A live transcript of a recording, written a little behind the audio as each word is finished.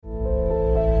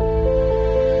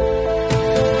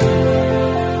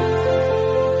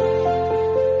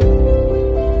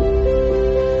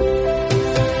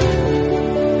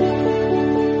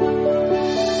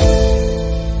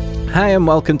and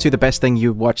welcome to the best thing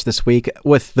you watched this week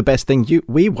with the best thing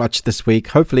we watched this week.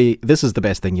 Hopefully this is the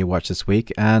best thing you watched this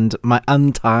week, and my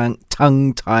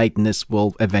tongue-tiedness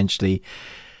will eventually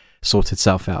sort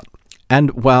itself out.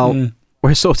 And while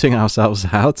we're sorting ourselves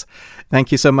out,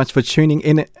 thank you so much for tuning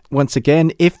in once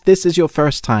again. If this is your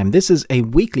first time, this is a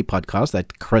weekly podcast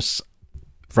that Chris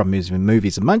from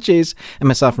Movies and Munchies and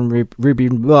myself from Ruby.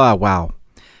 Oh, wow.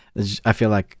 I feel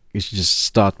like you should just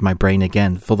start my brain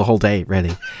again for the whole day,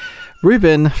 really.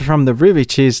 Ruben from the Ruby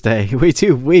Tuesday, we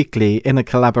do weekly in a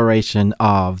collaboration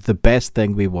of the best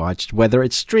thing we watched, whether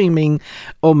it's streaming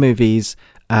or movies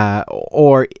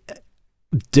or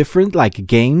different like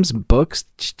games, books.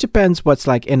 Depends what's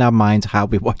like in our minds how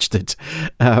we watched it.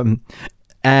 And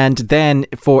then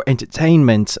for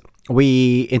entertainment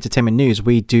news,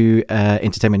 we do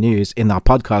entertainment news in our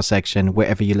podcast section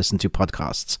wherever you listen to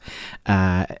podcasts.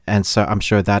 And so I'm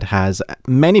sure that has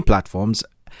many platforms.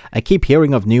 I keep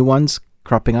hearing of new ones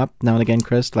cropping up now and again,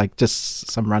 Chris, like just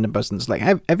some random person's like,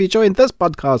 have you joined this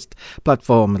podcast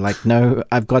platform? Like, no,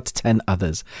 I've got 10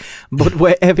 others. But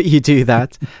wherever you do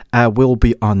that, we'll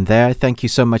be on there. Thank you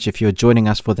so much if you're joining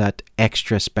us for that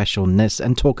extra specialness.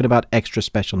 And talking about extra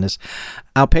specialness,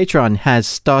 our Patreon has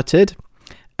started.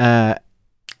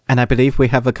 And I believe we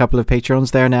have a couple of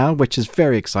Patrons there now, which is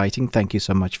very exciting. Thank you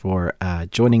so much for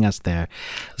joining us there.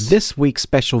 This week's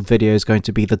special video is going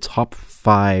to be the top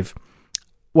 5,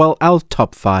 our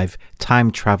top 5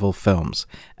 time travel films.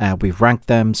 We've ranked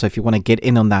them, so if you want to get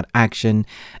in on that action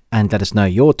and let us know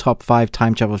your top 5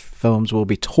 time travel films, we'll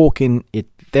be talking it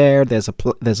there. There's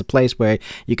a place where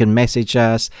you can message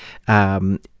us.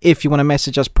 If you want to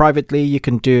message us privately, you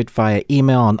can do it via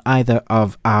email on either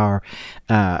of our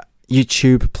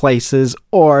YouTube places,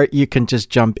 or you can just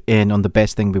jump in on the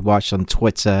best thing we watched on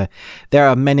Twitter. There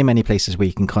are many places where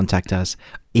you can contact us,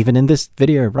 even in this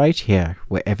video right here,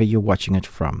 wherever you're watching it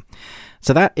from.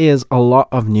 So that is a lot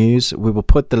of news. We will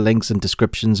put the links and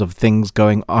descriptions of things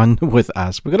going on with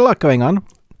us. We've got a lot going on,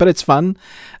 but it's fun.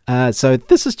 So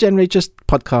this is generally just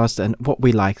podcast and what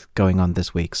we like going on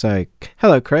this week. So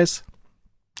hello, Chris.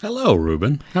 Hello,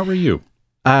 Ruben. How are you?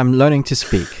 I'm learning to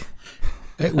speak.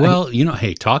 Well,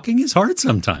 hey, talking is hard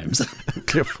sometimes.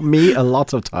 For me, a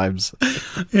lot of times.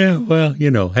 Yeah, well,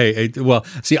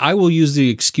 see, I will use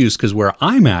the excuse because where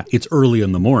I'm at, it's early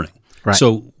in the morning. Right.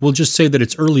 So we'll just say that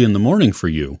it's early in the morning for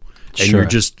you. And Sure. you're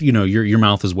just, your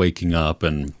mouth is waking up,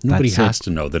 and nobody has to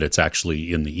know that it's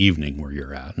actually in the evening where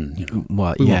you're at. And,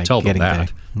 well, we won't tell them that.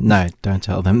 There. No, don't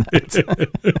tell them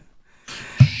that.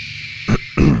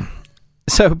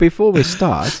 So before we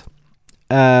start,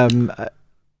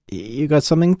 you got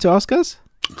something to ask us?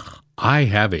 I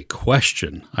have a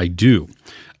question. I do.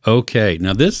 Okay.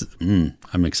 Now this,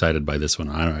 I'm excited by this one.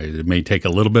 It may take a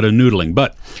little bit of noodling,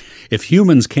 but if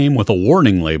humans came with a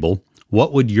warning label,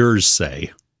 what would yours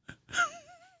say?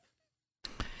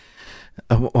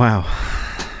 Wow.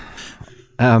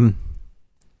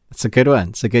 It's a good one.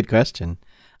 It's a good question.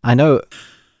 I know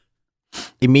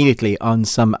immediately on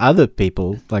some other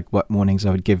people, like what warnings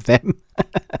I would give them.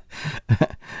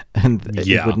 And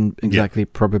it wouldn't exactly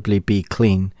probably be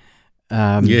clean.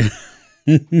 Or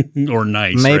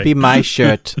nice. Maybe right? my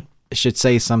shirt should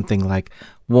say something like,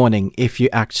 warning, if you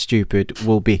act stupid,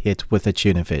 will be hit with a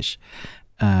tuna fish.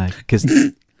 Because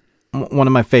one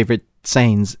of my favorite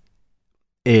sayings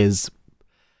is,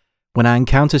 when I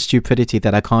encounter stupidity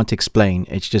that I can't explain,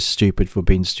 it's just stupid for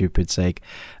being stupid's sake,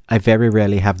 I very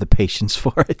rarely have the patience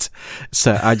for it.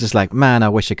 So I just like, man, I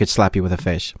wish I could slap you with a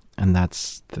fish. And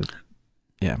that's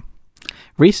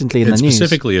recently in the news.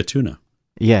 Specifically a tuna.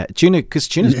 Yeah, tuna, because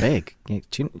tuna's big. Yeah,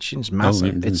 tuna's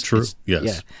massive. It's true. Yes.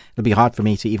 Yeah, it'll be hard for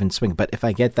me to even swing. But if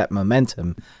I get that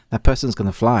momentum, that person's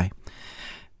going to fly.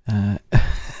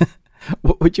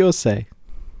 What would yours say?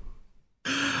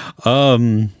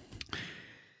 Don't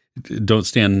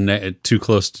stand too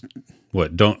close to,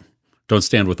 don't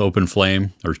stand with open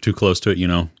flame or too close to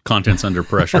it, contents under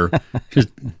pressure. Just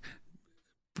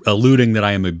alluding that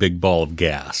I am a big ball of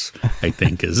gas, I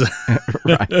think is.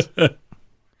 Right.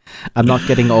 I'm not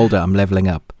getting older, I'm leveling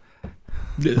up.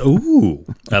 Ooh,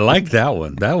 I like that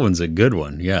one. That one's a good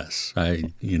one. Yes.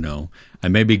 I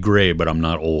may be gray, but I'm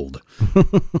not old.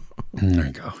 There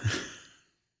you go.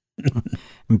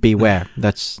 Beware.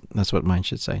 That's what mine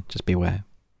should say. Just beware. ...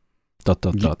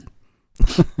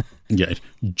 Yeah,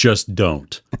 just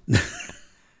don't.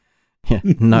 Yeah,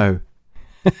 no.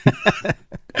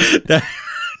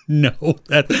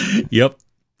 Yep.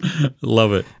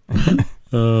 Love it.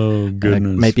 Oh,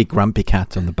 goodness. Maybe grumpy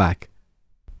cat on the back.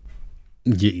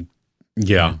 Yeah.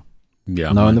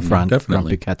 No, in the front. Definitely.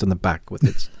 Grumpy cat on the back with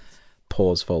its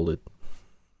paws folded.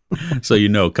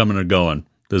 So coming or going.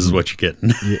 This is what you're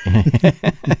getting.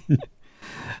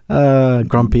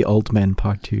 Grumpy Old Men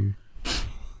Part 2.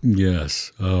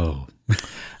 Yes. Oh.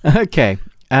 Okay.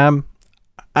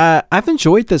 I've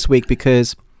enjoyed this week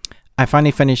because I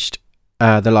finally finished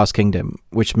The Last Kingdom,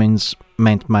 which meant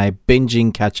my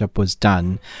binging catch-up was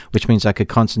done, which means I could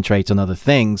concentrate on other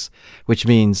things, which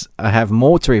means I have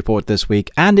more to report this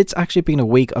week, and it's actually been a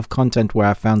week of content where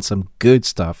I found some good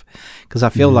stuff, because I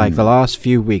feel like the last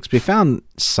few weeks, we found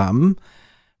some,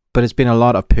 but it's been a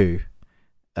lot of poo.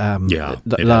 A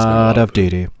lot of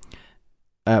doo-doo.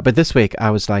 But this week, I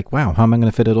was like, wow, how am I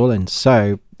going to fit it all in?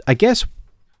 So I guess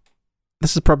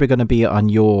this is probably going to be on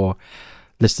your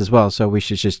list as well, so we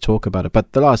should just talk about it.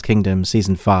 But The Last Kingdom,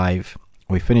 Season 5,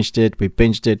 we finished it, we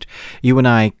binged it. You and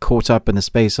I caught up in the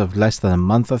space of less than a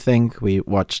month, I think. We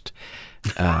watched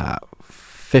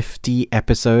 50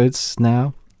 episodes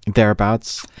now,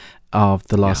 thereabouts, of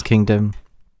The Last Kingdom.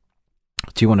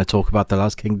 Do you want to talk about The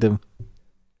Last Kingdom?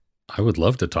 I would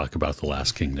love to talk about The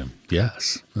Last Kingdom.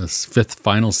 Yes. This 5th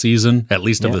final season, at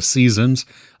least of the seasons,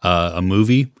 a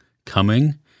movie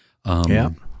coming.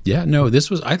 Yeah, no,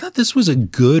 I thought this was a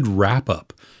good wrap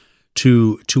up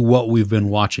to what we've been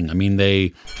watching. I mean,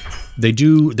 they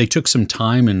took some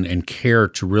time and care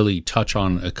to really touch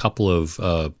on a couple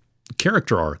of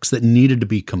character arcs that needed to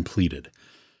be completed.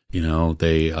 You know,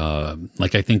 they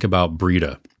like I think about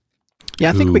Brita. Yeah,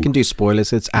 I think we can do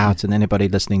spoilers. It's out, and anybody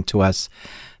listening to us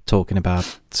talking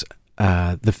about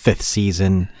the 5th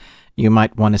season, you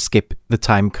might want to skip the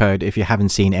time code if you haven't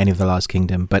seen any of The Last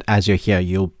Kingdom. But as you're here,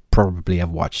 you'll probably have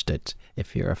watched it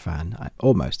if you're a fan,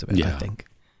 or most of it, I think.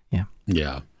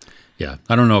 Yeah.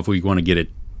 I don't know if we want to get it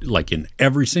like in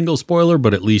every single spoiler,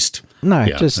 but at least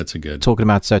just that's a good talking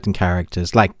about certain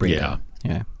characters like Brita.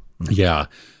 Yeah.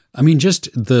 I mean, just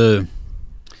to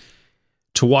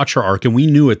watch her arc, and we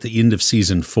knew at the end of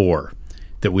season 4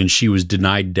 that when she was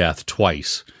denied death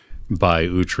twice by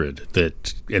Uhtred,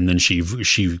 and then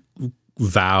she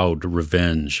vowed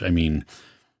revenge. I mean,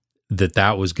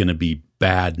 that was going to be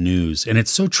bad news. And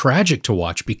it's so tragic to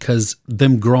watch because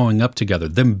them growing up together,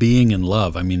 them being in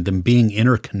love, I mean, them being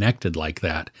interconnected like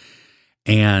that.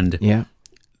 And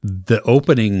the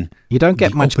opening... You don't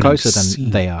get much closer than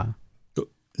they are.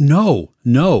 No.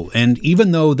 And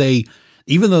even though they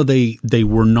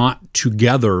were not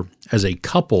together as a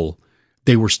couple,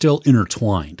 they were still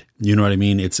intertwined. You know what I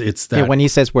mean? It's that... Yeah, when he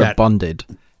says we're bonded,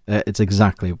 it's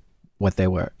exactly what they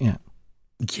were.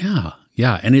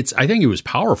 Yeah, and I think it was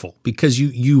powerful because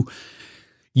you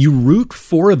root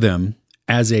for them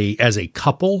as a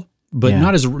couple, but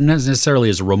not necessarily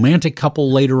as a romantic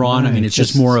couple later on. I mean, it's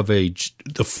just more of the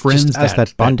friends just as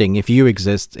that bonding. If you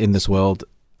exist in this world,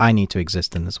 I need to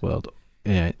exist in this world.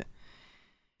 Yeah.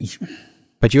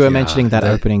 But you were mentioning that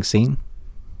opening scene.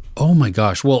 Oh my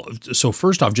gosh! Well, so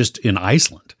first off, just in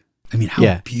Iceland, I mean,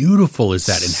 how beautiful is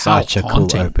that? And such how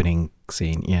haunting. A cool opening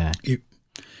scene. Yeah.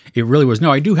 It really was.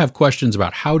 No, I do have questions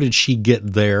about how did she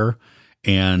get there,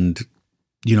 and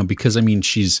because I mean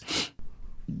she's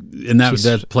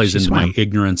plays into my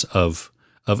ignorance of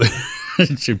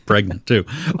she's pregnant too,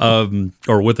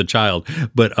 or with a child,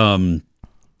 but my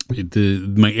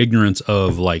ignorance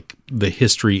of like the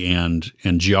history and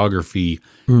geography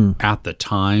at the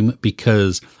time,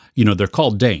 because they're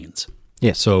called Danes.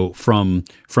 Yeah. So from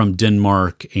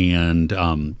Denmark and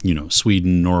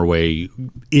Sweden, Norway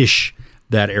ish.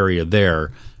 That area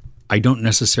there, I don't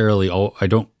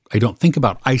think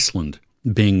about Iceland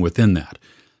being within that,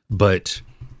 but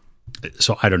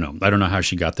so I don't know how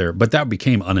she got there, but that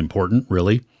became unimportant,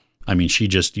 really. I mean, she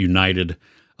just united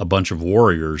a bunch of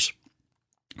warriors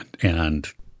and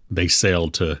they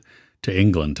sailed to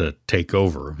England to take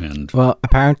over. And well,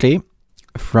 apparently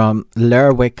from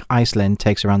Lerwick, Iceland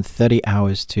takes around 30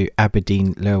 hours to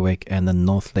Aberdeen, Lerwick, and the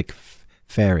Northlick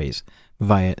ferries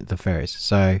via the ferries.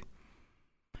 So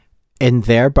in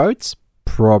their boats,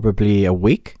 probably a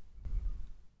week.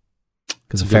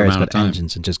 Because the ferry's got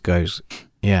engines and just goes.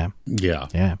 Yeah.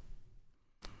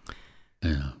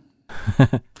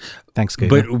 Thanks,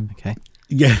 Google. Okay.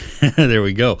 Yeah, there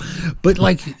we go. But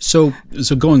like, so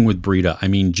going with Brita, I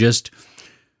mean, just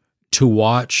to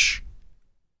watch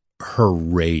her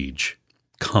rage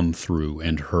come through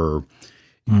and her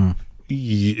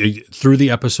through the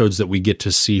episodes that we get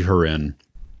to see her in,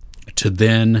 to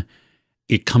then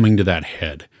it coming to that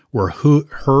head where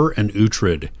her and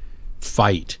Uhtred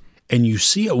fight, and you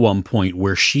see at one point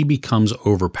where she becomes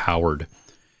overpowered.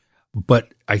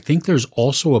 But I think there's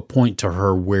also a point to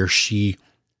her where she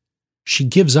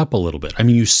gives up a little bit. I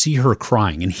mean, you see her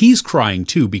crying, and he's crying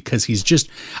too, because he's just,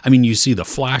 I mean, you see the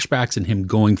flashbacks and him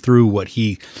going through what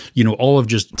he, all of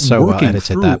just so working well edited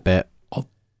through that bit.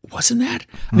 wasn't that?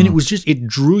 I mean, it was just, it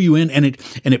drew you in, and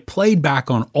it played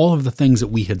back on all of the things that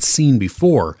we had seen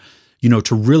before,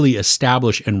 to really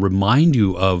establish and remind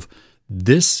you of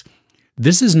this.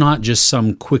 This is not just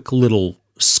some quick little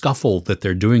scuffle that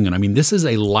they're doing. And I mean, this is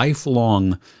a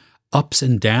lifelong ups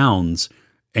and downs,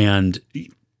 and,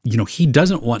 he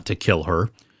doesn't want to kill her.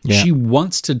 Yeah. She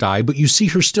wants to die, but you see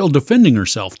her still defending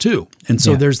herself too. And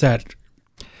so there's that.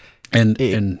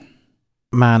 And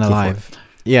man alive.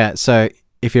 Yeah. So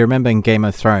if you remember in Game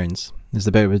of Thrones, there's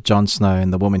the bit with Jon Snow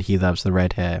and the woman he loves, the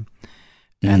red hair,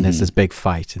 and there's this big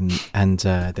fight, and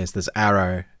there's this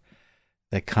arrow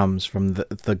that comes from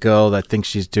the girl that thinks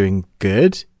she's doing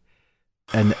good,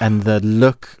 and the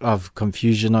look of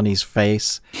confusion on his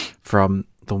face from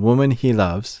the woman he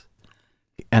loves.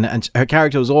 And her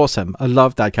character was awesome. I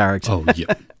loved that character. Oh,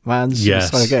 yeah. Man, she was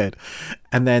so good.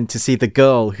 And then to see the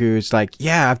girl who's like,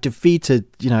 yeah, I've defeated,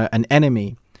 an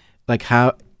enemy. Like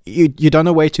how you don't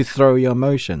know where to throw your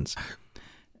emotions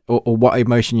or what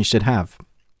emotion you should have.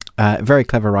 Very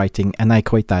clever writing. And I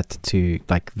equate that to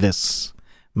like this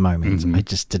moment. I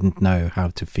just didn't know how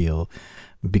to feel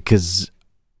because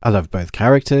I love both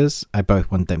characters. I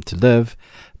both want them to live.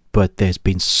 But there's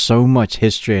been so much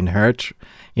history and hurt,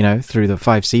 through the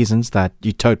 5 seasons that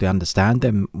you totally understand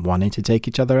them wanting to take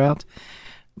each other out.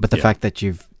 But the fact that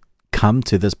you've come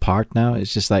to this part now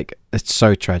is just like, it's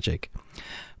so tragic.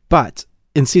 But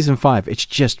in season 5, it's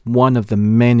just one of the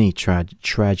many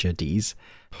tragedies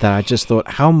that I just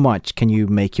thought, how much can you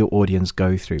make your audience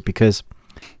go through? Because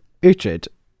Uhtred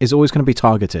is always going to be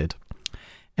targeted.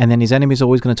 And then his enemies are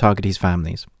always going to target his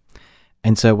families.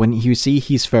 And so when you see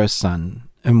his first son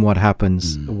and what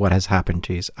has happened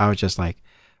to his, I was just like,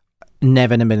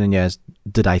 never in a million years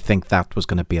did I think that was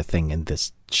going to be a thing in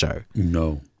this show.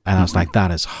 No. And I was like, that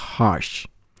is harsh.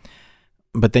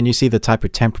 But then you see the type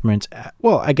of temperament,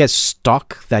 I guess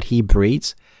stock that he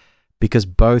breeds, because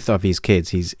both of his kids,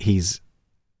 his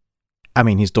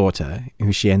daughter,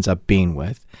 who she ends up being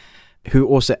with, who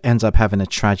also ends up having a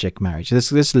tragic marriage.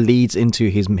 This leads into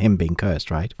him being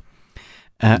cursed, right?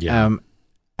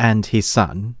 And his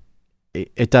son,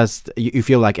 it does. You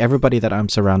feel like everybody that I'm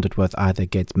surrounded with either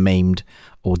gets maimed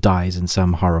or dies in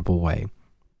some horrible way.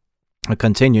 I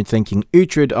continued thinking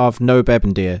Uhtred of no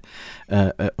Bebendir,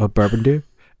 or Bourbondir,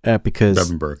 because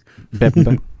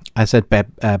Bebenberg. I said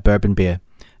bourbon beer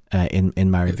in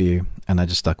my review, and I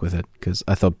just stuck with it because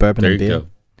I thought bourbon and beer. Go.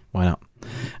 Why not?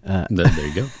 There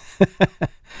you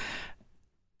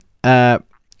go.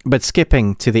 But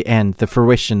skipping to the end, the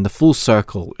fruition, the full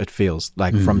circle, it feels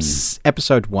like from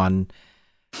episode 1,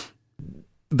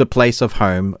 the place of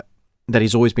home that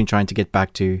he's always been trying to get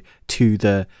back to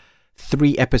the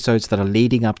 3 episodes that are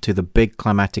leading up to the big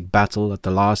climatic battle at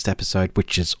the last episode,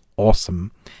 which is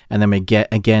awesome. And then we get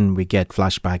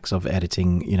flashbacks of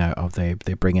editing, of they're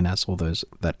bringing us all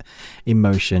that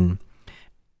emotion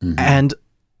and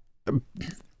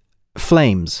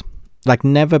flames. Like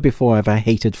never before have I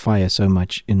hated fire so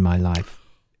much in my life,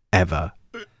 ever.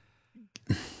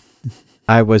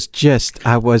 You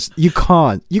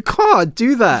can't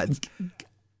do that.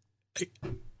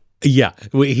 Yeah,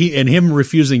 him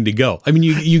refusing to go. I mean,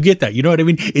 you get that. You know what I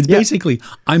mean? It's basically,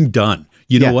 I'm done.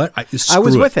 You know what? I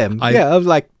was with him. I was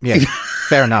like,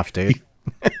 fair enough, dude.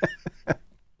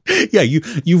 Yeah,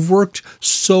 you've worked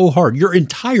so hard your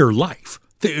entire life.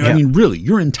 I mean, really,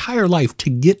 your entire life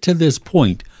to get to this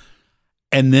point.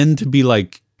 And then to be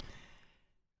like,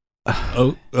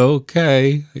 oh,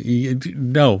 okay,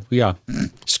 no,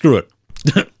 screw it.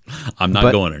 I'm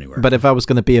not going anywhere. But if I was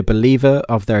going to be a believer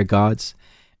of their gods,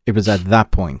 it was at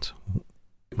that point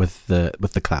with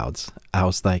the clouds. I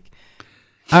was like,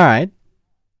 all right,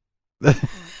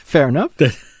 fair enough.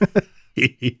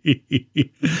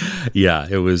 Yeah,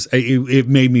 it was. It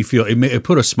made me feel. It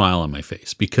put a smile on my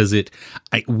face because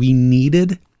we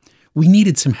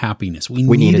needed some happiness. We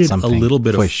needed a little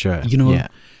bit for of, sure.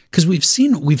 Because we've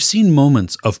seen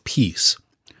moments of peace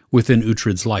within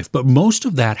Uhtred's life, but most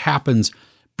of that happens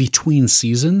between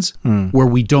seasons where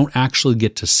we don't actually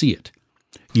get to see it.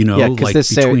 Because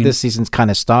this season kind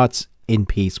of starts in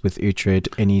peace with Uhtred,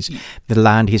 and the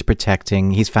land he's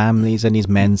protecting, his families and his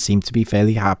men seem to be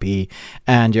fairly happy,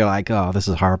 and you're like, oh, this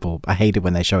is horrible. I hate it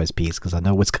when they show his peace because I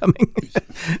know what's coming.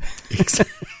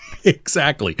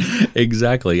 Exactly.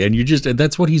 And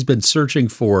that's what he's been searching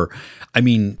for. I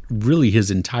mean, really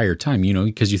his entire time,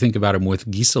 because you think about him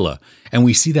with Gisela, and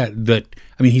we see that,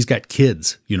 he's got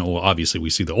kids, obviously we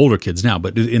see the older kids now,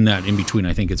 but in between,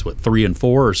 I think it's 3 and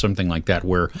 4 or something like that,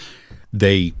 where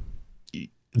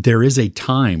there is a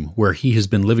time where he has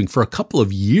been living for a couple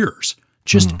of years,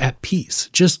 just at peace,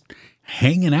 just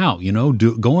hanging out,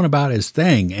 going about his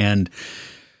thing. And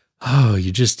oh,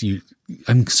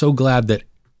 I'm so glad that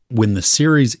when the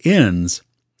series ends,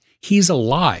 he's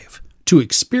alive to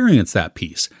experience that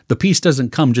peace. The peace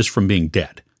doesn't come just from being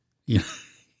dead,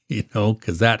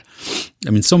 because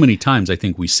so many times I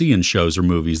think we see in shows or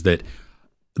movies that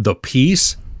the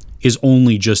peace is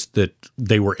only just that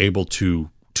they were able to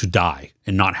die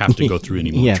and not have to go through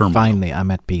any more turmoil. Finally,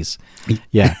 I'm at peace.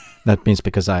 Yeah, that means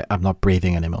because I'm not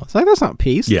breathing anymore. It's like, that's not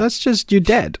peace. Yeah. That's just you're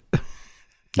dead.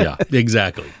 Yeah,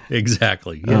 exactly.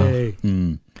 Yay.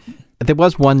 There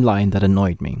was one line that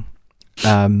annoyed me,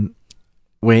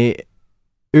 where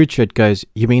Uhtred goes,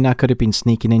 "You mean I could have been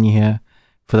sneaking in here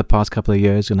for the past couple of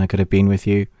years when I could have been with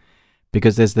you?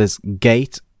 Because there's this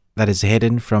gate that is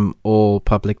hidden from all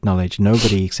public knowledge.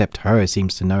 Nobody except her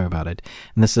seems to know about it.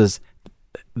 And this is,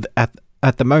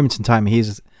 at the moment in time,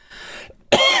 he's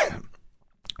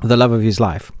the love of his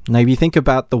life. Now, if you think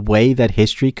about the way that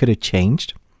history could have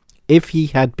changed, if he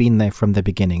had been there from the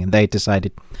beginning and they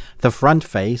decided the front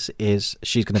face is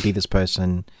she's going to be this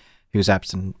person who's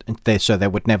absent, so they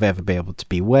would never ever be able to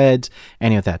be wed,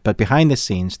 any of that. But behind the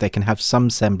scenes, they can have some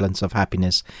semblance of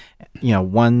happiness.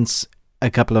 Once a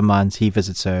couple of months, he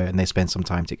visits her and they spend some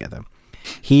time together.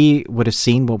 He would have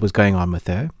seen what was going on with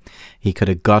her. He could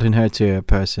have gotten her to a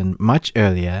person much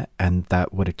earlier, and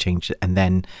that would have changed it. And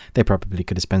then they probably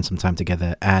could have spent some time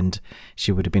together, and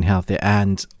she would have been healthier.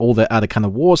 And all the other kind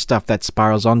of war stuff that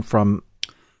spirals on from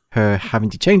her having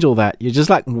to change all that, you're just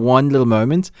like one little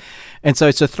moment. And so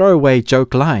it's a throwaway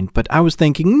joke line. But I was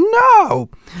thinking, no,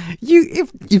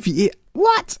 if you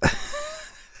what?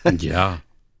 Yeah.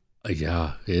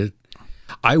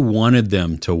 I wanted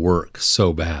them to work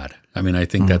so bad. I mean, I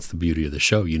think that's the beauty of the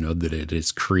show, that it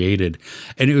is created.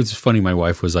 And it was funny. My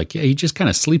wife was like, yeah, he just kind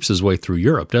of sleeps his way through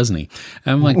Europe, doesn't he?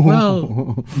 And I'm like,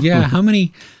 well, yeah. How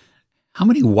many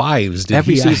wives did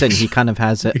every he season he kind of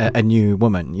has a new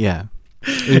woman. Yeah.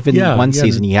 Even one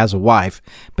season he has a wife,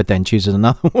 but then chooses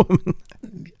another woman.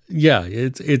 Yeah.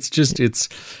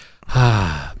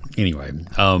 Anyway.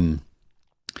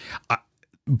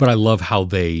 But I love how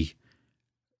they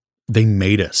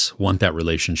made us want that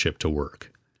relationship to work.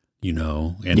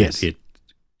 And yes.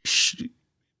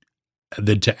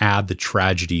 Then to add the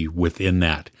tragedy within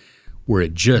that, where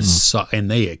it just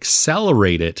and they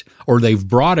accelerate it, or they've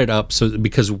brought it up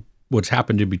because what's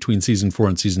happened in between season 4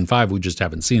 and season 5 we just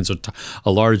haven't seen, so a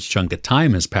large chunk of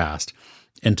time has passed,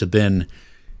 and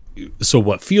so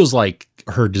what feels like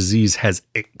her disease has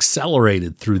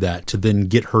accelerated through that to then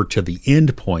get her to the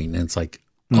end point, and it's like,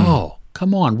 oh,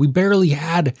 come on, we barely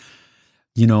had,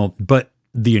 but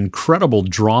the incredible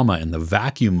drama and the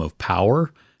vacuum of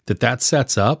power that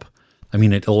sets up, I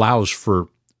mean, it allows for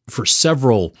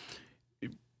several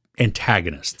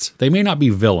antagonists. They may not be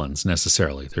villains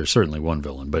necessarily. There's certainly one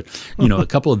villain, but, a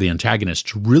couple of the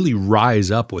antagonists really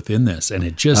rise up within this, and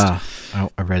it just... I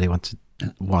really wanted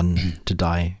one to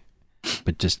die,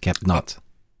 but just kept not.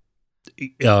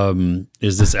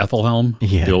 Is this Ethelhelm?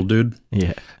 Yeah. The old dude?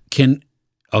 Yeah.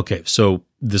 Okay, so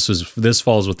this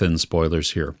falls within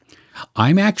spoilers here.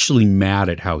 I'm actually mad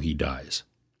at how he dies.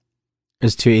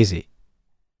 It's too easy.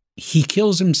 He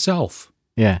kills himself.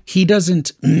 Yeah. He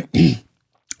doesn't...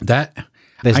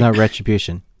 There's no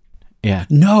retribution. Yeah.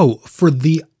 No, for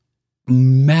the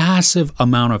massive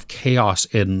amount of chaos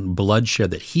and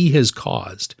bloodshed that he has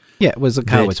caused. Yeah, it was a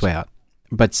coward's way out,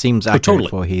 but seems accurate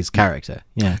for his character.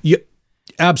 Yeah. Yeah,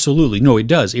 absolutely. No, it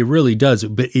does. It really does.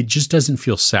 But it just doesn't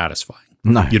feel satisfying.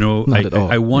 No, not at all.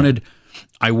 I wanted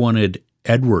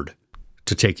Edward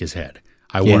to take his head.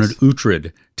 I wanted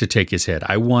Uhtred to take his head.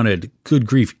 I wanted, good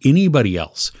grief, anybody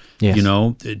else,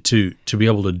 to be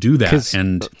able to do that.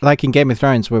 And like in Game of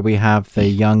Thrones, where we have the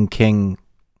young king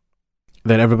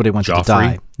that everybody wants to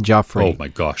die, Joffrey. Oh my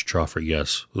gosh, Joffrey,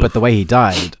 yes. But the way he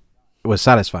died was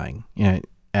satisfying, and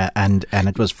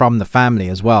it was from the family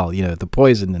as well. The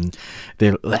poison and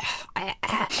that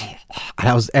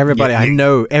was everybody. I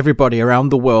know everybody around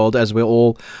the world, as we're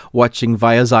all watching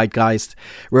via Zeitgeist,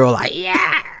 we're all like,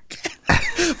 yeah.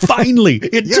 Finally,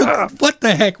 it took. What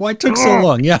the heck? Why it took so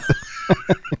long? Yeah,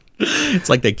 it's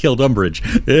like they killed Umbridge.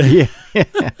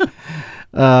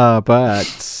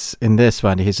 But in this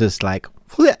one, he's just like,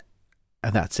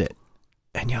 and that's it.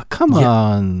 And you're come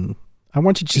on, I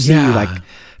wanted to see you like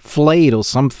flayed or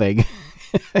something,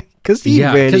 because he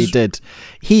really did.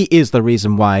 He is the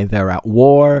reason why they're at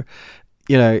war.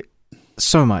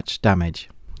 So much damage.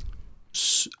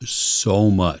 So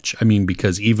much. I mean,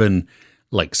 because even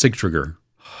like Sigtrygr.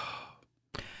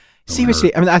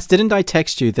 Seriously, I mean, didn't I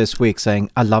text you this week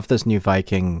saying, I love this new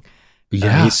Viking.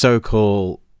 Yeah. He's so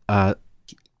cool.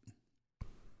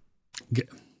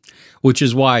 Which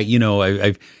is why,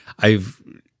 I've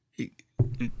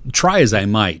try as I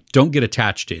might, don't get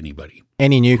attached to anybody.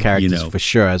 Any new characters for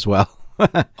sure as well.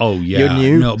 Oh yeah, you're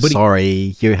new. No, but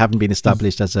sorry, you haven't been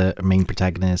established as a main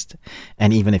protagonist,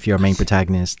 and even if you're a main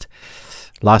protagonist,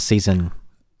 last season,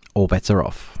 all bets are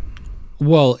off.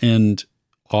 Well, and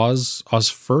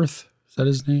Osfirth, is that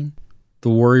his name? The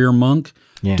warrior monk?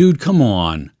 Yeah. Dude, come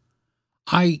on.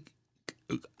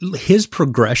 His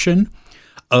progression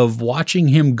of watching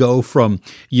him go from,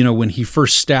 when he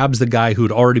first stabs the guy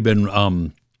who'd already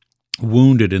been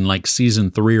wounded in like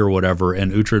season 3 or whatever,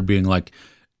 and Uhtred being like,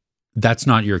 that's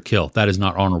not your kill. That is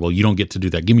not honorable. You don't get to do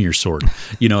that. Give me your sword.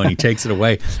 And he takes it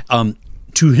away.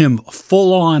 To him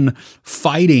full on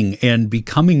fighting and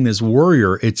becoming this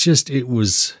warrior. It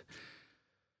was,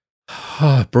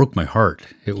 it broke my heart.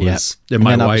 It was, and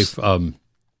my wife,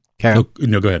 Karen?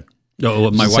 no, go ahead.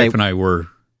 No, my wife and I were.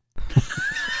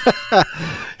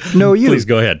 No, you. Please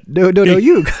go ahead. No,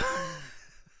 you.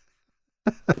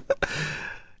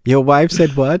 Your wife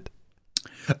said what?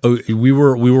 Oh, we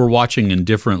were watching in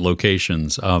different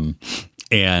locations,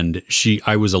 and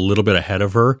I was a little bit ahead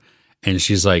of her, and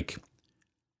she's like,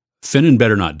 Finan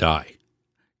better not die,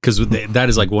 because that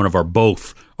is like one of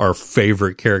our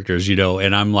favorite characters,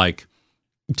 and I'm like,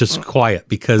 just quiet,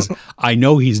 because I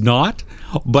know he's not,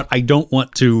 but I don't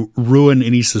want to ruin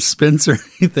any suspense or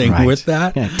anything with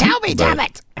that. Yeah. Tell me, damn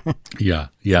it. Yeah.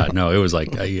 No, it was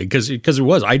like, because it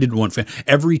was, I didn't want Finan.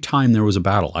 Every time there was a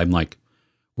battle, I'm like,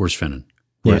 where's Finan?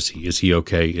 Where is he? Is he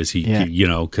okay? Is he,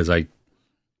 because I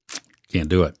can't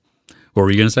do it. What were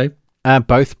you going to say?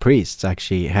 Both priests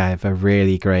actually have a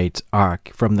really great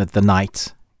arc from the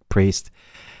knight priest,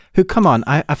 who, come on,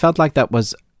 I felt like that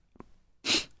was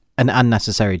an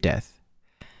unnecessary death.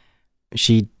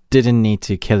 She didn't need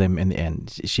to kill him in the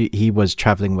end. He was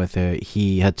traveling with her.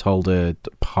 He had told her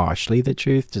partially the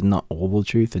truth, not all the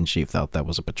truth, and she felt that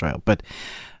was a betrayal. But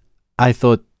I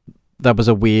thought that was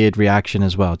a weird reaction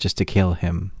as well, just to kill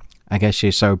him. I guess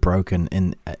she's so broken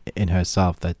in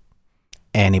herself that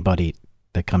anybody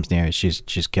that comes near her,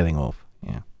 she's killing off.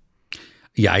 Yeah.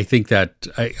 I think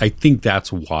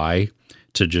that's why,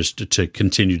 to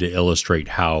continue to illustrate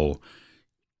how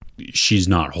she's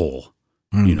not whole.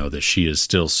 That she is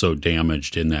still so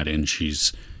damaged in that, and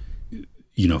she's,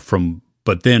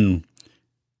 but then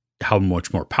how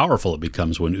much more powerful it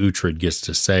becomes when Uhtred gets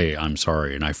to say, I'm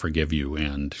sorry, and I forgive you,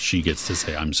 and she gets to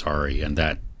say, I'm sorry, and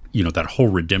that, that whole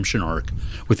redemption arc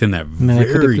within that they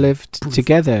could have lived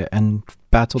together and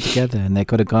battled together, and they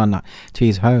could have gone to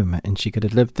his home, and she could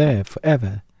have lived there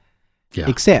forever. Yeah.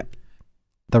 Except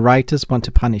the writers want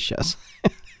to punish us.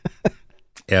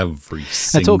 Every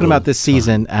single Now, talking about this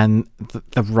season and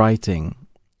the writing,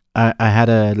 I had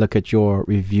a look at your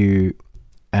review,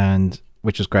 and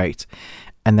which was great.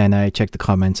 And then I checked the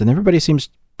comments, and everybody seems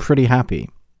pretty happy.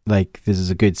 Like, this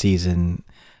is a good season.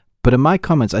 But in my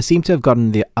comments, I seem to have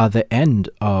gotten the other end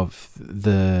of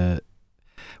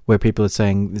where people are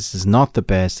saying this is not the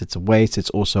best, it's a waste, it's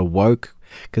also woke,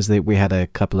 because we had a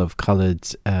couple of colored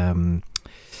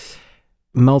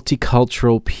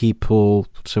multicultural people.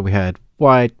 So we had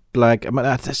white, black.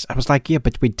 I was like, yeah,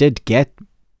 but we did get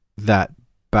that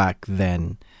back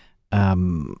then.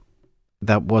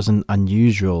 That wasn't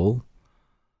unusual.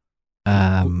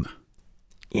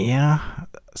 Yeah.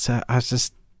 So I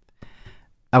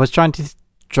was trying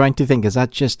to think, is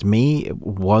that just me?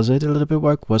 Was it a little bit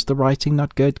woke? Was the writing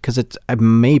not good? Because it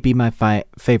may be my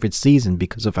favorite season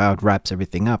because of how it wraps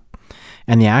everything up,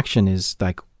 and the action is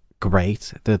like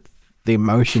great. The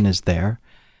emotion is there.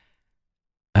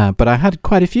 But I had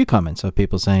quite a few comments of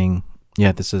people saying,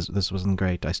 "Yeah, this wasn't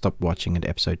great. I stopped watching at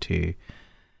episode 2."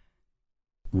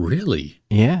 Really?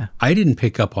 Yeah. I didn't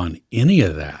pick up on any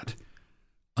of that.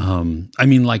 I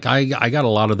mean, like I got a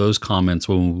lot of those comments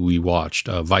when we watched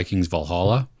Vikings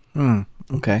Valhalla.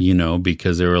 Okay.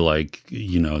 Because they were like,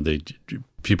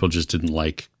 people just didn't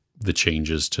like the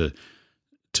changes to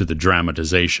the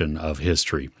dramatization of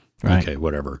history. Right. Okay,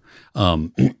 whatever.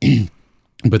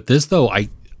 But this though,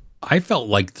 I felt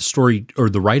like the story or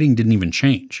the writing didn't even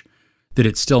change. That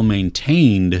it still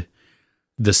maintained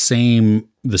the same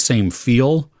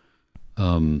feel.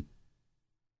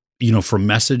 From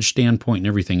message standpoint and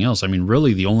everything else. I mean,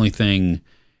 really the only thing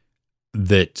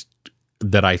that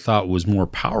I thought was more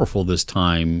powerful this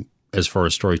time as far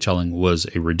as storytelling was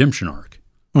a redemption arc,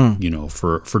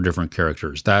 for different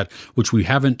characters, that which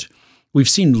we've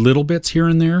seen little bits here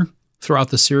and there throughout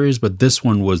the series, but this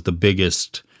one was the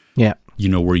biggest,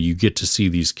 where you get to see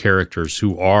these characters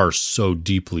who are so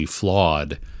deeply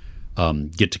flawed,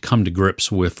 get to come to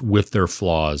grips with their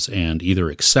flaws and either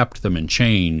accept them and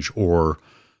change, or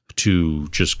to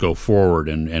just go forward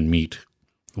and meet,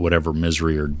 whatever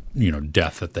misery or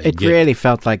death that they It get. really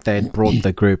felt like they had brought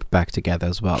the group back together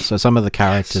as well. So some of the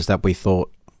characters that we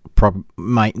thought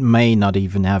may not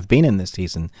even have been in this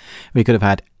season, we could have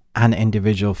had an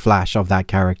individual flash of that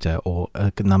character or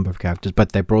a number of characters,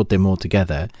 but they brought them all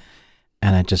together,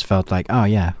 and it just felt like, oh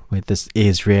yeah, this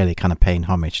is really kind of paying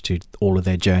homage to all of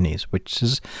their journeys, which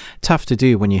is tough to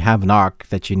do when you have an arc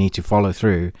that you need to follow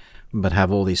through, but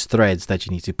have all these threads that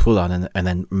you need to pull on and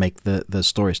then make the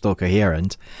story still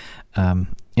coherent.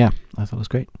 Yeah, I thought it was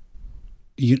great.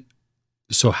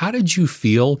 So how did you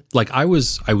feel? Like I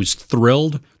was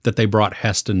thrilled that they brought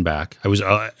Heston back. I was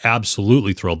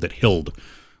absolutely thrilled that Hild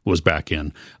was back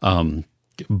in.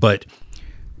 But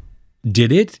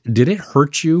did it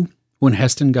hurt you when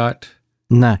Heston got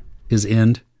his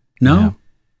end? No?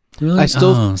 Really?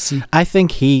 I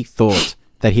think he thought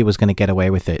that he was going to get away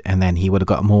with it, and then he would have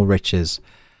got more riches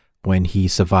when he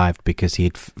survived because he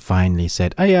had finally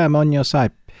said, oh yeah, I'm on your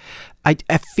side. I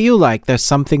feel like there's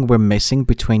something we're missing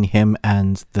between him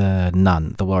and the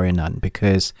nun, the warrior nun,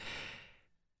 because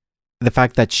the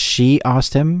fact that she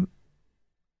asked him,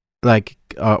 like,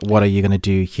 what are you going to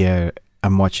do here?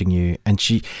 I'm watching you. And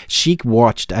she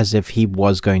watched as if he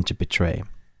was going to betray.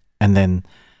 And then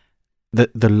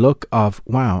the look of,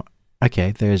 wow,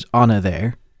 okay, there's honor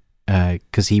there,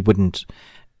 because he wouldn't.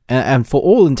 And for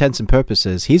all intents and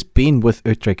purposes, he's been with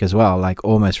Uhtred as well, like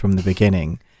almost from the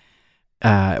beginning.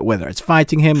 Whether it's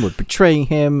fighting him or betraying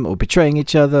him or betraying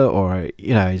each other, or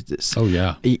oh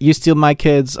yeah, you steal my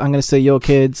kids, I'm going to steal your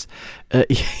kids.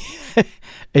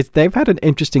 They've had an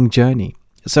interesting journey.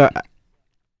 So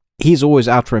he's always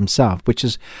out for himself, which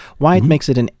is why it makes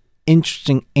it an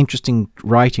interesting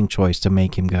writing choice to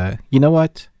make him go, you know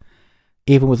what?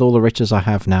 Even with all the riches I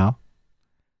have now,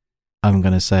 I'm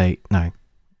going to say no.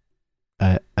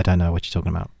 I don't know what you're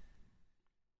talking about.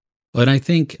 And I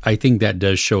think that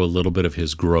does show a little bit of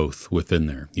his growth within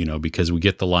there, because we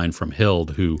get the line from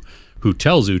Hild who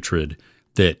tells Uhtred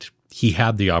that he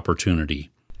had the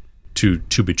opportunity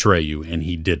to betray you and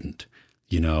he didn't,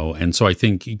 and so I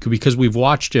think because we've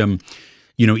watched him,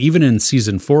 even in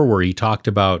season 4 where he talked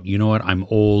about, you know what, I'm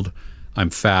old, I'm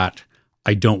fat,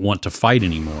 I don't want to fight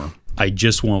anymore. I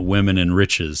just want women and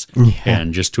riches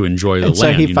and just to enjoy the land.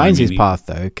 So he finds his path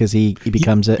though, because he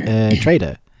becomes a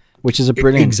trader. Which is a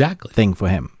brilliant thing for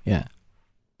him. Yeah.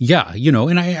 Yeah.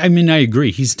 And I mean, I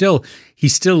agree. He's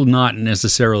still not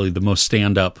necessarily the most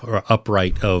stand up or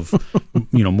upright of,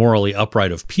 morally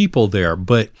upright of people there.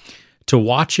 But to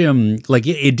watch him, like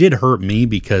it did hurt me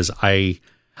because I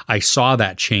saw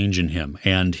that change in him,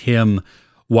 and him,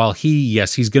 while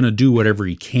he's going to do whatever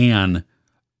he can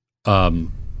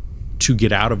to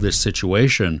get out of this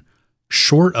situation,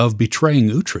 short of betraying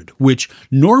Uhtred, which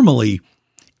normally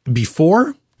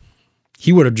before,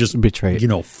 he would have just betrayed,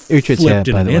 flipped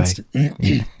in an instant.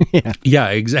 Yeah,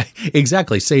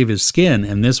 exactly. Save his skin,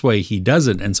 and this way he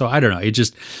doesn't. And so I don't know. It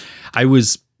just, I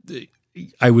was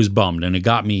bummed, and it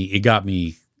got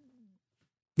me.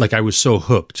 Like I was so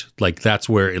hooked. Like that's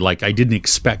where, like I didn't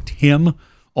expect him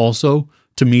also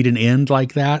to meet an end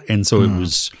like that, and so it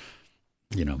was,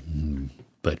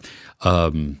 But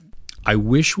I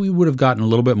wish we would have gotten a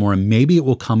little bit more, and maybe it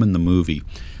will come in the movie.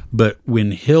 But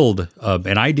when Hild,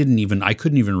 and I couldn't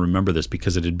even remember this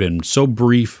because it had been so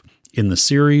brief in the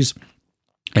series,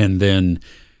 and then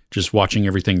just watching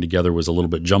everything together was a little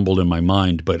bit jumbled in my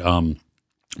mind. But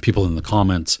people in the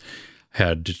comments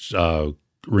had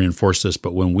reinforced this.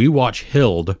 But when we watch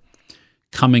Hild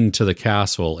coming to the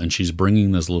castle and she's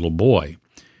bringing this little boy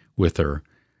with her,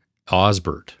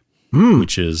 Osbert,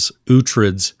 which is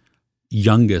Uhtred's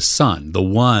youngest son, the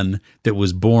one that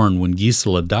was born when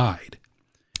Gisela died.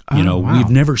 Wow. We've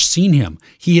never seen him.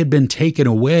 He had been taken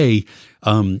away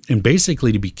and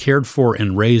basically to be cared for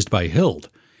and raised by Hild.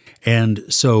 And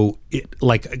so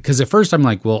because at first I'm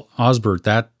like, well,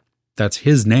 Osbert, that's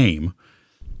his name,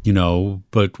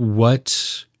 but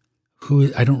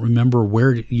I don't remember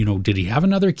where, did he have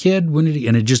another kid? When did he,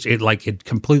 and it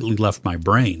completely left my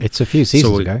brain. It's a few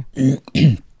seasons ago.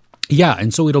 Yeah.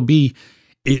 And so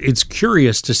it's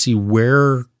curious to see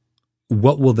what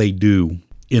will they do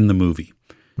in the movie?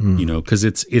 Because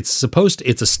it's a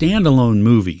standalone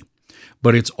movie,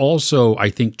 but it's also,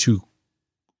 I think, to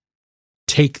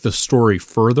take the story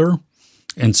further.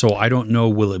 And so I don't know,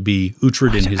 will it be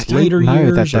Uhtred in his later years? I don't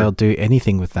know that they'll do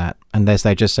anything with that unless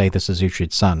they just say this is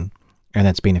Uhtred's son, and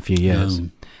it's been a few years.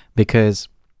 Because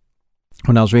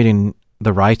when I was reading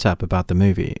the write-up about the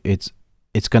movie, it's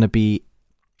going to be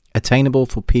attainable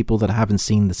for people that haven't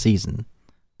seen the seasons.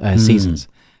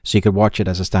 So you could watch it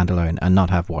as a standalone and not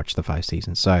have watched the 5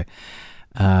 seasons. So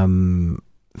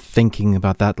thinking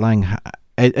about that line,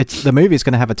 It's the movie's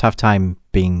going to have a tough time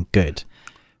being good,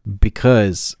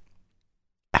 because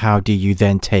how do you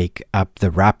then take up the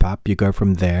wrap up? You go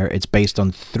from there. It's based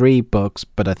on 3 books,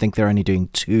 but I think they're only doing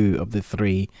 2 of the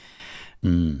 3.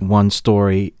 One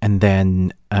story, and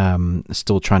then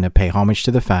still trying to pay homage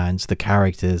to the fans, the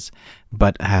characters,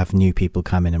 but have new people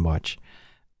come in and watch.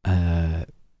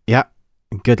 Yeah,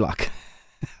 good luck.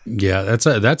 Yeah,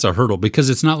 that's a hurdle,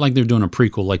 because it's not like they're doing a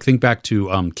prequel. Like, think back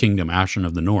to Kingdom, Ashen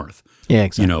of the North. Yeah,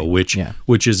 exactly. You know, which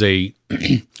is it's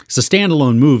a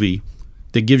standalone movie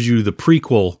that gives you the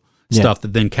prequel stuff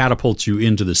that then catapults you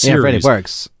into the series. Yeah, it really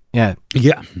works. Yeah,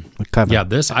 yeah, clever. Yeah.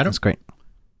 That's great.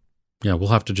 Yeah, we'll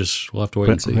have to wait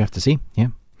and see. We have to see. Yeah.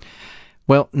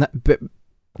 Well, but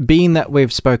being that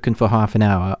we've spoken for half an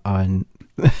hour on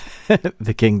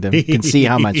The Kingdom, you can see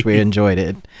how much we enjoyed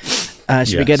it.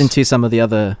 Should we get into some of the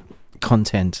other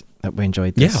content that we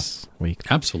enjoyed this week?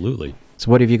 Absolutely.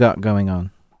 So what have you got going on?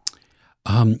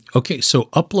 Okay, so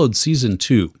Upload Season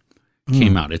 2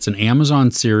 came out. It's an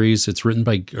Amazon series. It's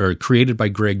created by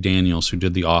Greg Daniels, who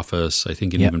did The Office, I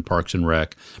think, and even Parks and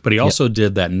Rec. But he also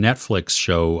did that Netflix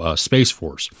show, Space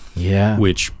Force. Yeah.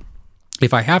 Which,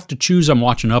 if I have to choose, I'm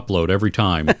watching Upload every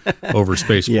time over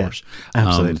Space Force.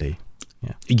 Absolutely.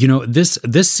 You know,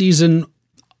 this season,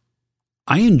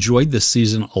 I enjoyed this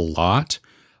season a lot.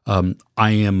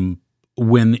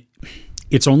 When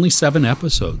it's only 7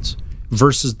 episodes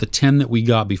versus the 10 that we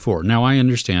got before. Now, I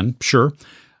understand, sure,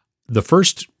 the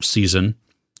first season,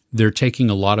 they're taking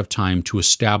a lot of time to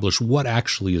establish what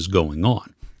actually is going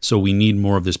on. So we need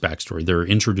more of this backstory. They're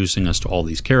introducing us to all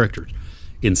these characters.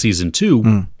 In season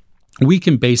 2, we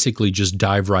can basically just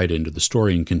dive right into the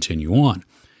story and continue on.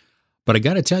 But I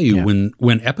got to tell you,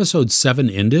 when episode 7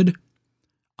 ended,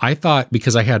 I thought,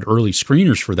 because I had early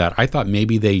screeners for that, I thought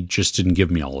maybe they just didn't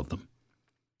give me all of them.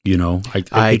 You know,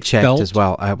 I checked as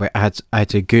well. I had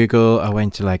to Google. I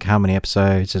went to like how many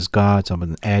episodes has got, some of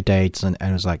the air dates, and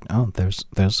it was like, oh,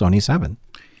 there's only 7.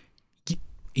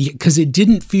 Because it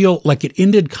didn't feel like it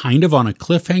ended kind of on a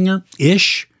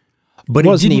cliffhanger-ish, but it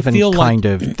wasn't didn't even feel kind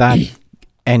like of that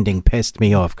ending pissed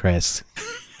me off, Chris.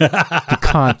 You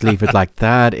can't leave it like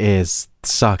that. Is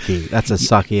sucky. That's a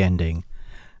sucky ending.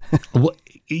 Well,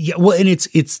 and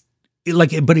it's.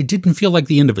 But it didn't feel like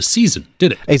the end of a season,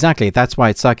 did it? Exactly. That's why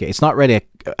it's sucky. It's not really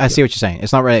I see what you're saying.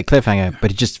 It's not really a cliffhanger,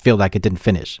 but it just feels like it didn't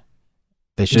finish.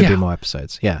 There should be more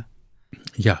episodes. Yeah.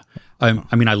 Yeah.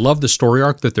 I mean, I love the story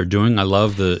arc that they're doing. I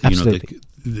love the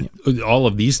all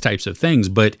of these types of things,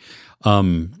 but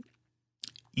the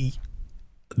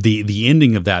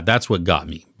ending of that's what got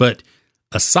me. But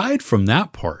aside from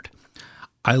that part,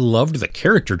 I loved the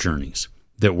character journeys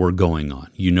that were going on.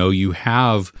 You know, you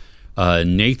have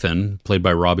Nathan, played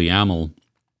by Robbie Amell,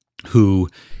 who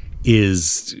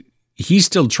he's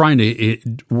still trying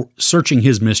to, searching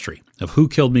his mystery of who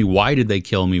killed me, why did they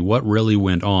kill me, what really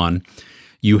went on.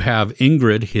 You have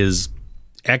Ingrid, his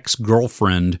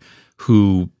ex-girlfriend,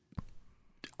 who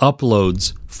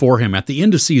uploads for him at the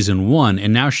end of season 1,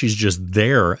 and now she's just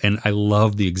there, and I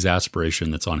love the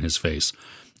exasperation that's on his face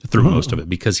through most of it,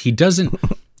 because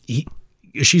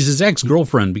she's his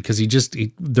ex-girlfriend because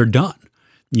they're done.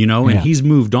 You know, and he's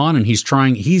moved on, and he's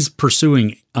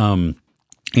pursuing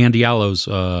Andy Allo's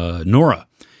Nora,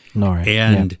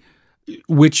 and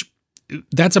which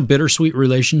that's a bittersweet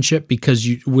relationship, because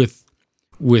with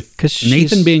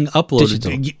Nathan being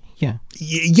uploaded, yeah,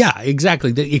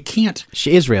 exactly. It can't.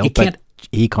 She is real, but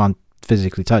he can't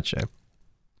physically touch her.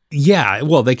 Yeah,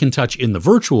 well, they can touch in the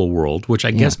virtual world, which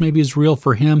I guess maybe is real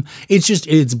for him.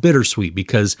 It's bittersweet,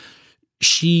 because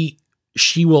she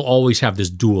will always have this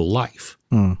dual life.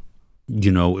 You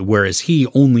know, whereas he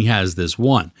only has this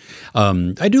one.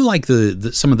 I do like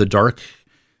some of the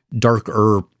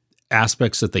darker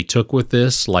aspects that they took with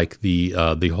this, like the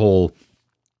whole.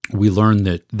 We learn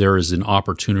that there is an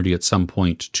opportunity at some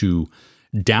point to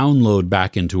download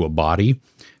back into a body,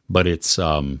 but it's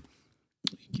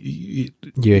you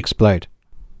explode.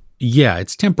 Yeah,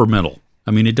 it's temperamental.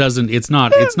 I mean, it's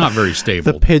not very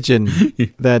stable. The pigeon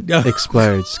that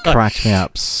explodes cracked me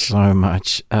up so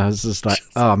much. I was just like,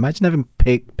 oh, imagine having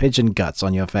pigeon guts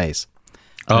on your face.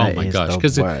 Oh my gosh.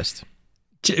 Because the worst.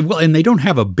 Well, and they don't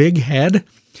have a big head,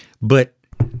 but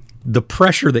the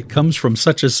pressure that comes from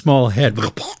such a small head,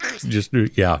 just,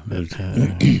 yeah.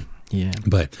 Yeah.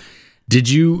 But did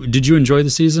you enjoy the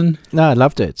season? No, I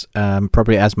loved it.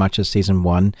 Probably as much as season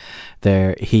 1.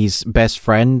 His best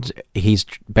friend's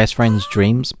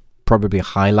dreams probably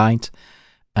highlight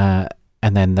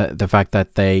And then the fact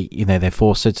that they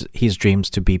force his dreams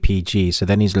to be PG. So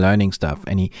then he's learning stuff,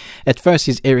 and at first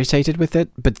he's irritated with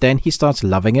it, but then he starts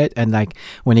loving it. And like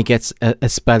when he gets a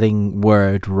spelling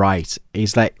word right,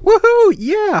 he's like, woohoo,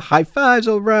 yeah, high fives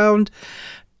all around.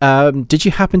 Did you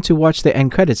happen to watch the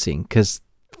end credit scene? Because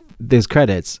there's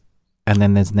credits, and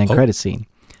then there's an end credit scene.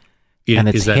 And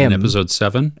it's is that him. in episode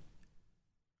 7?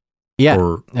 Yeah,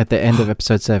 or, at the end of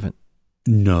episode 7.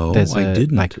 No, I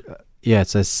didn't.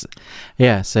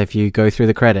 So if you go through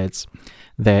the credits,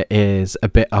 there is a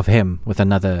bit of him with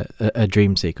a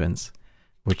dream sequence,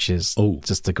 which is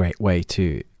just a great way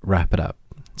to wrap it up.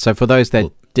 So for those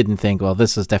that didn't think, well,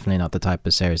 this is definitely not the type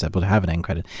of series that would have an end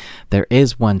credit, there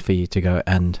is one for you to go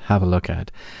and have a look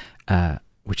at,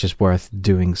 which is worth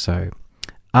doing so.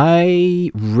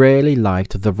 I really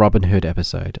liked the Robin Hood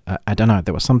episode. I don't know,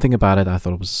 there was something about it. I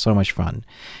thought it was so much fun.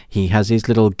 He has his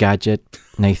little gadget,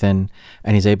 Nathan,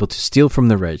 and he's able to steal from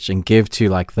the rich and give to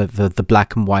like the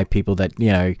black and white people that,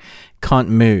 can't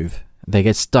move. They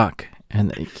get stuck.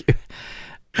 And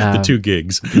the 2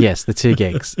 gigs. Yes, the 2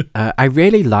 gigs. I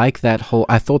really like that whole...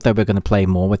 I thought they were going to play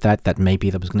more with that maybe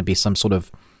there was going to be some sort of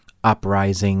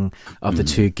uprising of the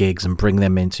 2 gigs and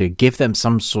give them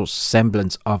some sort of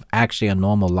semblance of actually a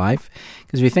normal life.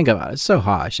 Because if you think about it, it's so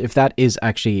harsh. If that is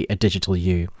actually a digital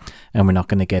you, and we're not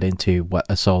going to get into what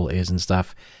a soul is and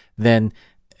stuff, then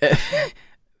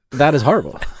that is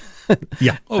horrible.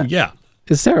 Yeah. Oh, yeah.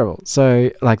 It's terrible. So,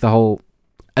 like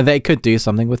they could do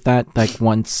something with that. Like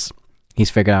once he's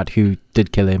figured out who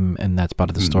did kill him, and that's part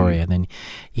of the story, and then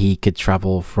he could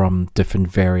travel from different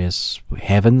various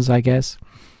heavens, I guess.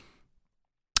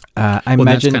 I imagine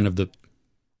that's kind of the...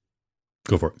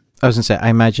 Go for it. I was going to say, I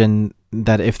imagine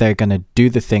that if they're going to do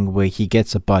the thing where he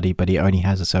gets a body, but he only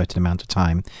has a certain amount of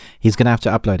time, he's going to have to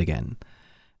upload again.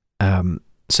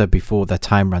 So before the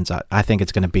time runs out, I think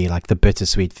it's going to be like the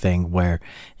bittersweet thing where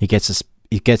he gets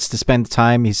to spend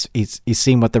time. He's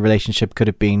seen what the relationship could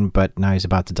have been, but now he's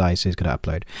about to die, so he's going to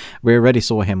upload. We already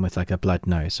saw him with like a blood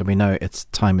nose, so we know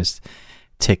time is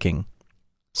ticking.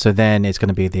 So then it's going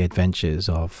to be the adventures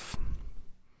of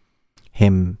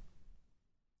him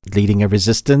leading a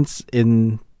resistance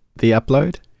in the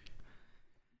upload.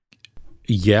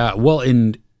 Yeah, well,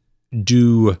 and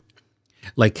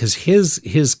because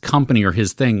his company or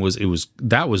his thing was the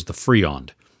Freon,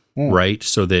 right?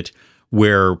 So that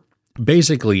where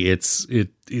basically it's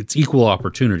equal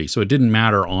opportunity. So it didn't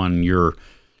matter on your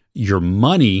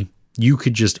money. You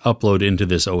could just upload into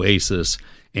this oasis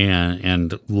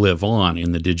and live on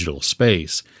in the digital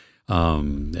space.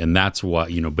 And that's what,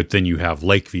 but then you have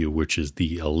Lakeview, which is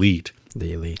the elite.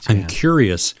 The elite. I'm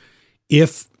curious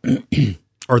if,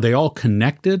 are they all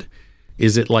connected?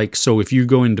 Is it like, so if you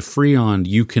go into Freon,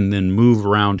 you can then move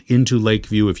around into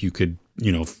Lakeview if you could,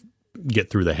 get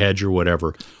through the hedge or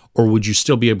whatever? Or would you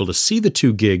still be able to see the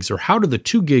 2 gigs? Or how do the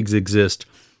 2 gigs exist?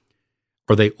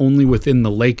 Are they only within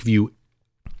the Lakeview world?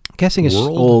 I'm guessing it's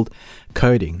all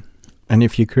coding. And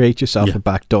if you create yourself a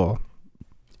back door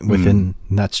within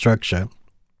that structure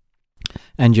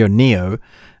and you're Neo,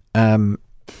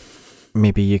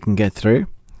 maybe you can get through.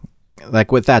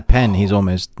 Like with that pen, he's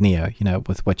almost Neo,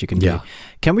 with what you can do.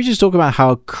 Can we just talk about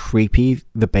how creepy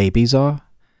the babies are?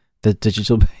 The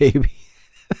digital baby.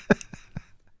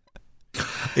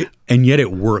 And yet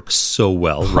it works so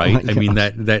well, right? I mean,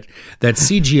 that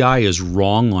CGI is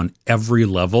wrong on every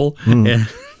level,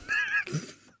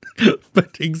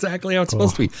 but exactly how it's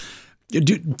supposed to be.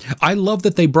 Dude, I love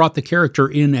that they brought the character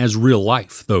in as real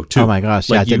life, though, too. Oh my gosh,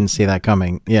 I didn't see that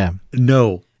coming. Yeah.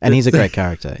 No. And he's a great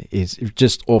character. He's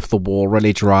just off the wall,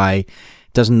 really dry,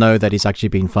 doesn't know that he's actually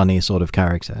being funny sort of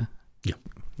character.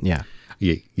 Yeah.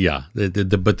 But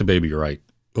the baby, you're right.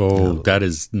 Oh, that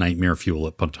is nightmare fuel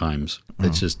at times.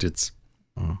 It's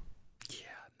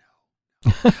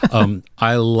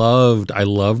I loved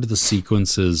the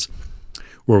sequences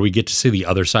where we get to see the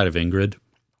other side of Ingrid.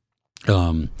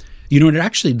 It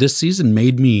actually, this season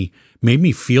made me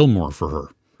feel more for her.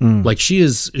 Like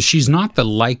she's not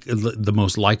the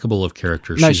most likable of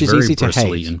characters. No, she's very easy to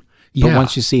hate. But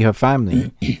once you see her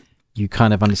family, you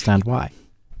kind of understand why.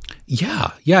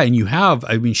 Yeah,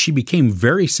 and she became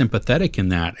very sympathetic in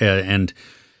that, and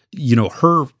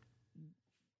her.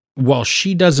 While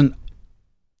she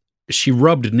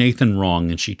rubbed Nathan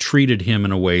wrong, and she treated him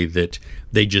in a way that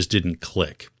they just didn't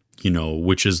click.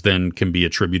 Which is then can be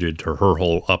attributed to her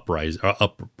whole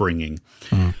upbringing,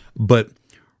 but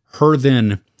her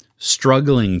then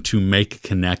struggling to make a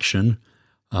connection,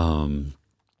 I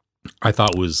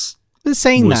thought was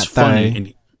saying was that funny. though,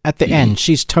 and, at the end,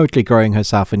 she's totally growing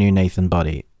herself a new Nathan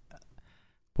body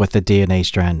with the DNA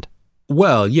strand.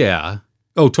 Well, yeah,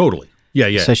 oh, totally.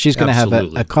 Yeah. So she's going to have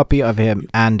a copy of him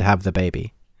and have the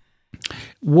baby.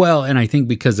 Well, and I think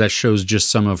because that shows just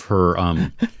some of her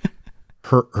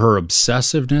her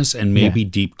obsessiveness and maybe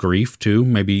deep grief too.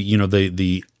 Maybe,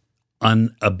 the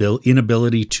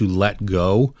inability to let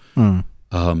go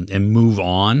and move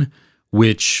on,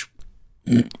 which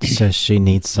so she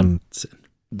needs some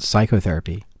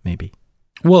psychotherapy, maybe.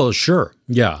 Well, sure,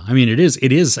 yeah. I mean, it is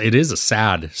a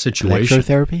sad situation.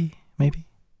 Electrotherapy, maybe.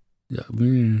 Yeah,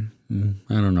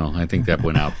 I don't know. I think that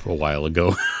went out a while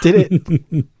ago. Did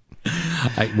it?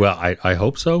 I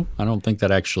hope so. I don't think that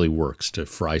actually works to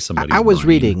fry somebody's I was brain.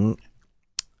 reading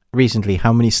recently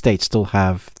how many states still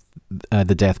have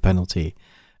the death penalty,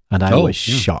 and I was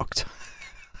shocked.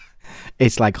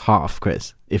 It's like half,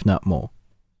 Chris, if not more.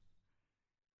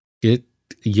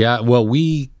 Well,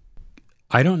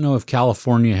 I don't know if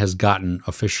California has gotten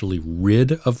officially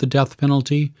rid of the death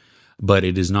penalty, but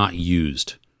it is not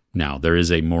used now. There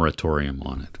is a moratorium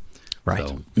on it. Right.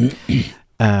 So.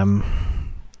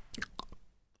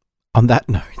 On that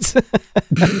note,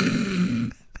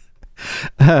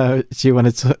 do you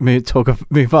want to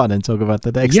move on and talk about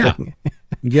the next thing?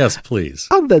 Yes, please.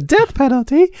 On the death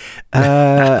penalty,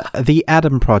 The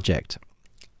Adam Project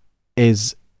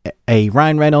is a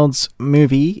Ryan Reynolds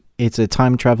movie. It's a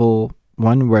time travel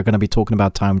one. We're going to be talking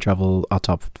about time travel, our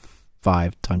top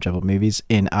 5 time travel movies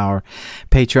in our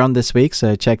Patreon this week,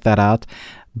 so check that out.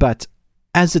 But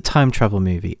as a time travel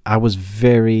movie, I was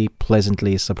very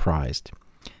pleasantly surprised.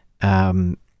 We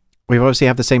obviously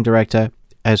have the same director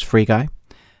as Free Guy,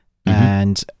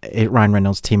 and Ryan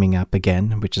Reynolds teaming up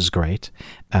again, which is great.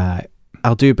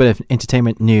 I'll do a bit of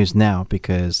entertainment news now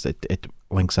because it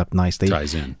links up nicely.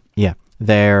 Ties in. Yeah,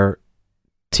 they're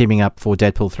teaming up for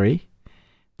Deadpool 3.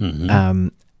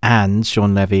 And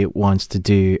Sean Levy wants to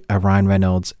do a Ryan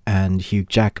Reynolds and Hugh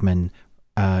Jackman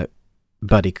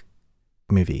buddy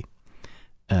movie,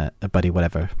 a buddy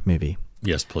whatever movie.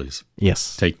 Yes, please.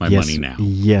 Yes. Take my money now.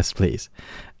 Yes, please.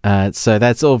 So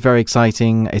that's all very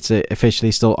exciting. It's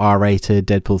officially still R-rated,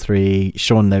 Deadpool 3.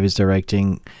 Sean Levy's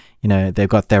directing. They've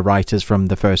got their writers from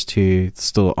the first 2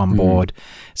 still on board.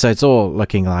 So it's all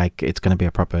looking like it's going to be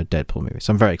a proper Deadpool movie.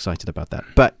 So I'm very excited about that.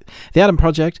 But The Adam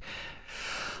Project,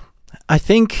 I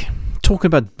think, talking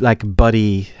about like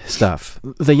buddy stuff,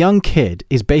 the young kid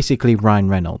is basically Ryan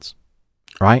Reynolds,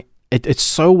 right? It's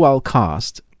so well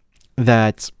cast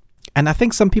that... And I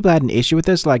think some people had an issue with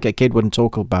this, like a kid wouldn't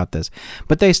talk about this.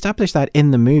 But they established that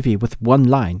in the movie with one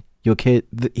line. Your kid,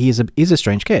 he's a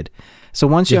strange kid. So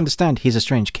once you understand he's a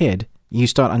strange kid, you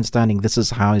start understanding this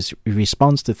is how he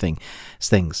responds to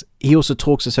things. He also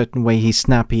talks a certain way. He's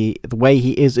snappy. The way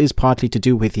he is partly to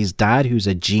do with his dad, who's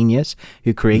a genius,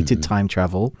 who created time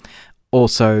travel.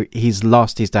 Also, he's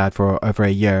lost his dad for over a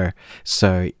year.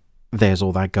 So there's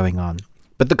all that going on.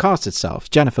 But the cast itself,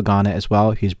 Jennifer Garner as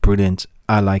well, who's brilliant.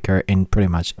 I like her in pretty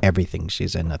much everything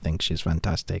she's in. I think she's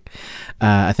fantastic.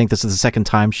 I think this is the second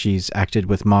time she's acted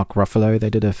with Mark Ruffalo. They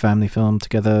did a family film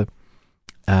together.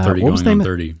 30 going on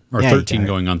 30. Or 13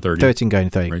 going on 30. 13 going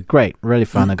 30. Right. Great. Really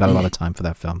fun. I got a lot of time for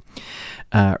that film.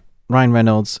 Ryan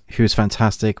Reynolds, who's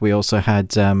fantastic. We also had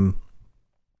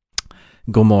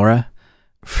Gomorrah.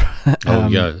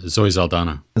 Zoe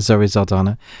Saldana.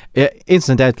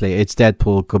 Incidentally, it's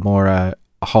Deadpool, Gomorrah,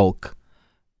 Hulk.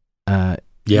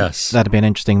 Yes. That'd be an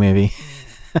interesting movie.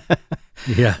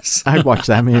 Yes. I'd watch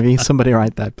that movie. Somebody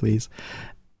write that, please.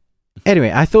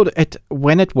 Anyway, I thought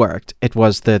when it worked, it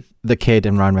was the kid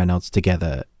and Ryan Reynolds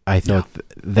together. I thought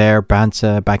their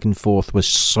banter back and forth was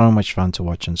so much fun to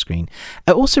watch on screen.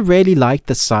 I also really liked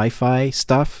the sci-fi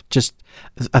stuff.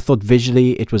 I thought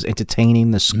visually it was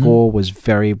entertaining. The score was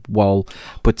very well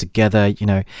put together.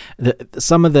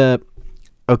 Some of the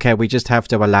we just have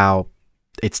to allow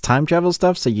it's time travel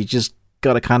stuff, so you just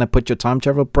got to kind of put your time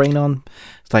travel brain on.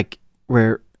 It's like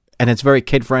and it's very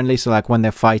kid friendly. So like when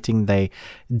they're fighting, they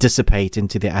dissipate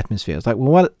into the atmosphere. It's like,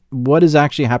 well, what is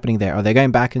actually happening there? Are they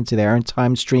going back into their own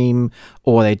time stream,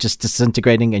 or are they just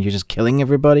disintegrating and you're just killing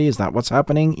everybody? Is that what's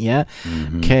happening? Yeah.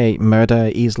 Okay.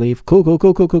 Murder easily. Cool.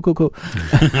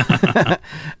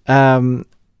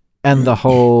 And the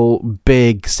whole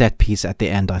big set piece at the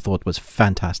end, I thought was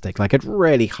fantastic. Like it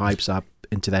really hypes up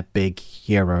into that big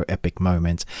hero epic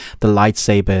moment. The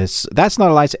lightsabers, that's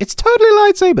not a lightsaber, it's totally a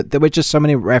lightsaber. There were just so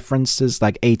many references,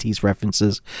 like 80s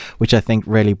references, which I think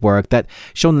really worked. That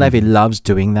Sean Levy loves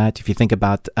doing that. If you think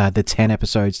about the 10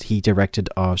 episodes he directed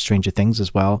of Stranger Things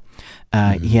as well,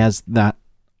 he has that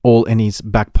all in his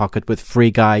back pocket with Free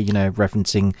Guy,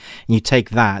 referencing, and you take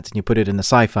that and you put it in a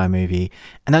sci-fi movie.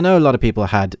 And I know a lot of people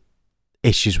had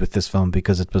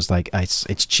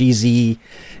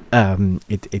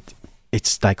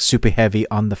it's like super heavy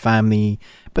on the family,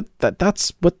 but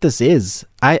that's what this is.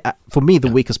 For me,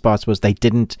 the weakest parts was they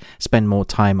didn't spend more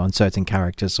time on certain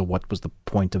characters, so what was the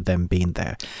point of them being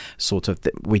there? Sort of,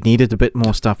 we needed a bit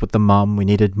more stuff with the mom. We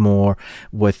needed more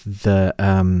with the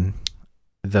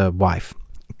wife,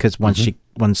 because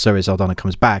once Zoe Saldana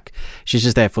comes back, she's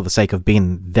just there for the sake of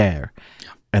being there,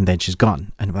 and then she's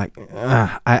gone. And I'm like,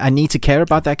 I need to care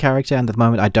about that character, and at the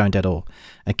moment I don't at all.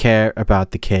 I care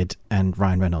about the kid and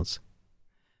Ryan Reynolds.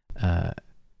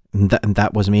 And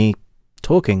that was me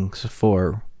talking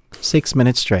for 6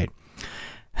 minutes straight.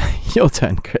 Your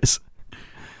turn, Chris.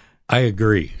 I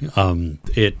agree.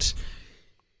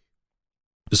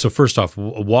 So first off,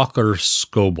 Walker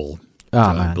Scoble,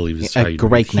 I believe is how you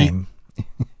great name.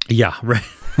 Yeah, right.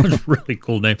 Really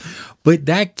cool name. But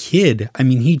that kid, I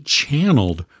mean, he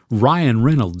channeled Ryan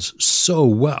Reynolds so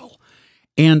well.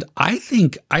 And I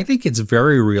think it's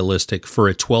very realistic for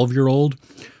a 12-year-old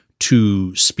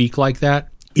to speak like that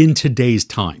in today's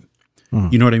time.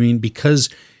 You know what I mean? Because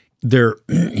they have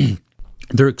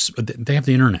the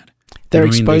internet. They're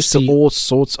exposed to all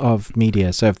sorts of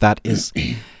media. So if that is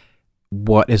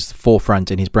what is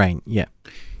forefront in his brain, yeah.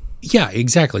 Yeah,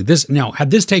 exactly.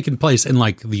 Had this taken place in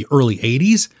like the early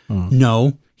 80s,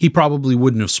 no, he probably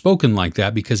wouldn't have spoken like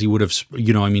that, because he would have,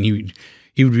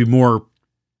 he would be more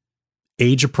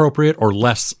age appropriate or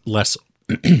less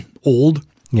old.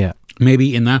 Yeah.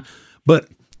 Maybe in that. But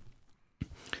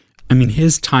I mean,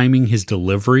 his timing, his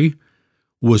delivery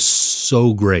was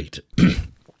so great.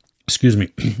 Excuse me.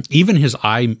 Even his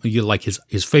eye, like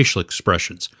his facial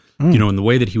expressions, and the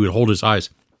way that he would hold his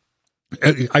eyes.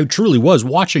 I truly was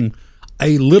watching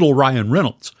a little Ryan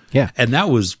Reynolds. Yeah. And that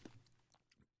was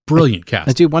brilliant cast.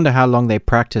 I do wonder how long they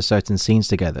practice certain scenes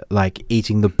together, like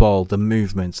eating the bowl, the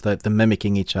movements, the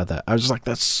mimicking each other. I was just like,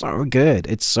 that's so good.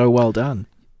 It's so well done.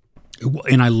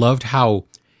 And I loved how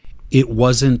it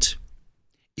wasn't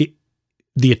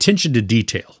the attention to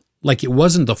detail. Like, it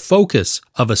wasn't the focus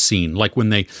of a scene. Like when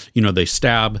they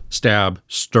stab,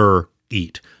 stir,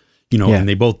 eat. And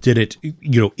they both did it,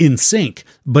 in sync.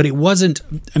 But it wasn't,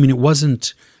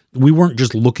 we weren't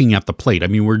just looking at the plate. I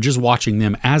mean, we're just watching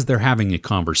them as they're having a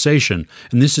conversation.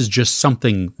 And this is just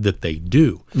something that they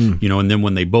do, and then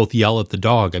when they both yell at the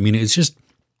dog, I mean, it's just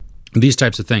these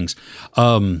types of things.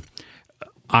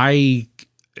 I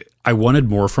wanted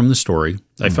more from the story.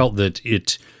 I felt that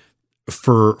it,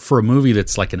 for a movie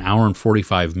that's like an hour and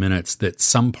 45 minutes, that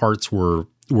some parts were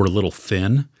a little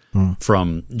thin.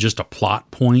 From just a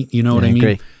plot point, you know what I mean?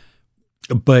 Agree.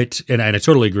 But, and I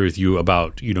totally agree with you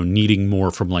about, needing more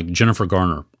from like Jennifer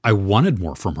Garner. I wanted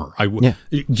more from her.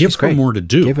 Give her more to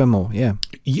do. Give her more, yeah.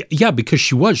 Yeah, because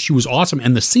she was awesome.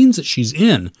 And the scenes that she's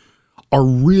in are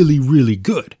really, really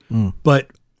good. But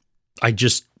I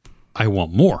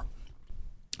want more.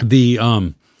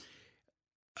 The,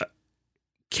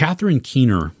 Catherine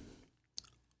Keener,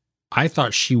 I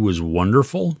thought she was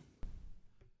wonderful.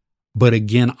 But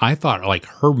again, I thought like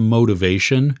her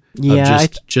motivation of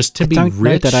just to be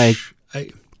rich. I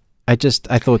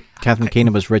thought Catherine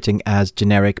Keener was written as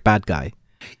generic bad guy.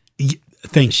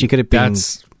 She could have been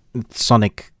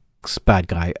Sonic's bad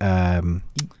guy. The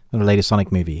latest Sonic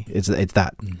movie. It's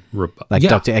that like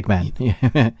Dr.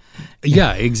 Eggman.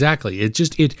 Yeah, exactly.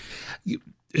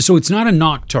 So it's not a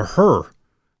knock to her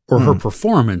or her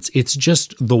performance. It's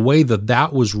just the way that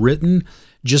was written.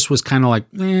 Just was kind of like,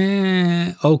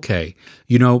 okay.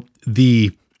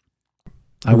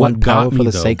 I want power for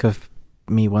the sake of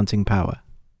me wanting power.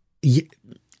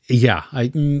 Yeah.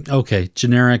 Okay.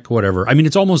 Generic, whatever. I mean,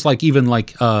 it's almost like even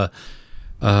like Rami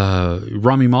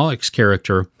Malek's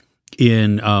character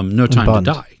in No Time Bond.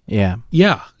 to Die. Yeah.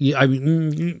 Yeah. I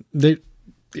mean,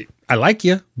 I like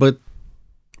you, but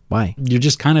why? You're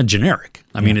just kind of generic.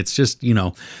 I mean, it's just,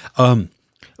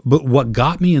 but what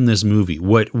got me in this movie,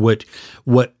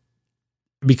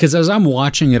 because as I'm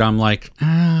watching it, I'm like,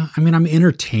 I'm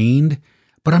entertained,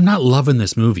 but I'm not loving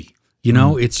this movie.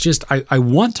 It's just, I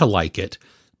want to like it,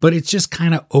 but it's just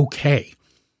kind of okay.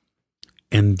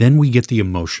 And then we get the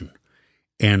emotion.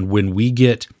 And when we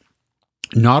get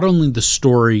not only the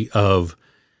story of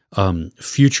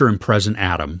future and present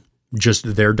Adam,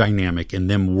 just their dynamic and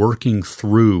them working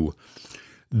through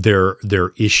their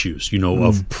issues,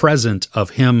 of present, of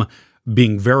him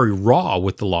being very raw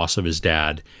with the loss of his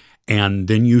dad. And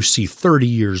then you see 30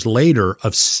 years later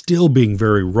of still being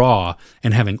very raw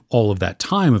and having all of that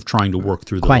time of trying to work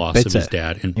through the loss of his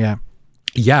dad. And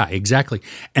yeah, exactly.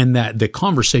 And that the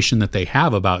conversation that they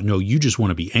have about, no, you just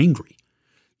want to be angry.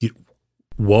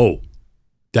 Whoa,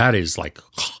 that is like,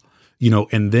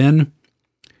 and then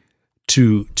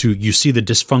you see the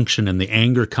dysfunction and the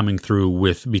anger coming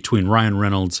through between Ryan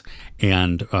Reynolds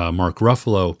and Mark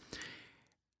Ruffalo.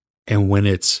 And when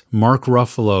it's Mark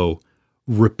Ruffalo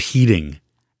repeating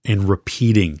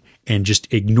and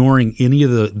just ignoring any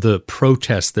of the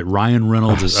protests that Ryan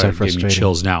Reynolds is giving me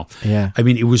chills now. Yeah. I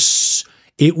mean, it was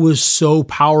so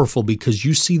powerful because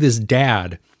you see this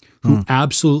dad who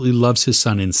absolutely loves his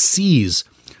son and sees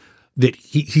that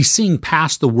he's seeing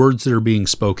past the words that are being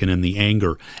spoken and the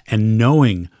anger and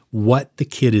knowing what the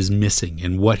kid is missing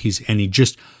and he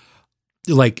just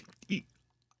like,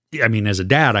 I mean, as a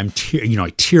dad, I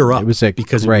tear up. It was a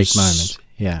because great moment.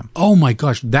 Yeah. Oh my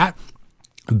gosh. That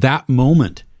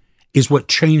moment is what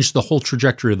changed the whole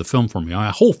trajectory of the film for me.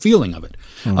 A whole feeling of it.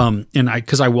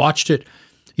 Cause I watched it,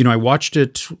 I watched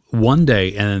it one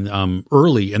day and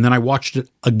early, and then I watched it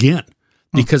again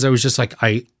because I was just like,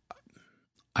 I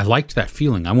liked that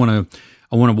feeling. I want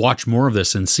to watch more of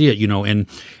this and see it,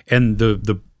 and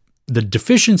the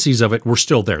deficiencies of it were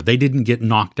still there. They didn't get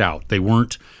knocked out. They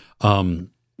weren't, they're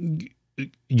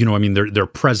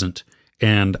present,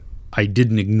 and I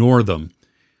didn't ignore them,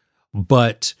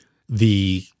 but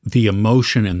the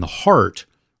emotion and the heart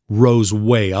rose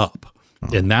way up.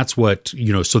 And that's what,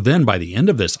 so then by the end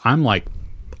of this, I'm like,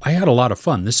 I had a lot of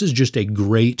fun. This is just a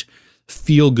great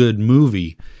feel-good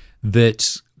movie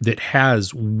that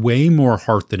has way more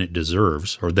heart than it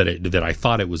deserves, or that I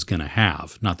thought it was going to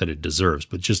have. Not that it deserves,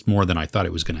 but just more than I thought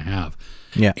it was going to have.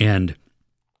 Yeah. And,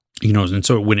 and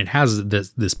so when it has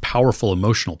this powerful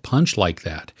emotional punch like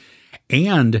that,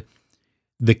 and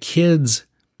the kids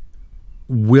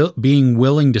being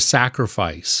willing to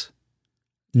sacrifice,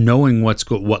 knowing what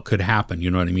could happen, you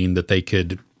know what I mean? That they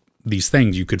could, these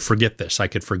things, you could forget this, I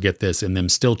could forget this, and them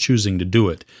still choosing to do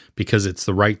it because it's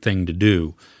the right thing to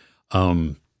do.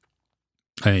 That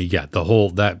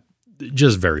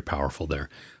just very powerful there.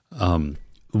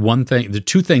 The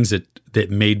two things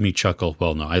that made me chuckle.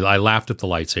 Well, no, I laughed at the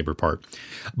lightsaber part,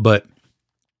 but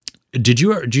did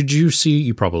you see?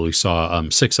 You probably saw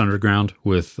 6 Underground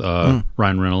with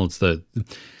Ryan Reynolds.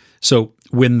 So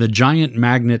when the giant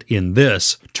magnet in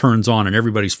this turns on and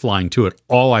everybody's flying to it,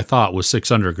 all I thought was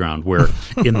 6 Underground, where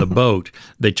in the boat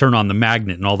they turn on the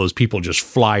magnet and all those people just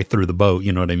fly through the boat.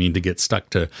 You know what I mean, to get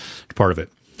stuck to part of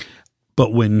it.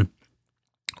 But when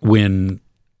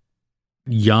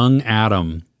young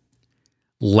Adam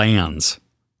lands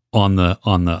on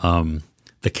the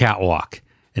catwalk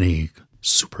and he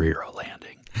superhero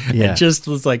landing, it just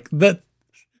was like that.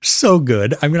 So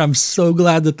good. I mean, I'm so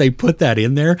glad that they put that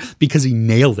in there because he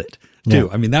nailed it too. Yeah.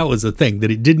 I mean, that was the thing, that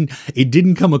it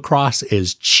didn't come across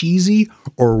as cheesy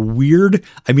or weird.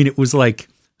 I mean, it was like,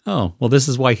 oh, well, this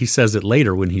is why he says it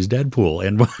later when he's Deadpool,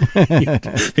 and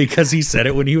because he said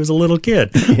it when he was a little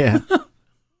kid. Yeah,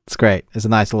 it's great. It's a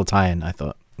nice little tie-in, I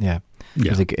thought. Yeah.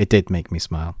 It did make me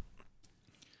smile.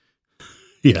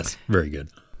 Yes, very good.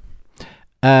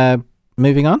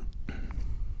 Moving on.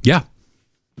 Yeah.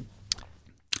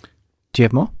 Do you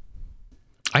have more?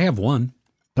 I have one.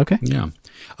 Okay. Yeah.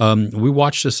 We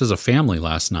watched this as a family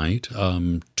last night.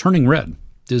 Turning Red,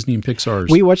 Disney and Pixar's.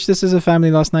 We watched this as a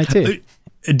family last night too.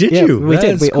 Did you? We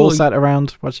did. We all sat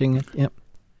around watching it. Yep.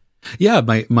 Yeah.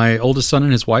 My oldest son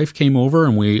and his wife came over,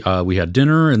 and we had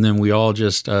dinner, and then we all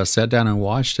just sat down and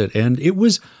watched it. And it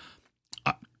was,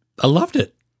 I loved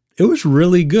it. It was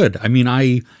really good. I mean,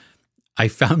 I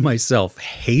found myself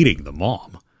hating the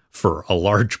mom for a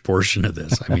large portion of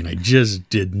this. I mean, I just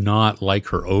did not like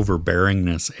her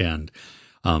overbearingness, and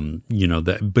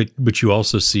but you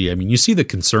also see, I mean, you see the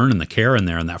concern and the care in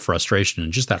there, and that frustration,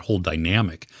 and just that whole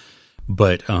dynamic.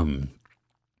 But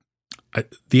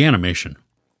the animation,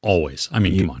 always. I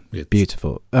mean, come on, it's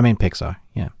beautiful. I mean, Pixar.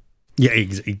 Yeah. Yeah,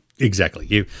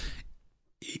 exactly.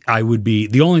 I would be,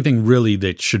 the only thing really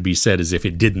that should be said is if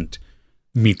it didn't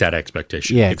meet that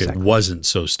expectation. Yeah, if it wasn't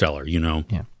so stellar,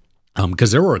 Yeah.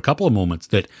 Because there were a couple of moments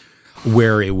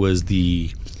where it was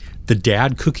the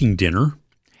dad cooking dinner,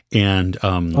 and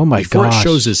before it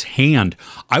shows his hand,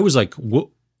 I was like, "What?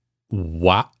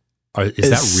 Is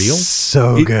that real?"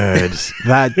 So good.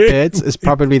 That bit is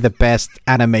probably the best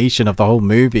animation of the whole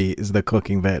movie. Is the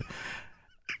cooking bit.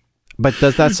 But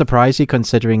does that surprise you,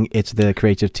 considering it's the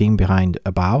creative team behind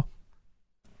A Bow?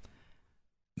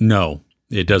 No,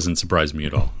 it doesn't surprise me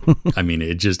at all. I mean,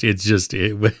 it just.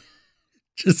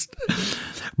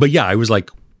 But yeah, I was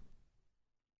like,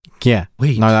 yeah,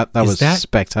 wait, no, that was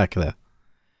spectacular.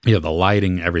 Yeah, the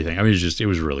lighting, everything. I mean, it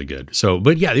was really good. So,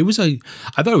 but yeah, I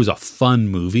thought it was a fun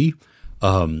movie.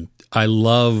 I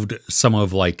loved some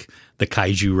of like the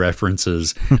kaiju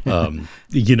references,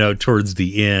 towards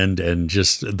the end, and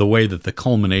just the way that the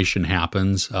culmination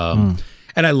happens.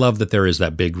 And I love that there is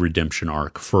that big redemption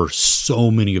arc for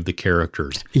so many of the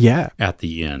characters at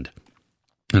the end.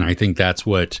 And I think that's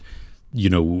what,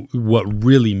 what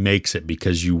really makes it,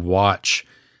 because you watch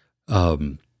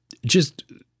just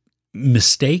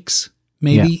mistakes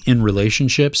maybe in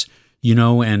relationships,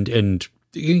 and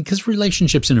because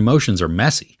relationships and emotions are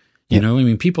messy. I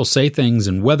mean, people say things,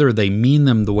 and whether they mean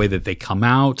them the way that they come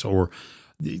out or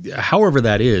however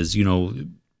that is,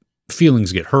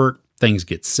 feelings get hurt, things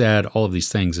get said, all of these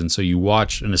things. And so you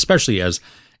watch, and especially as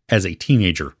a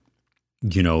teenager,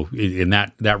 in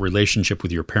that relationship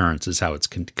with your parents is how it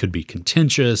could be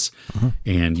contentious,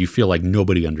 and you feel like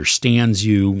nobody understands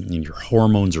you, and your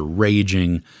hormones are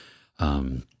raging. We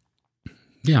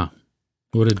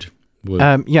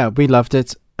loved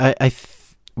it.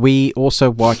 We also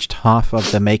watched half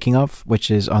of the making of,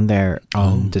 which is on there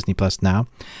on Disney Plus now.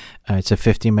 It's a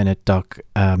 50-minute doc.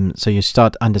 So you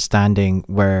start understanding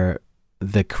where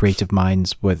the creative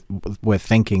minds were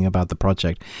thinking about the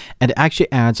project, and it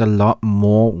actually adds a lot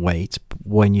more weight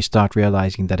when you start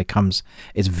realizing that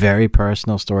it's very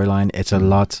personal storyline. It's a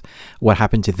lot what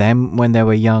happened to them when they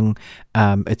were young.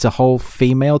 It's a whole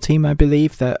female team, I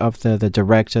believe, that of the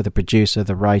director, the producer,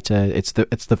 the writer. It's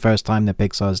the first time that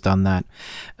Pixar has done that.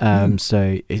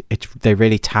 So they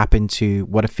really tap into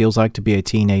what it feels like to be a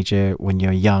teenager when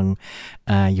you're young.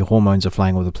 Your hormones are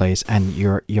flying all over the place, and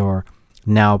you're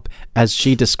now, as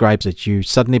she describes it, you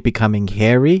suddenly becoming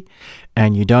hairy,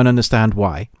 and you don't understand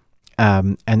why.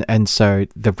 And so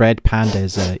the red panda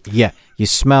is you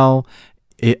smell.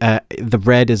 The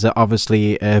red is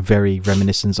obviously a very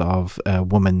reminiscence of a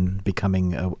woman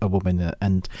becoming a woman,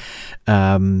 and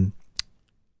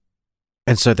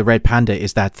so the red panda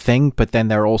is that thing. But then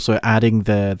they're also adding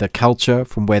the culture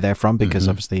from where they're from, because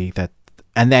obviously that.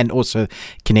 And then also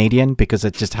Canadian, because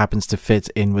it just happens to fit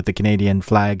in with the Canadian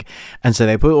flag. And so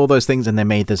they put all those things and they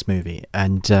made this movie.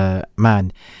 And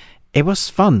man, it was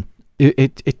fun.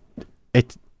 It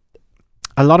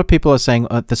a lot of people are saying,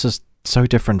 this is so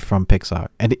different from Pixar.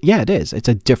 And it is. It's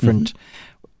a different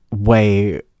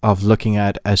way of looking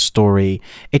at a story.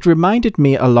 It reminded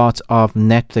me a lot of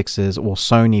Netflix's or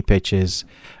Sony pitches,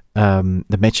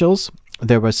 The Mitchells.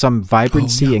 There was some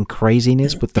vibrancy and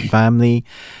craziness with the family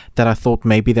that I thought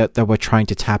maybe that they were trying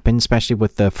to tap in, especially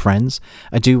with the friends.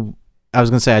 I do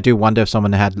wonder if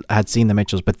someone had seen The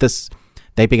Mitchells, but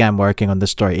they began working on this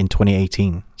story in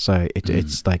 2018. So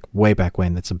it's like way back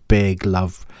when. It's a big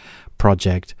love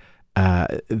project.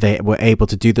 They were able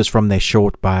to do this from their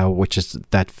short bio, which is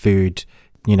that food,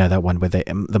 that one where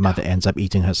the mother ends up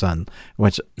eating her son,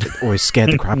 which always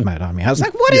scared the crap out of me. I was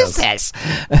like, what is this?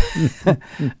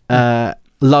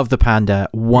 Love the panda,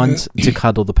 want to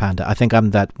cuddle the panda. I think I'm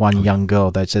that one young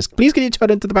girl that says, please can you turn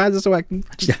into the panda so I can...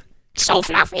 So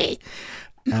fluffy.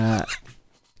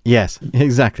 Yes,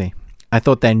 exactly. I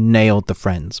thought they nailed the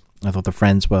friends. I thought the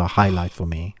friends were a highlight for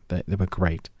me. They were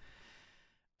great.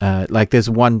 Like there's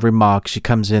one remark, she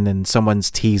comes in and someone's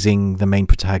teasing the main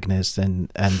protagonist and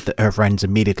her friends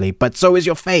immediately, but so is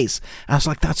your face. I was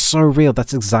like, that's so real.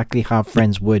 That's exactly how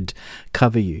friends would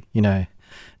cover you,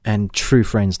 and true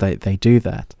friends, they do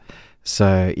that.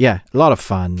 So yeah, a lot of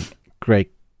fun.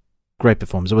 Great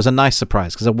performance. It was a nice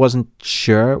surprise because I wasn't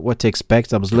sure what to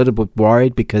expect. I was a little bit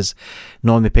worried because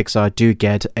normally Pixar do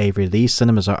get a release.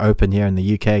 Cinemas are open here in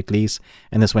the UK at least,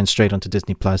 and this went straight onto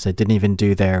Disney Plus. They didn't even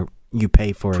do their you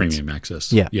pay for premium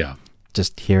access. Yeah.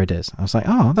 Just here it is. I was like,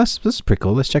 oh, this is pretty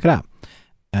cool. Let's check it out.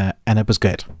 And it was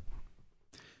good.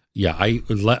 Yeah,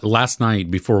 last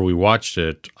night before we watched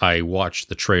it, I watched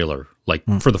the trailer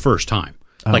for the first time.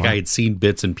 I had seen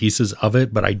bits and pieces of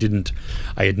it, but I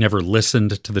had never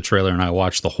listened to the trailer, and I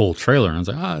watched the whole trailer, and I was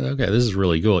like, okay, this is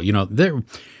really cool.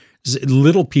 There's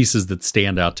little pieces that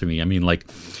stand out to me. I mean, like,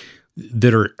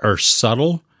 that are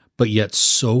subtle, but yet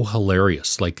so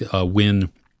hilarious. Like,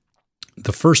 when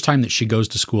the first time that she goes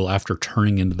to school after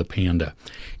turning into the panda,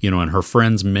 and her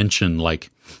friends mention,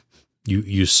 like,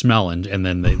 you smell, and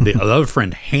then the other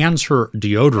friend hands her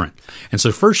deodorant. And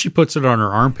so first she puts it on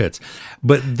her armpits,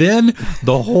 but then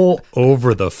the whole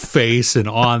over the face and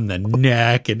on the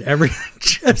neck and everything,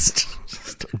 just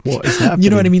what is happening? You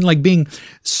know what I mean? Like being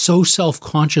so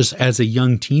self-conscious as a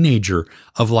young teenager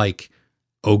of like,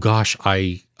 oh gosh,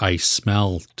 I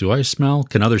smell. Do I smell?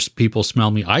 Can other people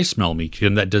smell me? I smell me.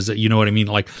 Does it, you know what I mean?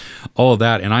 Like all of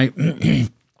that. And I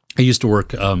used to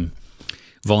work,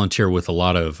 volunteer with a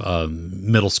lot of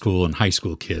middle school and high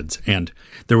school kids. And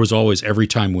there was always, every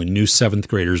time when new 7th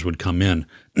graders would come in,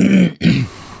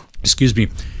 excuse me,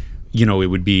 it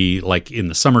would be like in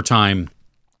the summertime,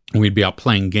 and we'd be out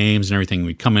playing games and everything.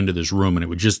 We'd come into this room and it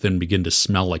would just then begin to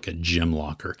smell like a gym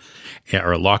locker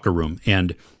or a locker room.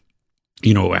 And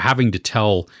having to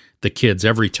tell the kids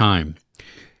every time,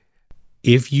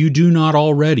 if you do not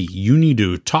already, you need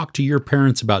to talk to your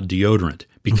parents about deodorant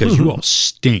because you all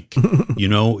stink.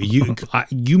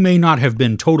 You may not have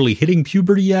been totally hitting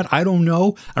puberty yet. I don't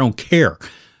know. I don't care.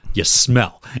 You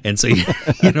smell. And so, you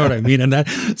know what I mean? And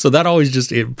that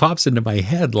always it pops into my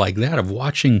head like that of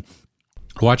watching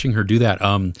her do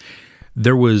that.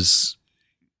 There was,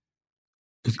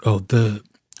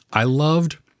 I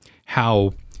loved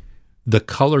how the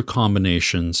color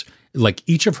combinations, like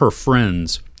each of her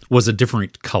friends was a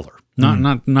different color,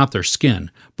 not their skin,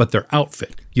 but their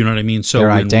outfit. You know what I mean? So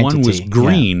when one was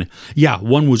green,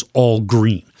 one was all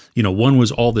green. One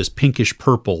was all this pinkish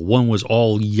purple, one was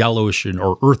all yellowish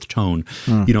or earth tone,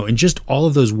 and just all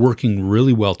of those working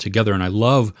really well together. And I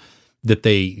love that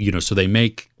they, so they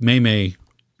make Mei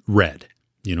red.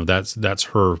 That's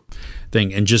her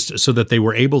thing. And just so that they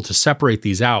were able to separate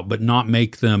these out, but not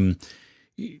make them,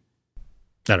 I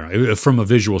don't know, from a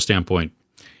visual standpoint,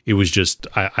 it was just,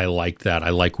 I like that. I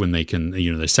like when they can,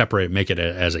 they separate, make it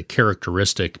as a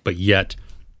characteristic, but yet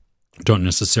don't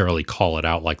necessarily call it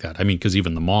out like that. I mean, because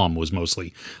even the mom was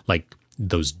mostly like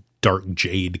those dark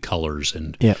jade colors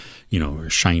and,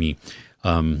 shiny.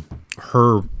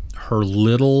 Her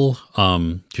little,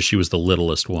 because she was the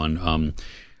littlest one, I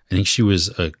think she was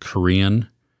a Korean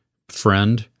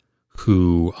friend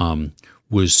who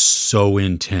was so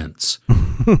intense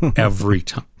every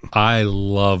time. I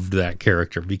loved that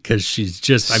character because she's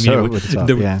just, well,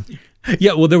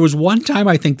 there was one time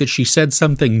I think that she said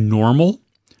something normal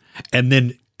and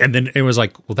then it was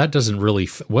like, well, that doesn't really,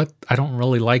 I don't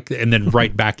really like that. And then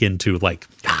right back into like,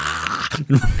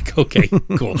 okay,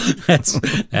 cool.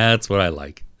 That's what I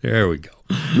like. There we go.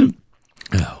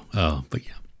 But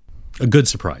yeah, a good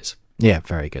surprise. Yeah,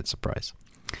 very good surprise.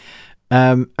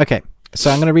 Okay, so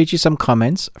I'm going to read you some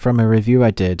comments from a review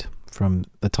I did from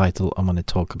the title I'm going to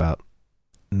talk about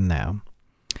now.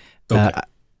 Okay.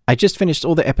 I just finished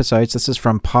all the episodes. This is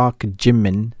from Park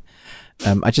Jimin.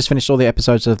 I just finished all the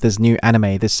episodes of this new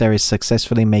anime. This series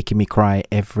successfully making me cry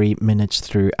every minute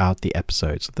throughout the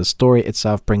episodes. The story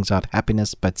itself brings out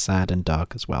happiness, but sad and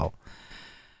dark as well.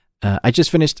 I just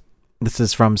finished... This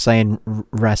is from Sayin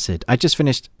Rasid. I just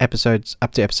finished episodes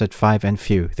up to episode 5 and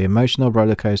few. The emotional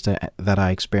roller coaster that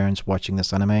I experienced watching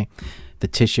this anime, the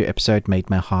tissue episode made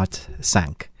my heart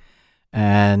sank.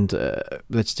 And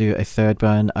let's do a third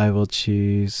one. I will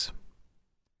choose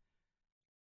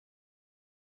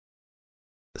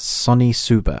Sonny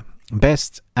Suba.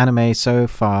 Best anime so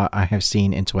far I have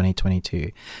seen in 2022.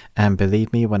 And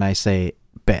believe me when I say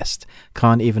best.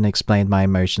 Can't even explain my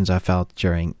emotions I felt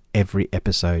during every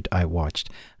episode I watched.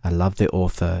 I love the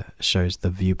author shows the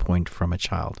viewpoint from a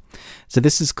child. So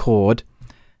this is called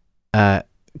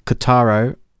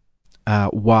Kotaro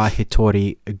wa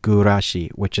Hitori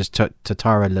Gurashi, which is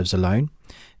Totaro Lives Alone.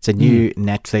 It's a new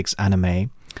Netflix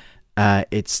anime.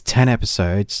 It's 10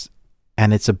 episodes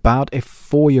and it's about a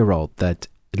 4-year-old that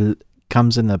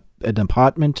comes in an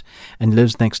apartment and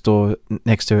lives next to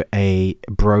a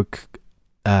broke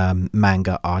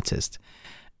manga artist.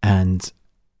 And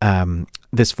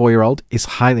this 4-year-old is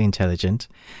highly intelligent,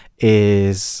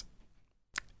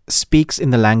 speaks in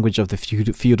the language of the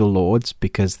feudal lords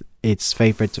because their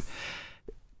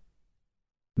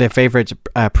favorite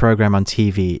program on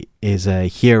TV is a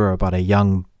hero about a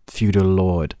young feudal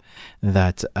lord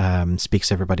that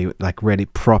speaks everybody like really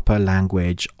proper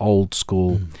language, old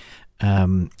school,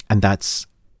 and that's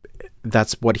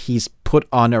what he's put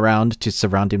on around to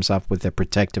surround himself with the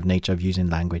protective nature of using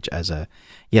language as a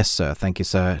yes sir, thank you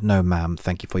sir, no ma'am,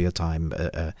 thank you for your time,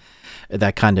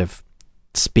 that kind of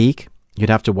speak. You'd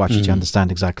have to watch it to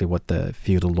understand exactly what the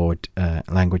feudal lord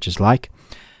language is like.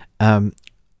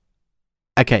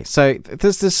 Okay, so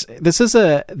this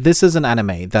is an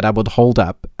anime that I would hold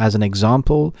up as an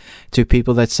example to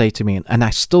people that say to me, and I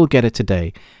still get it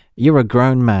today, you're a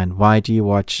grown man, why do you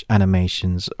watch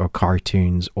animations or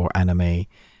cartoons or anime?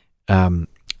 And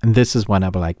this is when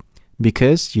I'll be like,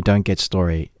 because you don't get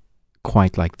story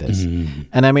quite like this.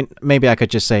 And I mean, maybe I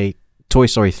could just say Toy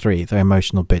Story 3, the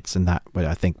emotional bits in that, what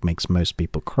I think makes most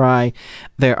people cry.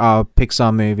 There are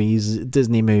Pixar movies,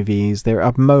 Disney movies, there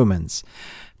are moments.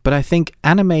 But I think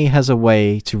anime has a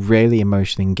way to really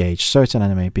emotionally engage certain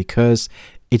anime because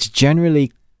it's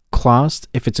generally classed,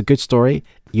 if it's a good story,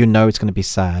 you know it's going to be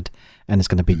sad and it's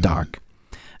going to be dark.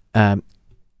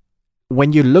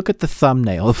 When you look at the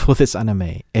thumbnail for this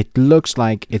anime, it looks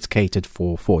like it's catered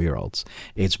for 4-year-olds.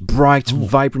 It's bright,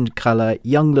 vibrant color,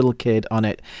 young little kid on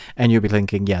it, and you'll be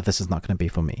thinking, yeah, this is not going to be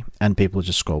for me. And people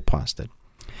just scroll past it.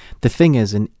 The thing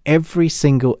is, in every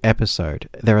single episode,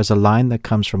 there is a line that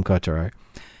comes from Kotaro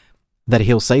that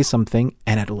he'll say something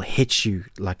and it'll hit you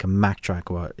like a Mack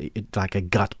truck or like a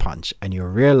gut punch, and you'll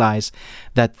realize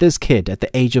that this kid at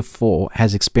the age of 4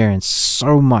 has experienced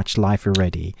so much life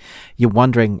already. You're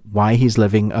wondering why he's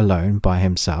living alone by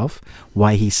himself,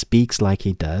 why he speaks like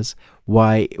he does,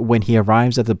 why when he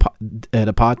arrives at the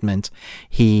apartment,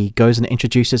 he goes and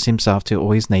introduces himself to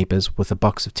all his neighbors with a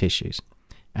box of tissues.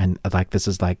 And like, this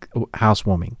is like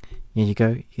housewarming. Here you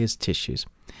go, here's tissues.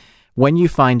 When you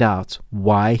find out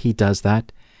why he does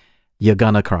that, you're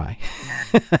gonna cry.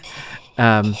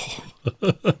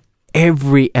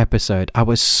 Every episode, I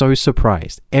was so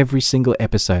surprised. Every single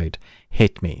episode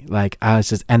hit me. Like, I was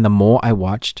just, and the more I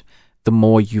watched, the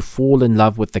more you fall in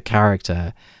love with the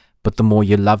character, but the more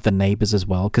you love the neighbors as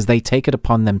well, because they take it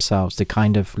upon themselves to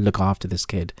kind of look after this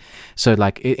kid. So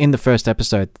like in the first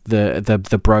episode,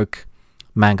 the broke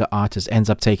manga artist ends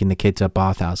up taking the kid to a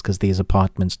bathhouse because these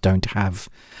apartments don't have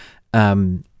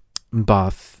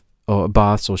baths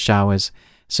or showers.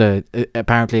 So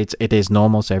apparently it is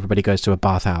normal, so everybody goes to a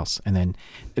bathhouse. And then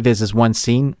there's this one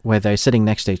scene where they're sitting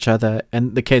next to each other,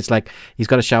 and the kid's like, he's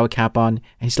got a shower cap on,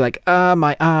 and he's like,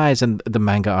 my eyes. And the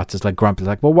manga artist like grumpy,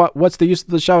 like, well, what's the use of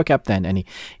the shower cap then? And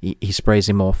he sprays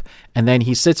him off, and then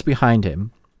he sits behind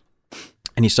him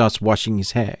and he starts washing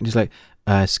his hair, and he's like,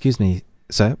 excuse me,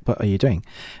 sir, what are you doing?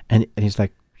 And he's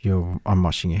like, I'm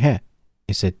washing your hair.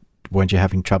 He said, weren't you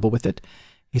having trouble with it?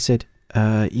 He said,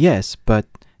 yes, but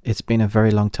it's been a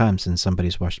very long time since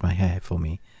somebody's washed my hair for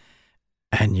me.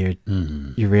 And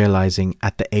you're realizing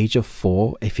at the age of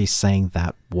 4, if he's saying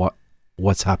that,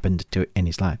 what's happened to in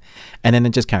his life. And then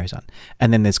it just carries on.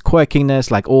 And then there's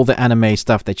quirkiness, like all the anime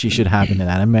stuff that you should have in an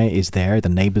anime is there. The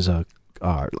neighbors are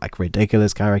like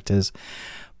ridiculous characters.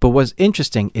 But what's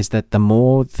interesting is that the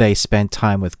more they spend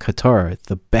time with Kotaro,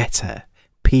 the better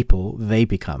people they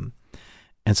become.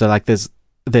 And so like this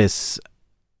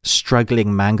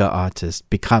struggling manga artist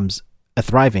becomes a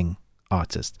thriving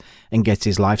artist and gets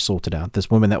his life sorted out. This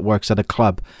woman that works at a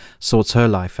club sorts her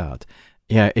life out.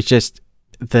 Yeah, it's just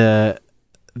the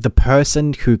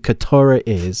person who Kotaro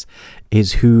is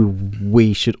who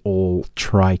we should all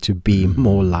try to be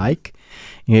more like.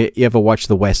 You ever watch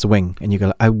The West Wing and you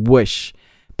go, I wish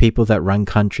people that run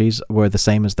countries were the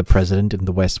same as the president in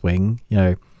The West Wing. You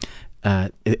know,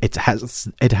 it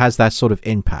has that sort of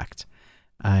impact.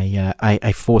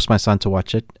 I forced my son to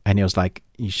watch it, and he was like,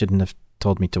 you shouldn't have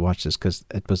told me to watch this, because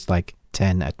it was like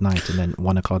 10 at night and then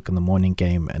 1 o'clock in the morning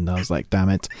game, and I was like, damn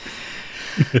it.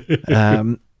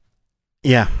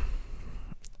 Yeah,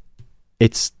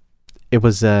 it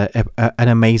was an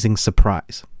amazing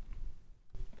surprise.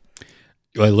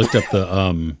 I looked up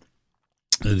the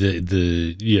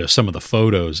some of the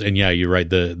photos, and yeah, you're right.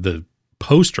 The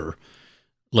poster,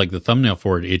 like the thumbnail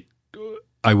for it,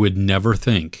 I would never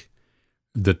think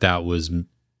that was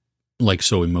like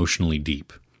so emotionally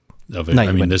deep of it. No,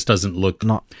 I mean, this doesn't look.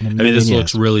 This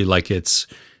looks really like it's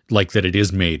like that. It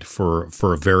is made for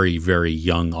a very, very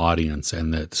young audience,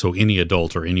 and that so any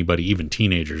adult or anybody, even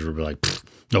teenagers, would be like,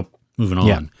 nope, moving on.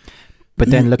 Yeah. But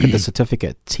then look at the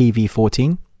certificate,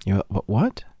 TV-14. You're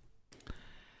what?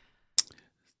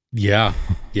 Yeah.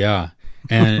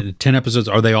 And 10 episodes.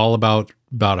 Are they all about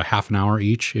a half an hour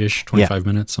each-ish, 25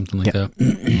 minutes, something like that?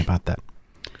 Yeah, about that.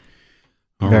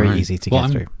 Very easy to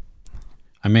get through.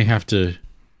 I may have to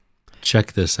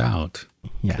check this out.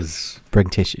 Yeah, bring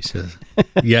tissues.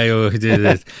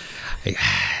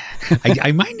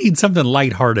 I might need something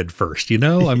lighthearted first, you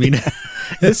know? I mean,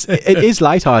 it is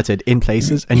lighthearted in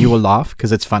places, and you will laugh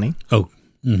because it's funny. Oh,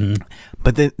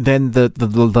 but then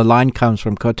the line comes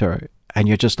from Kotaro, and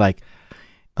you're just like,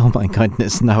 oh my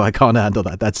goodness, no, I can't handle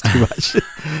that. That's too much.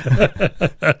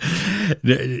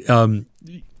 It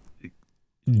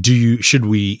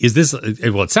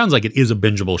sounds like it is a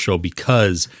bingeable show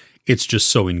because it's just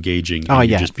so engaging. And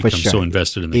you just become so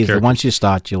invested in the character. Once you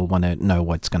start, you'll want to know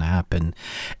what's going to happen.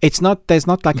 There's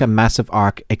not like a massive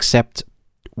arc except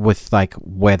with like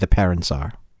where the parents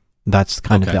are. That's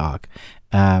kind of the arc.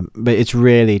 But it's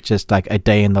really just like a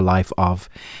day in the life of.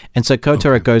 And so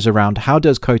Kotaro goes around, how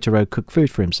does Kotaro cook food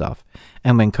for himself?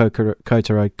 And when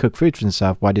Kotaro cook food for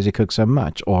himself, why does he cook so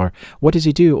much? Or what does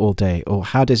he do all day? Or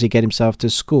how does he get himself to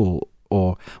school?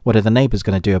 Or what are the neighbors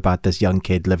going to do about this young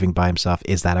kid living by himself?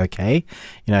 Is that okay?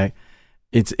 You know,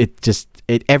 it's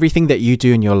everything that you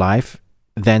do in your life,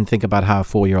 then think about how a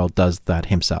 4-year-old does that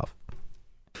himself.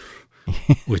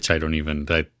 Which I don't even...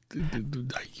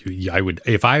 I would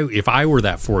if I were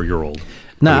that 4-year-old,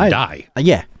 I would die.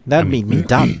 Yeah, that'd make me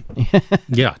done.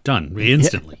 Yeah, done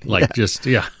instantly.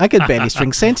 I could barely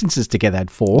string sentences together at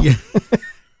 4. Yeah.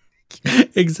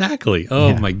 Exactly.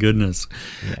 Oh my goodness.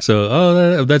 Yeah.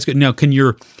 So that's good. Now, can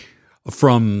you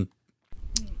from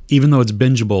even though it's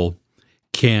bingeable,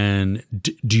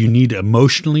 do you need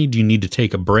emotionally? Do you need to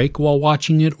take a break while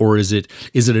watching it, or is it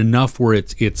enough where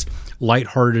it's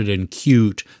lighthearted and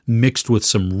cute mixed with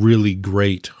some really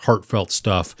great heartfelt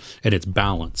stuff, and it's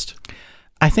balanced?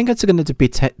 I think it's going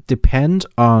to depend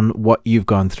on what you've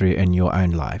gone through in your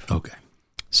own life. Okay.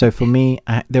 So for me,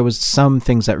 there was some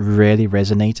things that really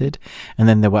resonated, and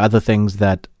then there were other things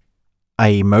that I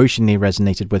emotionally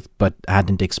resonated with, but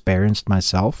hadn't experienced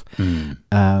myself.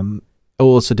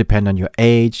 Also depend on your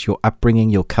age, your upbringing,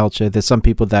 your culture. There's some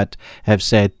people that have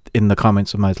said in the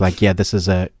comments of mine, like, yeah, this is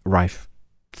a rife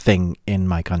thing in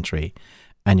my country.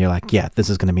 And you're like, yeah, this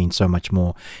is going to mean so much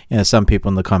more. You know, some people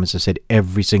in the comments have said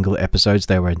every single episodes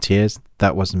they were in tears.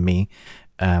 That wasn't me.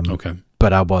 Okay.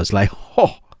 But I was like,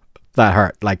 oh, that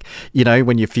hurt. Like, you know,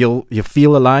 when you feel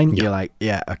a line, you're like,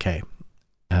 yeah, okay.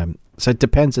 So it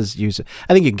depends as user.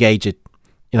 I think you gauge it.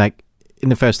 You're like, in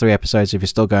the first 3 episodes, if you're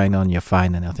still going on, you're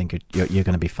fine, and I think you're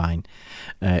going to be fine.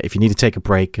 If you need to take a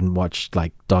break and watch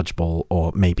like Dodgeball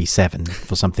or maybe Seven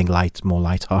for something more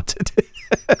lighthearted,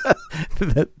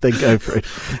 then go for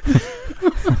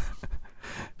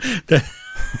it.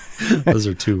 Those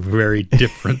are two very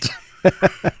different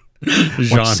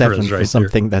genres. Watch Seven for right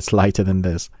something that's lighter than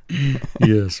this.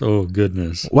 Yes. Oh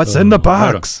goodness. What's in the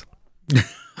box?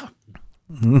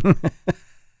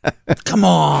 Come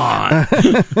on.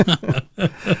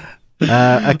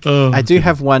 I do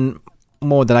have one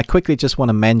more that I quickly just want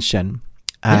to mention.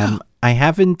 I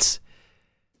haven't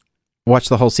watched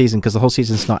the whole season because the whole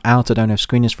season's not out. I don't have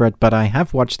screeners for it, but I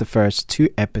have watched the first 2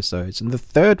 episodes, and the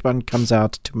third one comes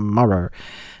out tomorrow,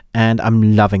 and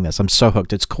I'm loving this. I'm so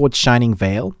hooked. It's called Shining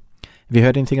Vale. Have you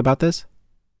heard anything about this?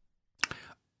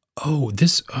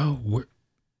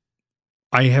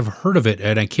 I have heard of it,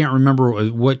 and I can't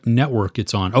remember what network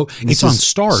it's on. Oh, it's on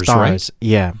Stars, right?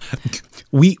 Yeah.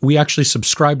 We actually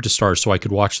subscribed to Stars so I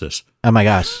could watch this. Oh my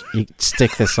gosh. You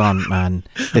stick this on, man.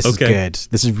 This is good.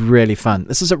 This is really fun.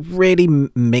 This is a really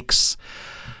mix.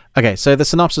 Okay, so the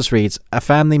synopsis reads, a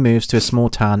family moves to a small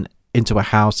town into a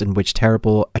house in which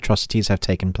terrible atrocities have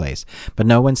taken place, but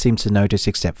no one seems to notice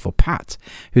except for Pat,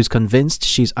 who's convinced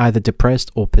she's either depressed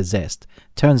or possessed.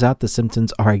 Turns out the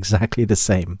symptoms are exactly the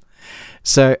same.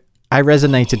 So I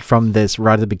resonated from this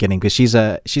right at the beginning because she's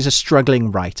a struggling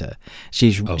writer.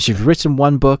 She's written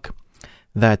one book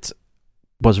that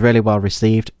was really well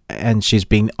received, and she's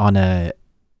been on a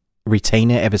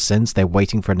retainer ever since. They're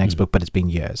waiting for her next book, but it's been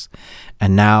years.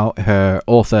 And now her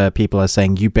author people are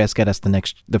saying, you best get us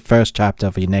the first chapter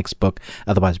of your next book,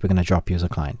 otherwise we're going to drop you as a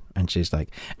client. And she's like,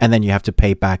 and then you have to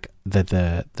pay back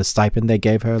the stipend they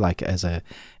gave her, like as a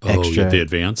extra. The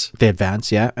advance? The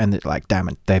advance, yeah. And it's like, damn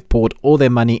it, they've poured all their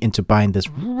money into buying this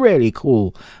really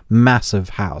cool, massive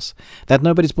house that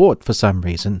nobody's bought for some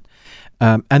reason.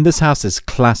 And this house is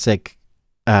classic,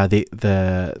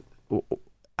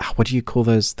 what do you call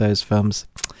those films?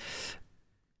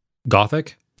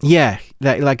 Gothic? Yeah,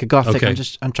 like a gothic. Okay.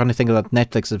 I'm trying to think about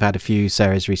Netflix. Have had a few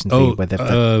series recently where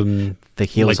the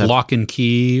heels like Lock and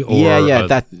Key, or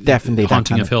that definitely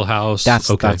Haunting that of Hill House. That's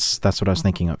what I was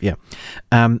thinking of. Yeah,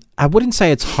 I wouldn't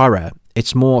say it's horror.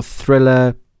 It's more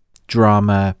thriller,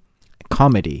 drama,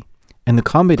 comedy, and the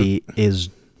comedy is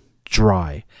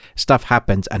dry. Stuff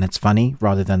happens and it's funny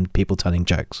rather than people telling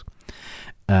jokes.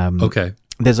 Okay.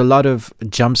 There's a lot of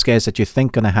jump scares that you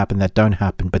think going to happen that don't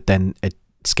happen, but then it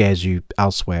scares you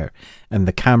elsewhere. And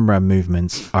the camera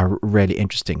movements are really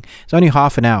interesting. It's only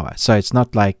half an hour, so it's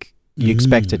not like you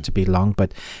expect it to be long.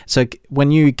 But so when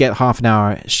you get half an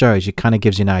hour shows, it kind of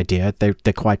gives you an idea.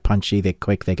 They're quite punchy, they're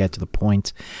quick, they get to the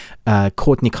point.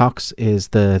 Courtney Cox is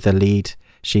the lead.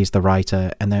 She's the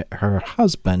writer, and her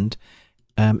husband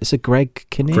is it Greg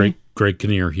Kinnear? Greg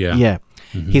Kinnear, yeah. Yeah,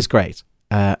 he's great.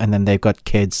 And then they've got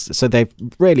kids, so they've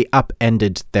really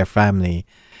upended their family.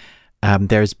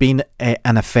 There's been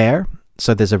an affair,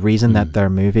 so there's a reason that they're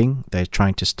moving. They're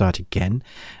trying to start again.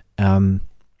 And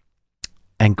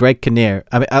Greg Kinnear,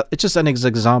 I mean, it's just an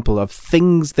example of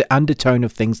things, the undertone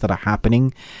of things that are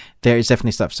happening. There is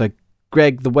definitely stuff. So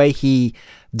Greg, the way he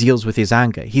deals with his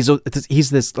anger, he's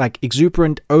this like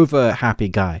exuberant, over happy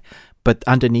guy, but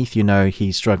underneath,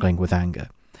 he's struggling with anger.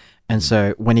 And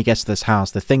so when he gets to this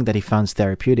house, the thing that he finds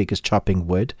therapeutic is chopping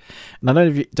wood. And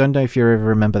I don't know if you ever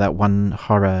remember that one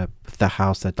horror, the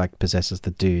house that like possesses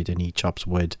the dude and he chops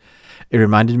wood. It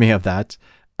reminded me of that.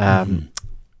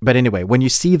 But anyway, when you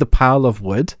see the pile of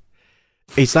wood,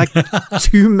 it's like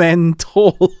 2 men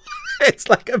tall. It's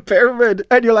like a pyramid.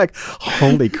 And you're like,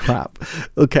 holy crap.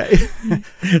 Okay.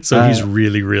 So he's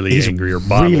really, really angry or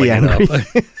bottling really angry.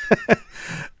 it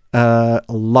up.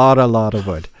 A lot of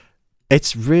wood.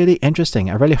 It's really interesting.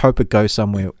 I really hope it goes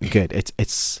somewhere good.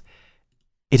 It's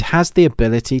it has the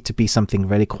ability to be something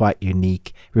really quite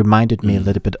unique. Reminded me a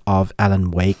little bit of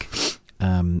Alan Wake.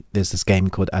 There's this game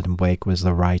called Alan Wake, where he's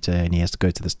the writer and he has to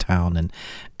go to this town, and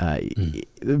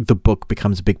the book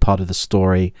becomes a big part of the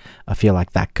story. I feel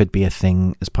like that could be a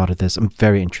thing as part of this. I'm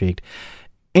very intrigued.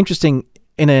 Interesting,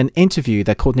 in an interview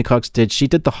that Courtney Cox did, she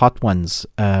did the hot ones,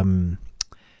 the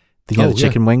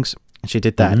chicken wings. She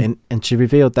did that, and she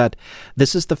revealed that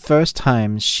this is the first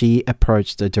time she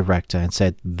approached a director and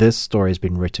said, this story has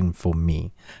been written for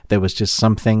me. There was just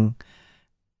something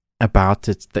about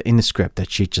it in the script that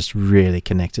she just really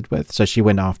connected with. So she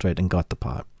went after it and got the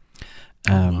part.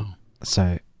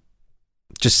 So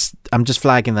I'm just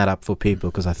flagging that up for people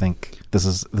because I think this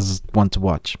is one to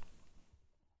watch.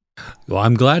 Well,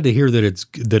 I'm glad to hear that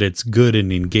it's good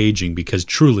and engaging, because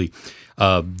truly,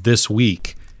 this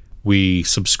week we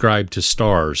subscribed to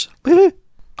Stars.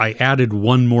 I added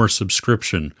one more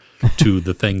subscription to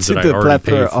the things that I already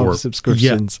paid for.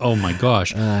 Subscriptions. Yeah. Oh my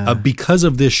gosh! Because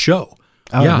of this show.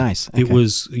 Oh, yeah, nice. Okay. It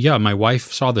was. Yeah, my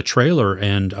wife saw the trailer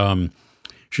and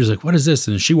she was like, "What is this?"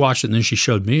 And she watched it, and then she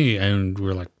showed me, and we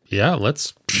were like, "Yeah,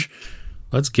 let's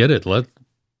get it.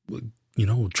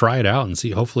 Try it out and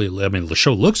see. Hopefully, the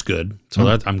show looks good.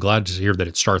 So I'm glad to hear that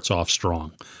it starts off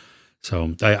strong.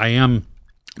 So I am.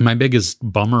 My biggest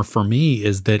bummer for me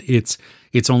is that it's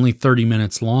only 30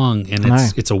 minutes long, and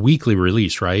it's a weekly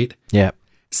release, right? Yeah.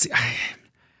 See,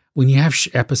 when you have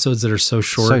episodes that are so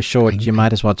short, you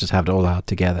might as well just have it all out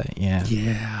together. Yeah.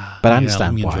 Yeah. But I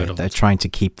understand why they're trying to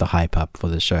keep the hype up for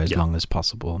the show as long as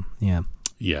possible. Yeah.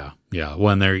 Yeah. Yeah.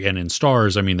 When and in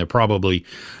Stars, they're probably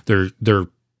they're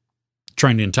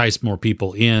trying to entice more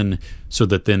people in so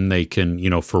that then they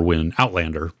can, for when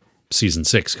Outlander season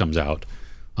 6 comes out,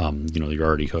 you're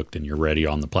already hooked and you're ready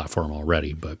on the platform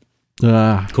already. But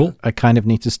cool. I kind of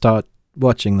need to start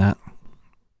watching that.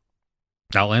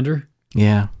 Outlander?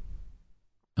 Yeah.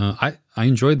 I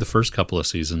enjoyed the first couple of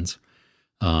seasons.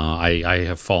 I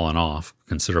have fallen off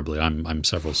considerably. I'm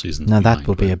several seasons now behind, that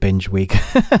will be a binge week.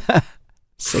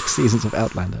 6 seasons of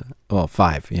Outlander. Or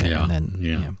 5,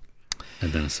 yeah.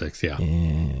 And then a 6, yeah.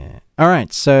 All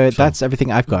right, so that's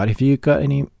everything I've got. Have you got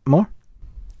any more?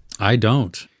 I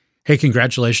don't. Hey,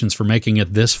 congratulations for making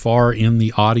it this far in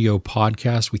the audio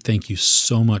podcast. We thank you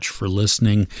so much for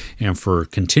listening and for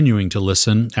continuing to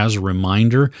listen. As a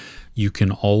reminder, you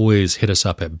can always hit us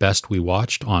up at Best We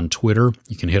Watched on Twitter.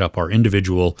 You can hit up our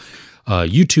individual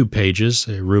YouTube pages,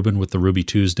 Ruben with the Ruby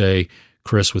Tuesday,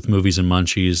 Chris with Movies and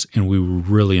Munchies, and we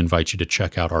really invite you to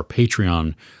check out our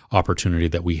Patreon opportunity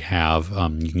that we have.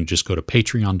 You can just go to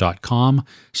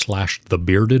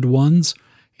patreon.com/thebeardedones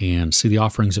and see the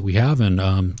offerings that we have,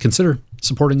 and consider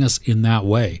supporting us in that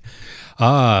way.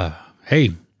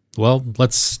 Hey, well,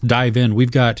 let's dive in. We've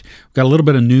got a little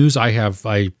bit of news. I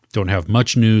don't have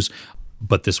much news,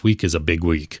 but this week is a big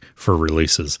week for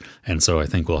releases, and so I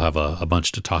think we'll have a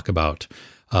bunch to talk about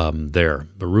there.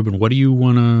 But Ruben, what do you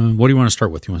want to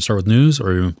start with? You want to start with news,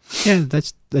 or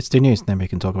let's do news, and then we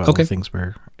can talk about all the things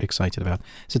we're excited about.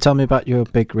 So tell me about your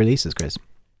big releases, Chris.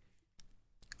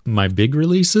 My big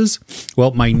releases?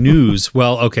 Well, my news.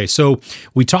 Well, okay. So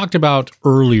we talked about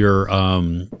earlier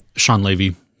Sean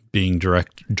Levy being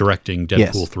directing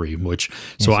Deadpool 3, which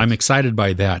I'm excited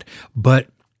by that. But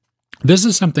this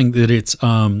is something that it's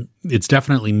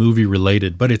definitely movie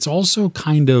related, but it's also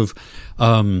kind of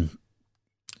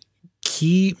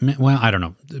key. Well, I don't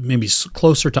know, maybe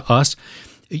closer to us.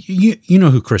 You know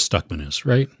who Chris Stuckman is,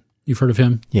 right? You've heard of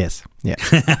him? Yes. Yeah.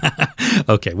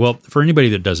 Okay. Well, for anybody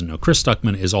that doesn't know, Chris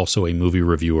Stuckman is also a movie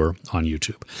reviewer on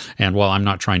YouTube. And while I'm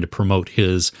not trying to promote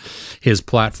his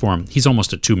platform, he's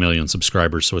almost at 2 million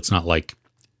subscribers. So it's not like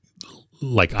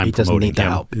I'm he doesn't promoting need the him.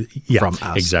 help from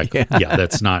us. Exactly. Yeah,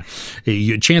 that's not.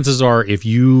 Chances are, if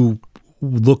you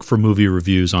look for movie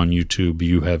reviews on YouTube,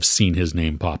 you have seen his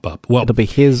name pop up. Well, it'll be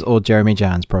his or Jeremy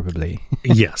Jan's probably.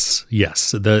 yes.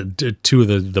 The two of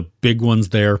the big ones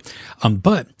there.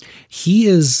 But he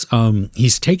is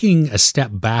he's taking a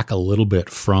step back a little bit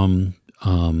from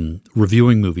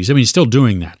reviewing movies. He's still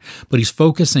doing that, but he's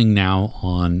focusing now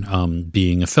on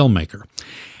being a filmmaker.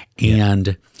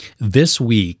 And this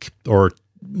week, or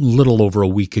little over a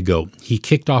week ago, he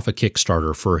kicked off a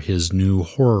Kickstarter for his new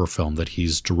horror film that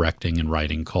he's directing and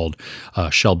writing called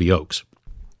Shelby Oaks.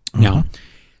 Mm-hmm. Now,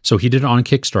 so he did it on a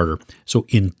Kickstarter. So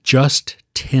in just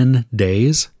 10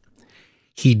 days,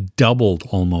 he doubled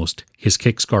almost his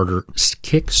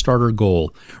Kickstarter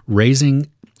goal,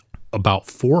 raising about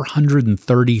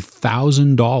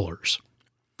 $430,000.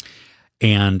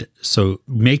 And so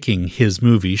making his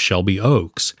movie, Shelby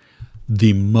Oaks,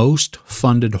 the most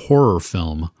funded horror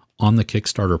film on the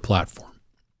Kickstarter platform.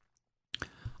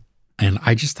 And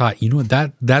I just thought,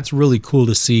 that's really cool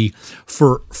to see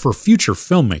for future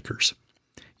filmmakers,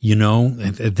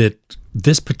 that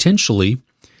this potentially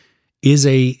is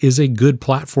a good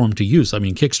platform to use. I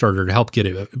mean, Kickstarter to help get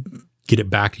it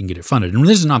back and get it funded. And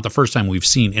this is not the first time we've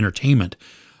seen entertainment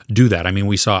do that. I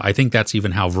mean, I think that's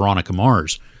even how Veronica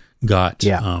Mars got,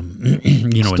 still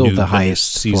the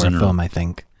highest season for a film, I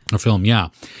think. A film, yeah.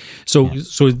 So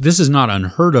this is not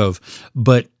unheard of,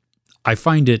 but I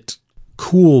find it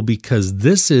cool because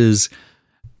this is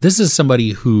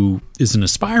somebody who is an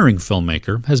aspiring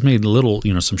filmmaker, has made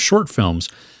some short films,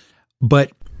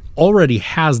 but already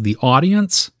has the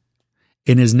audience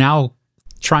and is now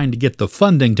trying to get the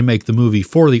funding to make the movie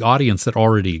for the audience that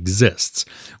already exists.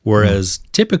 Whereas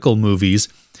typical movies,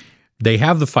 they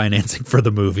have the financing for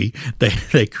the movie,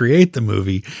 they create the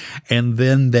movie, and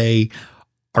then they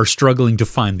are struggling to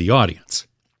find the audience.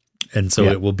 And so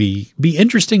it will be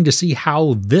interesting to see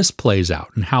how this plays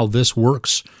out and how this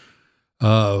works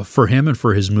for him and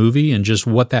for his movie, and just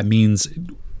what that means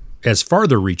as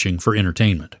farther reaching for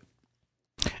entertainment.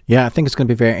 Yeah, I think it's going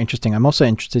to be very interesting. I'm also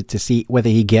interested to see whether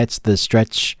he gets the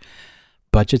stretch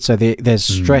budget. So there's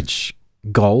stretch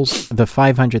goals. The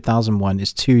 500,000 one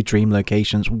is 2 dream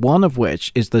locations, one of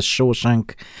which is the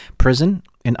Shawshank prison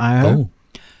in Idaho,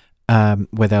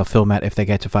 where they'll film at if they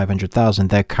get to 500,000.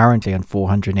 They're currently on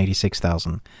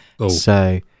 486,000. Oh.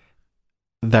 So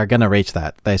they're going to reach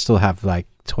that. They still have like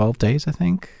 12 days, I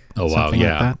think. Oh, wow.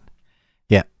 Yeah. Like that.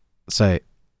 Yeah. So,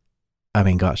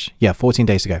 14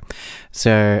 days ago.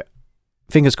 So,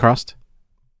 fingers crossed.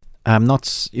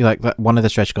 Not one of the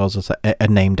stretch goals is a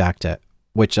named actor,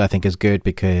 which I think is good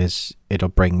because it'll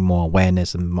bring more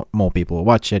awareness and more people will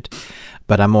watch it.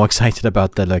 But I'm more excited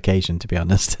about the location, to be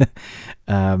honest.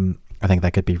 I think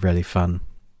that could be really fun.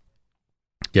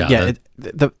 Yeah. Yeah.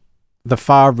 The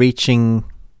far-reaching.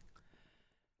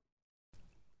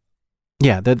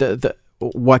 Yeah.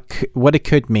 What it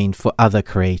could mean for other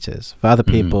creators, for other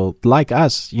people like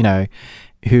us,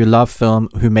 who love film,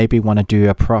 who maybe want to do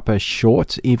a proper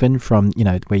short, even from,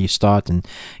 where you start and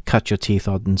cut your teeth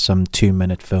on some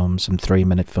 2-minute films, some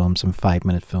 3-minute films, some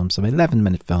 5-minute films, some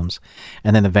 11-minute films,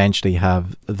 and then eventually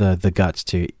have the guts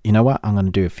to, I'm going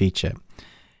to do a feature.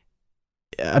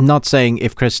 I'm not saying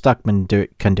if Chris Stuckman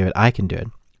can do it, I can do it.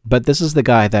 But this is the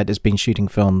guy that has been shooting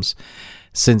films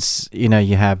since,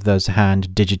 you have those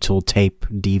hand digital tape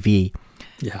DV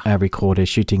recorders,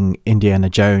 shooting Indiana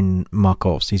Jones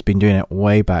mock-offs. He's been doing it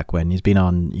way back when. He's been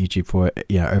on YouTube for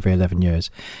over 11 years.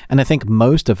 And I think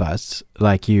most of us,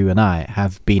 like you and I,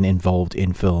 have been involved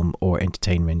in film or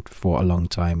entertainment for a long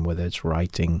time, whether it's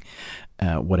writing,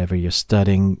 whatever you're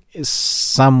studying.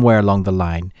 Somewhere along the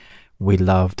line, we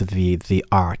loved the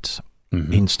art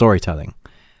in storytelling.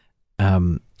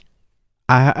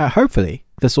 I hopefully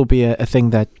this will be a thing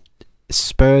that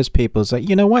spurs people. It's like,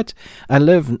 you know what?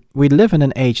 We live in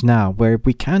an age now where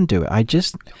we can do it. I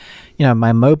just,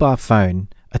 my mobile phone,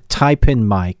 a type-in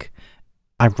mic,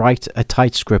 I write a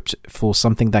tight script for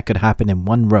something that could happen in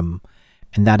one room,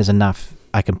 and that is enough.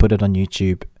 I can put it on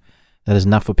YouTube. That is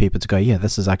enough for people to go, yeah,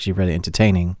 this is actually really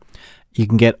entertaining. You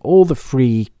can get all the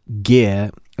free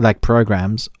gear, like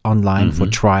programs online for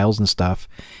trials and stuff.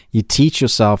 You teach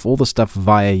yourself all the stuff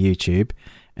via YouTube,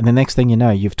 and the next thing you know,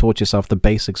 you've taught yourself the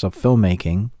basics of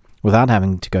filmmaking without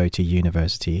having to go to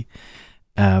university,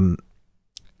 and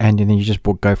then you just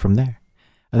go from there.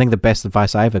 I think the best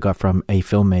advice I ever got from a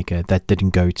filmmaker that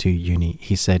didn't go to uni,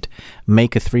 he said,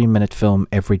 make a 3-minute film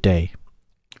every day.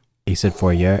 He said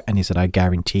for a year, and he said, I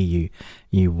guarantee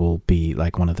you will be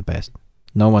like one of the best.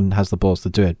 No one has the balls to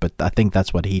do it, but I think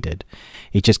that's what he did.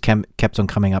 He just kept on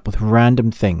coming up with random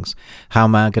things. How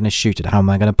am I going to shoot it? How am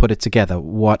I going to put it together?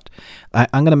 I'm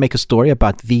going to make a story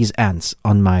about these ants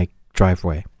on my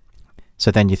driveway. So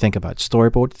then you think about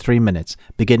storyboard, 3 minutes,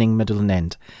 beginning, middle, and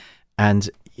end. And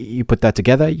you put that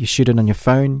together, you shoot it on your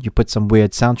phone, you put some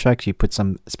weird soundtracks, you put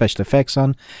some special effects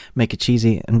on, make it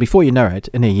cheesy. And before you know it,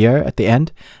 in a year at the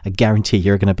end, I guarantee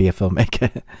you're going to be a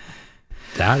filmmaker.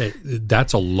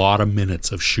 That's a lot of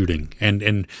minutes of shooting, and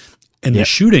the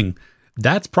shooting,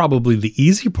 that's probably the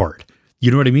easy part.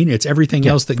 You know what I mean? It's everything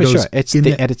else that goes. Sure. It's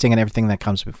the editing and everything that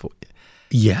comes before.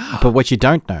 Yeah. But what you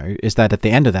don't know is that at the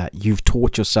end of that, you've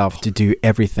taught yourself to do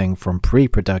everything from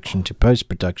pre-production to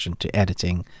post-production to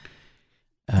editing.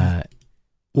 And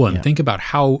think about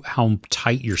how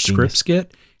tight your scripts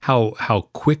get, how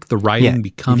quick the writing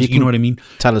becomes. You know what I mean?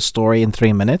 Tell a story in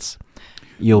 3 minutes,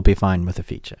 you'll be fine with a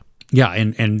feature. Yeah,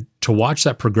 and to watch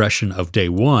that progression of day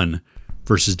 1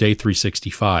 versus day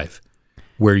 365,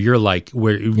 where you're like,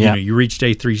 you reach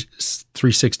day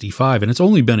 365, and it's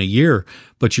only been a year,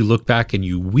 but you look back and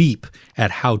you weep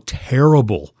at how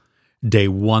terrible day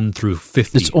 1 through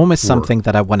 50. It's almost something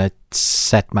that I want to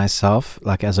set myself,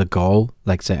 like as a goal.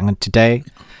 Like say, today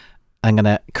I'm going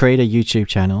to create a YouTube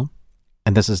channel,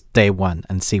 and this is day 1,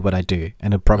 and see what I do.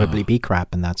 And it'll probably be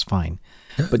crap, and that's fine.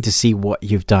 But to see what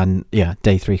you've done,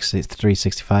 day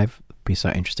 365 would be so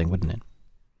interesting, wouldn't it?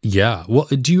 Yeah. Well,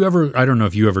 do you ever, I don't know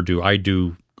if you ever do, I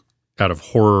do out of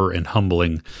horror and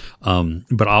humbling,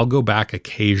 but I'll go back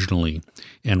occasionally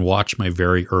and watch my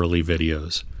very early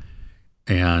videos.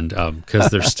 And because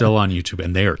they're still on YouTube,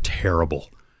 and they are terrible.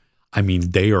 I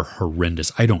mean, they are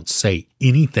horrendous. I don't say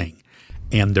anything.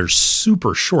 And they're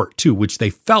super short too, which they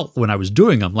felt when I was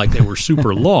doing them, like they were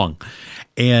super long.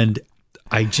 And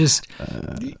I just,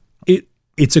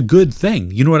 it's a good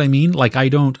thing. You know what I mean? Like I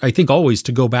think always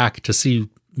to go back to see,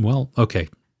 well, okay,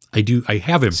 I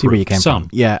have improved see where you came some. From.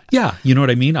 Yeah. Yeah. You know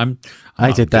what I mean?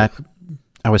 I did that.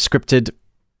 I was scripted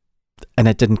and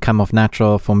it didn't come off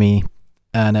natural for me.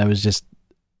 And I was just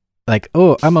like,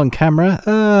 oh, I'm on camera.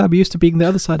 I'm used to being the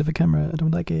other side of a camera. I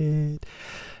don't like it.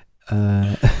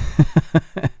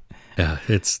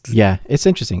 It's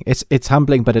interesting. It's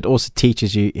humbling, but it also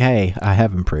teaches you, hey, I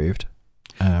have improved.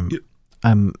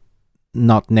 I'm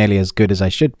not nearly as good as I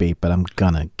should be, but I'm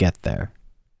gonna get there.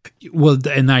 Well,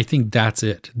 and I think that's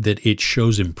it, that it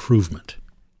shows improvement,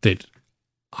 that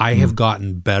I have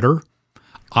gotten better.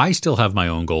 I still have my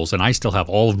own goals, and I still have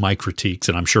all of my critiques,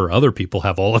 and I'm sure other people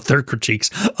have all of their critiques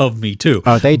of me too.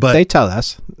 Oh, they tell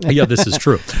us. Yeah, this is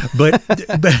true. But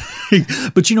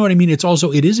you know what I mean?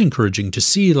 It is encouraging to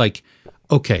see, like,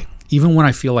 okay, even when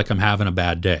I feel like I'm having a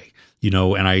bad day, and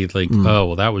I oh,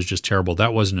 well, that was just terrible.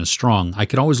 That wasn't as strong. I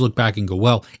can always look back and go,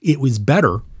 well, it was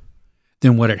better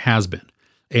than what it has been.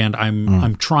 And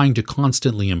I'm trying to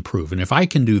constantly improve. And if I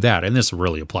can do that, and this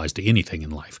really applies to anything in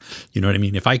life, you know what I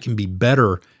mean? If I can be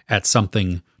better at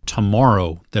something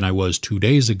tomorrow than I was 2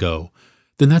 days ago,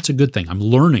 then that's a good thing. I'm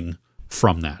learning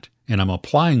from that, and I'm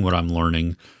applying what I'm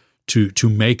learning to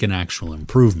make an actual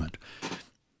improvement.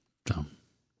 So,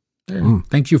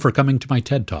 thank you for coming to my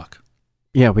TED Talk.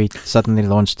 Yeah, we suddenly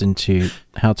launched into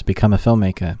how to become a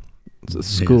filmmaker. It's a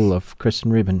school of Chris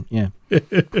and Ruben. Yeah.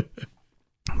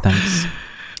 Thanks.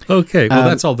 Okay, well,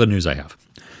 that's all the news I have.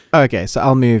 Okay, so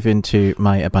I'll move into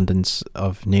my abundance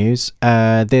of news.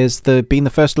 There's been the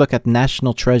first look at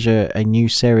National Treasure, a new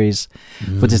series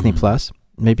for Disney Plus.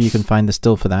 Maybe you can find the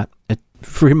still for that. It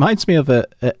reminds me of a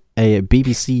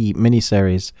BBC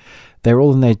miniseries. They're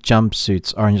all in their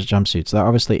jumpsuits, orange jumpsuits. They're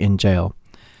obviously in jail.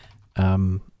 I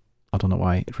don't know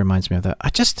why it reminds me of that.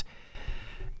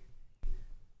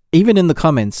 Even in the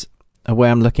comments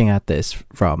where I'm looking at this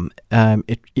from,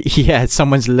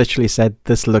 someone's literally said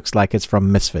this looks like it's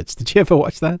from Misfits. Did you ever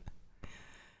watch that?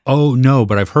 Oh no,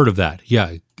 but I've heard of that.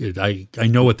 Yeah, I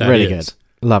know what that really is. Really good.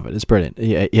 Love it. It's brilliant.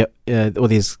 Yeah. All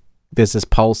these, there's this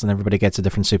pulse, and everybody gets a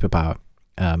different superpower.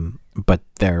 But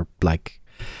they're like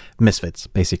misfits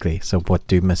basically. So what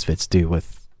do misfits do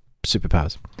with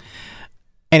superpowers?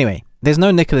 Anyway, there's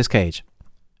no Nicolas Cage,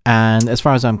 and as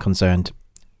far as I'm concerned,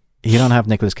 you don't have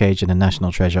Nicolas Cage in a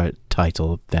National Treasure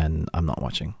title, then I'm not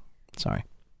watching. Sorry.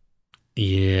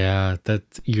 Yeah,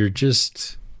 that you're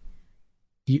just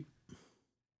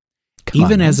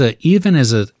even as a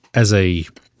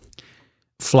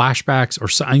flashbacks or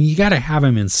something, you got to have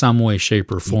him in some way,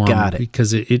 shape, or form. You got it.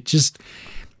 Because it just,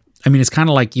 I mean, it's kind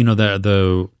of like,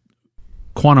 the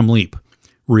Quantum Leap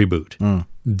reboot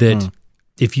that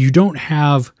if you don't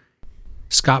have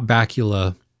Scott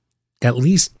Bakula at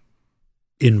least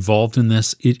involved in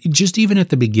this, it just even at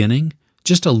the beginning,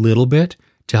 just a little bit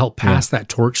to help pass that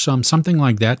torch, something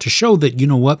like that, to show that,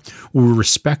 we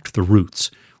respect the roots,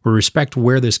 we respect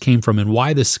where this came from and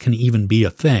why this can even be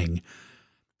a thing.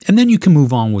 And then you can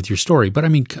move on with your story. But I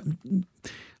mean,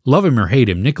 love him or hate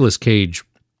him, Nicolas Cage,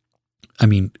 I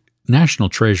mean, National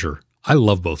Treasure, I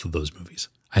love both of those movies.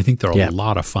 I think they're a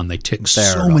lot of fun. They tick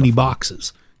so many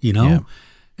boxes,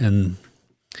 and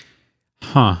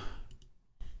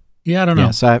yeah, I don't know.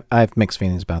 Yeah, so I have mixed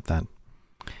feelings about that.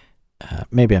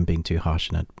 Maybe I'm being too harsh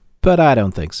on it, but I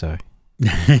don't think so.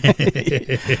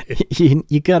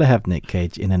 you got to have Nick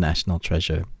Cage in a National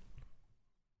Treasure.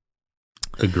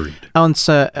 Agreed. On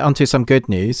to some good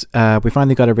news. We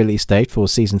finally got a release date for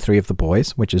season 3 of The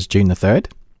Boys, which is June the 3rd.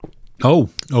 Oh,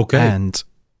 okay. And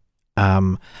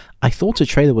I thought a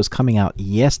trailer was coming out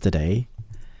yesterday.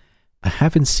 I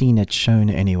haven't seen it shown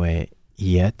anywhere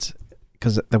yet,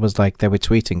 because they were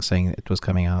tweeting saying it was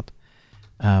coming out.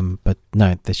 But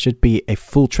no, there should be a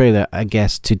full trailer, I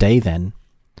guess, today then,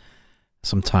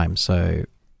 sometime. So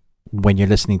when you're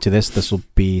listening to this will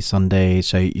be Sunday,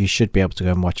 so you should be able to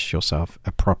go and watch yourself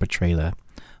a proper trailer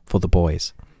for The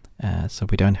Boys. So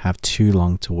we don't have too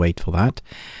long to wait for that.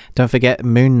 Don't forget,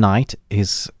 Moon Knight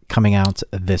is coming out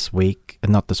this week.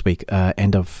 Not this week,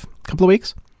 end of a couple of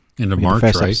weeks. End of March,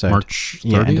 right? Episode. March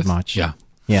 30th? Yeah, end of March. Yeah.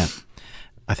 Yeah.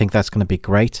 I think that's going to be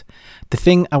great. The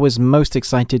thing I was most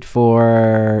excited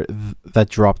for that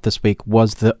dropped this week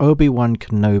was the Obi-Wan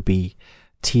Kenobi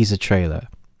teaser trailer.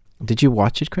 Did you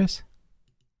watch it, Chris?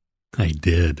 I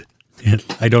did.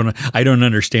 I don't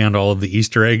understand all of the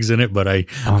Easter eggs in it, but it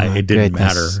didn't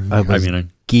matter. I was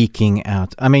geeking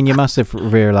out. I mean, you must have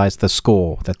realized the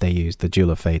score that they used, the Duel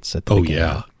of Fates at the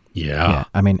beginning. Yeah.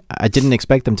 I mean, I didn't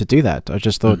expect them to do that. I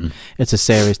just thought it's a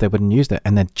series they wouldn't use that,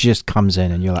 and then just comes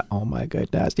in, and you're like, oh my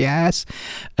goodness, yes.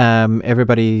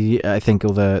 Everybody, I think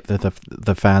all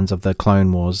the fans of the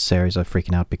Clone Wars series are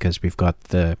freaking out because we've got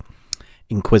the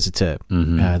Inquisitor,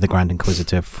 the Grand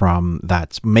Inquisitor from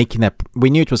that, making that. We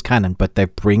knew it was canon, but they're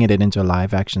bringing it into a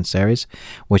live action series,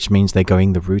 which means they're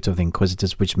going the route of the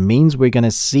Inquisitors, which means we're going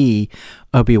to see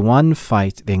Obi-Wan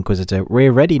fight the Inquisitor. We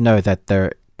already know that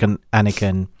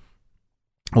Anakin.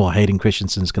 Well, Hayden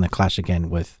Christensen's going to clash again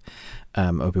with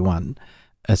Obi-Wan.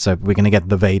 So we're going to get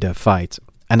the Vader fight.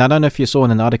 And I don't know if you saw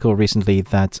in an article recently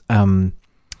that Ewan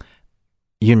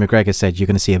McGregor said you're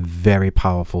going to see a very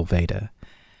powerful Vader,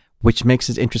 which makes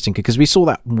it interesting because we saw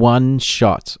that one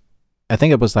shot. I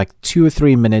think it was like 2 or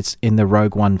 3 minutes in the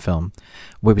Rogue One film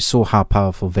where we saw how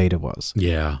powerful Vader was.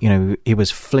 Yeah. You know, he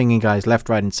was flinging guys left,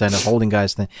 right, and center, holding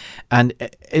guys. And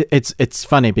it's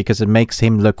funny because it makes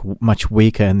him look much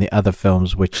weaker in the other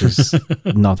films, which is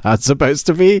not how it's supposed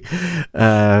to be.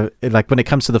 Like when it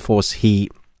comes to the Force, he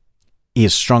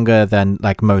is stronger than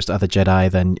like most other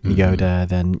Jedi, than Yoda,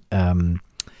 than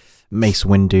Mace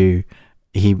Windu.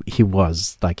 He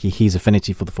was like his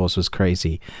affinity for the Force was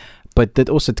crazy. But that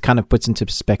also kind of puts into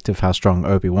perspective how strong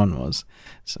Obi-Wan was.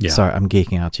 Sorry, I'm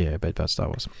geeking out here a bit about Star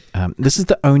Wars. This is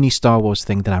the only Star Wars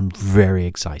thing that I'm very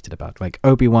excited about. Like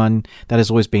Obi-Wan, that has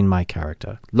always been my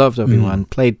character. Loved Obi-Wan,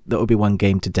 played the Obi-Wan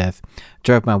game to death,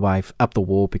 drove my wife up the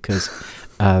wall because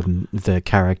the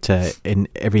character in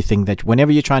everything that,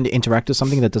 whenever you're trying to interact with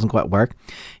something that doesn't quite work,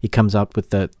 he comes out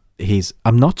with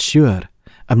I'm not sure.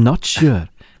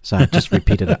 So I just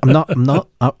repeated it. I'm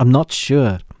not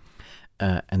sure.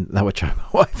 And that would drive my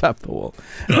wife up the wall.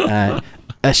 A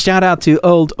shout out to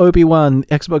old Obi-Wan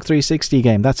Xbox 360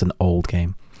 game. That's an old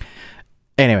game.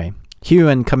 Anyway,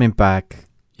 Ewan coming back.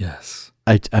 Yes.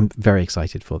 I'm very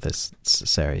excited for this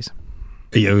series.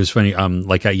 Yeah, it was funny.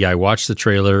 I watched the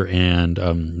trailer, and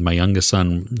my youngest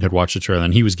son had watched the trailer,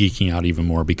 and he was geeking out even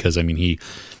more because, I mean,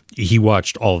 he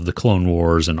watched all of the Clone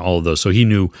Wars and all of those, so he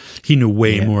knew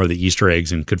way more of the Easter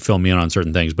eggs and could fill me in on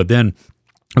certain things. But then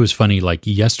it was funny, like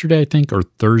yesterday, I think, or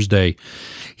Thursday,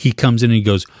 he comes in and he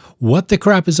goes, what the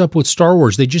crap is up with Star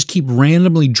Wars? They just keep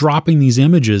randomly dropping these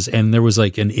images. And there was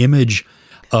like an image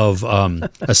of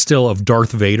a still of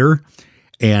Darth Vader.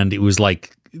 And it was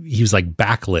like, he was like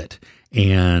backlit.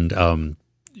 And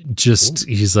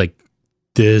he's like,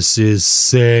 this is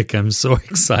sick. I'm so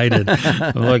excited.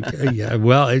 I'm like, yeah,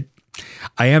 well,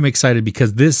 I am excited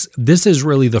because this is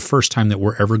really the first time that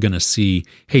we're ever going to see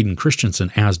Hayden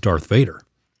Christensen as Darth Vader.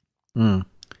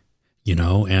 You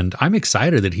know, and I'm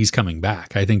excited that he's coming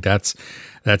back. I think that's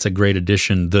a great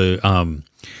addition. The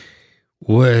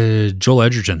Joel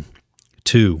Edgerton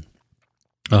too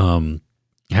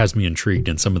has me intrigued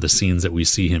in some of the scenes that we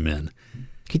see him in.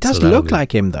 He does look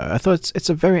like him, though. I thought it's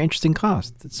a very interesting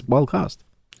cast. It's well cast.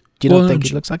 Do you not think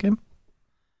he looks like him?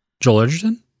 Joel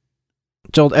Edgerton?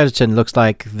 Joel Edgerton looks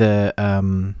like the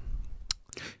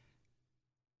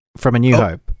from A New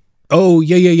Hope. Oh,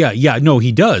 yeah. No,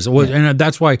 he does. Well, and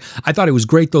that's why I thought it was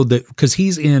great, though, that because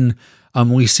he's in,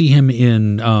 we see him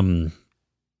in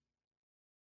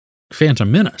Phantom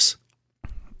Menace.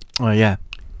 Oh, yeah.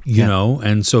 You know,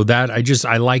 and so that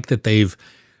I like that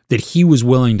that he was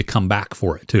willing to come back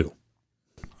for it, too,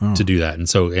 to do that.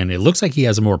 And it looks like he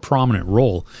has a more prominent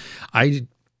role. I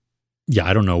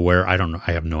don't know where, I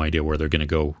have no idea where they're going to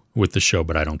go with the show,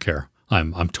 but I don't care.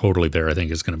 I'm totally there. I think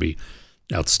it's going to be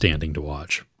outstanding to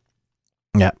watch.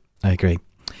 Yeah, I agree.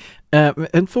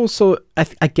 And also,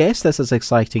 I guess this is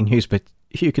exciting news, but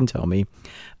you can tell me.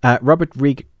 Robert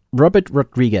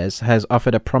Rodriguez has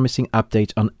offered a promising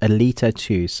update on Alita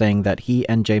 2, saying that he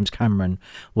and James Cameron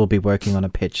will be working on a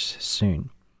pitch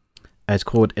soon. It's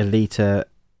called Alita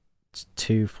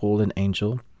 2 Fallen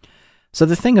Angel. So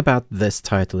the thing about this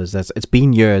title is that it's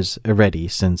been years already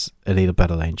since Alita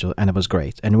Battle Angel, and it was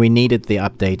great. And we needed the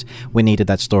update. We needed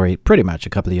that story pretty much a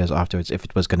couple of years afterwards if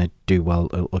it was going to do well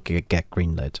or get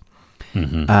greenlit.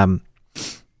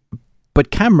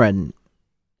 But Cameron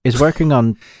is working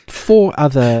on 4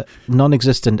 other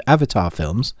non-existent Avatar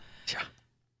films.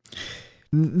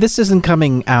 This isn't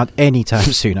coming out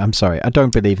anytime soon. I'm sorry. I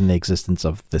don't believe in the existence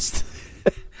of this.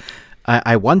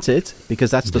 I want it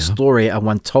because that's the story I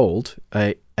want told.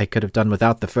 I could have done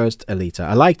without the first Alita.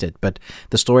 I liked it, but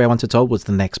the story I wanted told was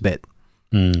the next bit.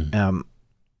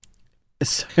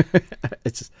 So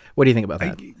what do you think about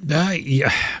that?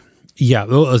 Yeah.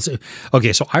 Well,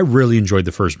 okay, so I really enjoyed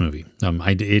the first movie.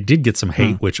 It did get some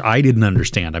hate, which I didn't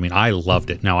understand. I mean, I loved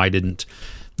it. Now, I didn't,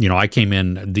 I came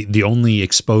in, the only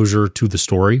exposure to the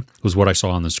story was what I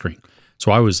saw on the screen.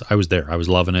 So I was there. I was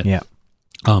loving it. Yeah.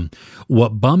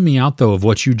 What bummed me out, though, of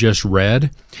what you just read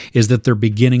is that they're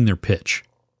beginning their pitch.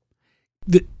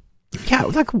 Why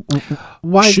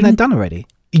isn't that done already?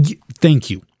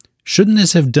 Thank you. Shouldn't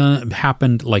this have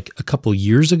happened like a couple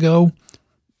years ago?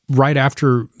 Right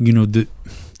after, you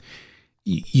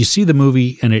see the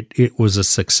movie and it was a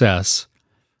success.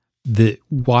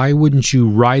 Why wouldn't you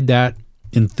ride that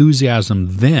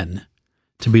enthusiasm then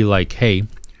to be like, hey,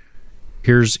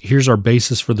 here's our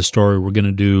basis for the story. We're going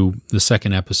to do the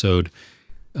second episode,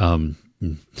 second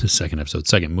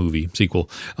movie, sequel.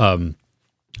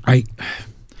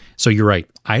 So you're right.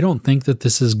 I don't think that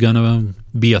this is going to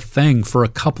be a thing for a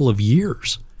couple of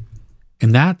years.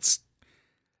 And that's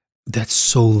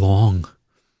so long.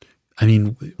 I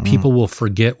mean, people will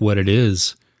forget what it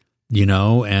is,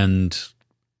 and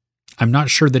I'm not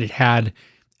sure that it had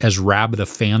as rabid a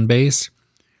fan base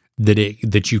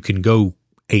that you can go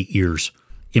 8 years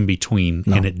in between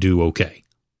and it do okay.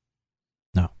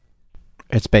 No.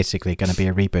 It's basically going to be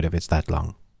a reboot if it's that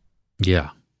long.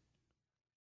 Yeah.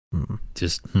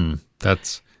 That's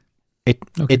it.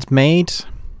 Okay. It made,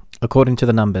 according to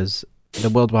the numbers, the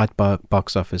worldwide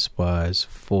box office was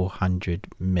 400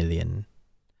 million,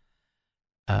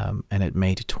 and it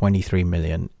made 23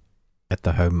 million at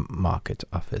the home market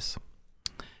office.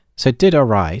 So it did all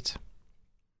right,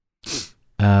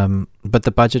 but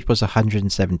the budget was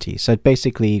 170. So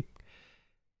basically,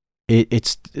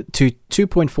 it's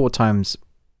 2.4 times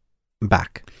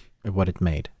back of what it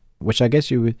made, which I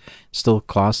guess you would still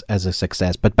class as a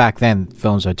success. But back then,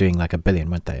 films were doing like $1 billion,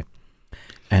 weren't they?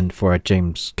 And for a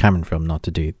James Cameron film not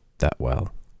to do that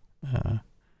well.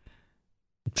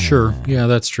 Sure. Yeah,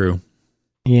 that's true.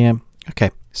 Yeah.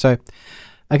 Okay. So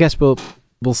I guess we'll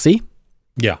see.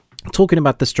 Yeah. Talking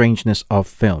about the strangeness of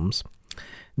films,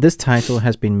 this title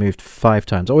has been moved 5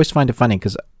 times. I always find it funny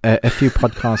because a few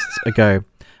podcasts ago,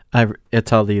 I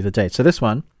told you the date. So this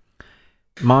one,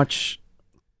 March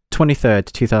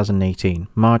 23rd, 2018.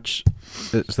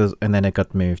 And then it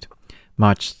got moved.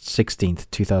 March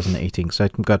 16th, 2018. So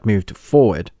it got moved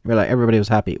forward. We're like, everybody was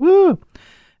happy. Woo!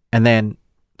 And then,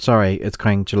 it's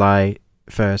going July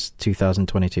 1st,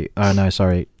 2022. Oh, no,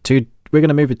 sorry. We're going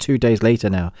to move it 2 days later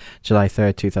now. July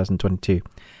 3rd, 2022.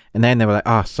 And then they were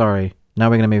like, sorry. Now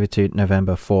we're going to move it to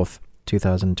November 4th,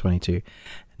 2022.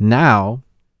 Now,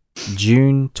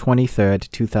 June 23rd,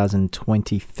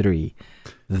 2023.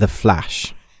 The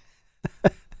Flash.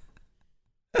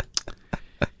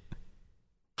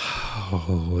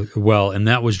 Oh, well, and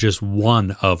that was just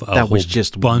one of a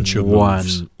bunch of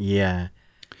moves. Yeah.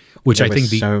 Which there I think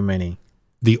so many.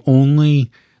 The only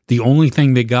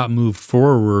thing that got moved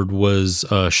forward was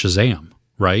Shazam,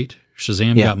 right?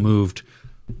 Shazam got moved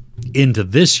into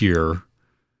this year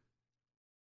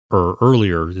or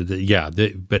earlier.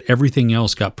 But everything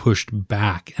else got pushed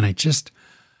back, and I just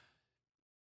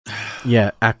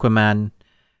Aquaman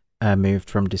moved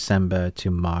from December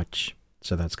to March,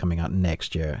 so that's coming out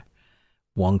next year.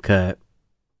 Wonka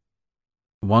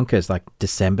is like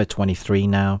December 23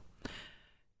 now.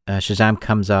 Shazam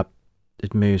comes up.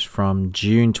 It moves from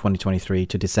June 2023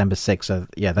 to December 6th. So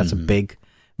that's a big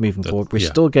moving forward. We're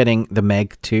still getting the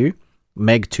Meg 2,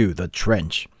 The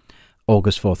Trench,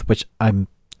 August 4th, which I'm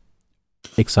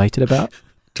excited about.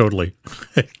 Totally.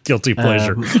 Guilty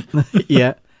pleasure.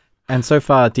 Yeah. And so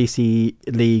far, DC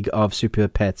League of Super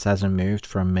Pets hasn't moved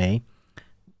from May.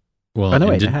 Well,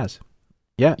 it has.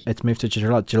 Yeah, it's moved to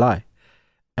July.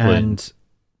 And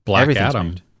Black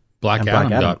Adam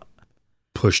got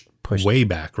pushed way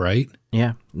back, right?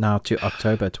 Yeah, now to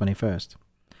October 21st.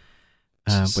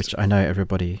 Which I know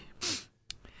everybody...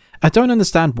 I don't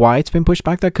understand why it's been pushed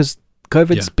back there, because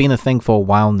COVID's been a thing for a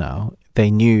while now.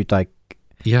 They knew,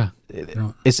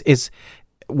 is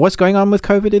what's going on with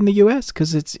COVID in the US?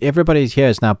 Because everybody here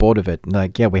is now bored of it.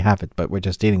 Like, we have it, but we're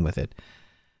just dealing with it.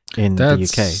 In the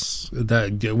UK, in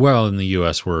the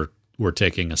US, we're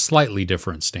taking a slightly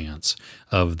different stance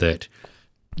of that.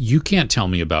 You can't tell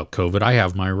me about COVID. I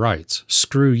have my rights.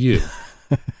 Screw you.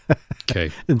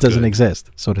 Okay, it doesn't exist,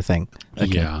 sort of thing.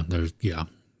 Okay.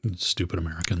 Stupid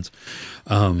Americans.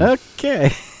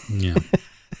 Okay. Yeah.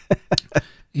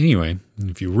 Anyway,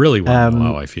 if you really want to know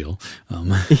how I feel.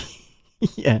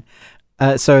 Yeah.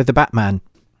 So the Batman,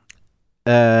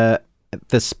 the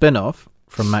spin-off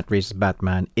from Matt Reeves'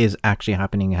 Batman is actually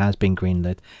happening. It has been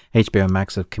greenlit. HBO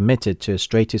Max have committed to a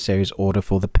straight-to-series order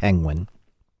for the Penguin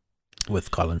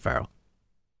with Colin Farrell.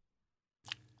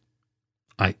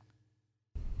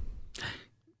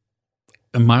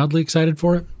 I'm mildly excited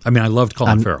for it. I mean, I loved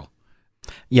Colin Farrell.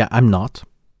 Yeah, I'm not.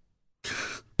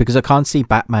 Because I can't see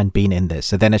Batman being in this.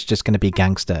 So then it's just going to be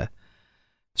gangster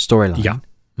storyline. Yeah.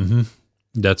 Mm-hmm.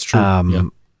 That's true. Yeah.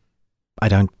 I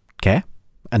don't care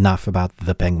enough about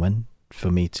the Penguin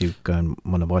for me to go and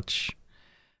want to watch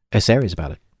a series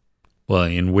about it. Well,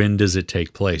 and when does it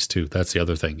take place, too? That's the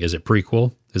other thing. Is it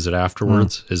prequel? Is it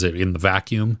afterwards? Is it in the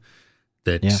vacuum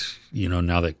that,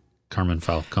 now that Carmen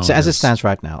Falcone. So as it stands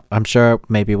right now, I'm sure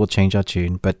maybe we'll change our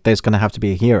tune, but there's going to have to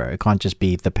be a hero. It can't just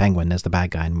be the Penguin as the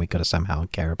bad guy and we got to somehow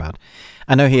care about.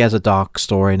 I know he has a dark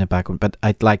story in the background, but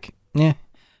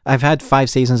I've had 5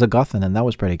 seasons of Gotham and that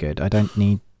was pretty good. I don't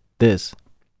need this.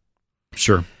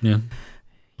 Sure, yeah.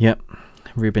 Yep.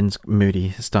 Ruben's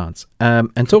moody stance.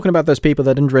 And talking about those people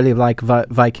that didn't really like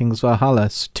Vikings Valhalla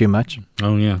too much.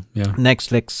 Oh, yeah.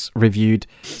 Netflix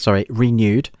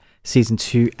renewed season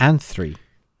 2 and 3.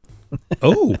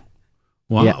 Oh,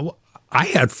 well, yeah. I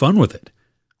had fun with it.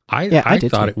 I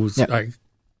thought it was. Yeah.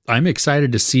 I'm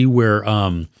excited to see where.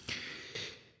 I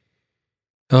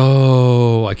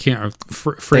can't.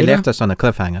 Freda? They left us on a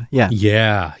cliffhanger. Yeah.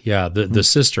 The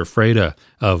sister Freda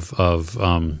of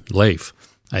Leif.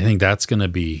 I think that's going to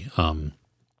be.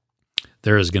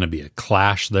 There is going to be a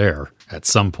clash there at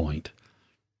some point.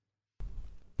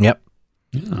 Yep.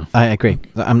 Yeah. I agree.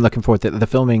 I'm looking forward to it. The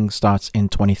filming starts in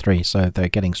 23, so they're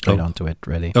getting straight onto it,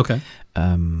 really. Okay.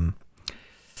 And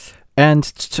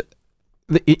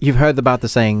you've heard about the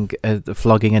saying,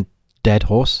 flogging a dead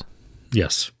horse?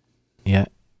 Yes. Yeah.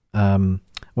 When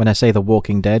I say The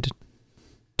Walking Dead,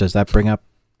 does that bring up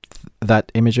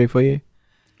that imagery for you?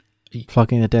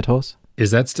 Flogging a dead horse?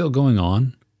 Is that still going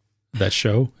on? That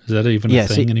show? Is that even a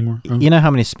thing anymore? Oh. You know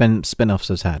how many spin-offs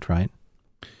it's had, right?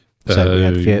 So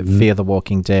we had Fear the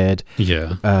Walking Dead.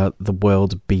 Yeah. The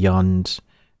World Beyond.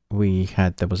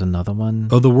 There was another one.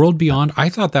 Oh, The World Beyond. I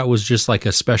thought that was just like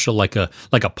a special, like a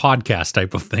podcast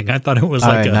type of thing. I thought it was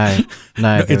like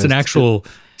no. It's an actual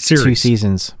series. 2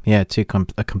 seasons. Yeah,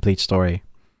 a complete story.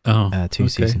 Oh, 2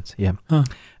 seasons. Yeah. Huh.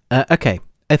 Okay.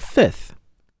 A 5th,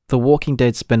 The Walking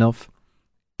Dead spin-off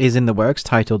is in the works,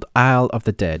 titled Isle of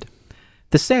the Dead.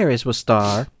 The series will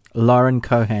star Lauren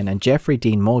Cohan and Jeffrey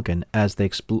Dean Morgan as they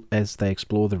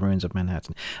explore the ruins of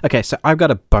Manhattan. Okay, so I've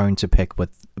got a bone to pick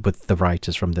with the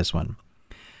writers from this one.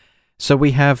 So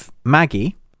we have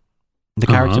Maggie, the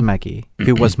character Maggie,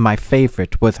 who was my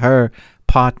favorite, with her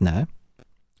partner,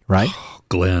 right?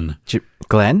 Glenn.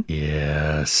 Glenn?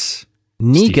 Yes.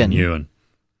 Negan. Ewan.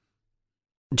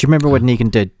 Do you remember what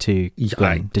Negan did to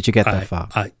Glenn? Did you get that far?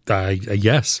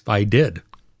 Yes, I did.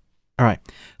 All right.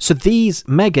 So these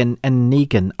Megan and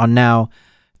Negan are now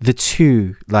the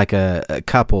two, like a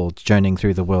couple journeying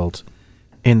through the world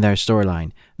in their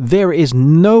storyline. There is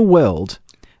no world,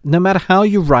 no matter how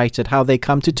you write it, how they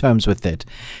come to terms with it.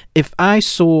 If I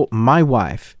saw my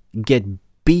wife get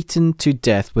beaten to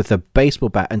death with a baseball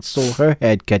bat and saw her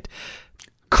head get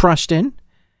crushed in,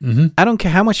 I don't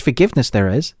care how much forgiveness there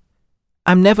is.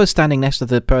 I'm never standing next to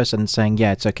the person saying,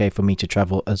 yeah, it's okay for me to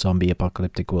travel a zombie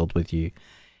apocalyptic world with you.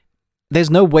 There's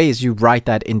no ways you write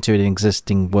that into an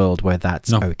existing world where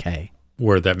that's okay.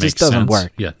 Where that makes sense. It doesn't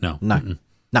work. Yeah, no. No.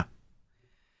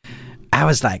 I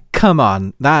was like, come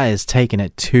on, that is taking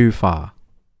it too far.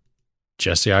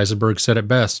 Jesse Eisenberg said it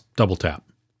best, double tap.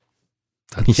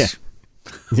 Yeah,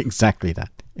 exactly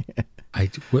that.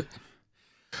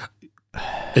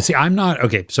 See, I'm not,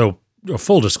 okay, so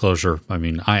full disclosure, I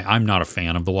mean, I'm not a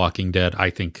fan of The Walking Dead. I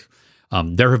think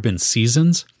there have been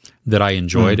seasons that I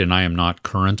enjoyed, and I am not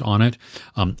current on it.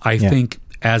 I think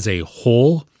as a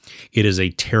whole, it is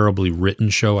a terribly written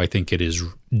show. I think it is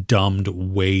dumbed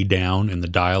way down in the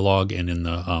dialogue and in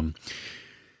the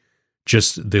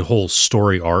just the whole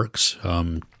story arcs.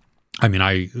 I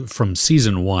mean, from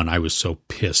season 1, I was so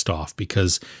pissed off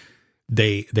because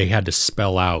they had to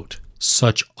spell out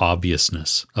such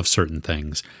obviousness of certain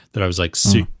things that I was like,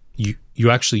 you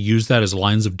actually use that as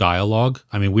lines of dialogue?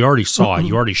 I mean, we already saw it.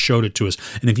 You already showed it to us.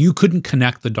 And if you couldn't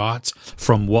connect the dots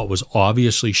from what was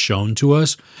obviously shown to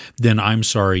us, then I'm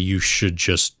sorry, you should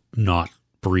just not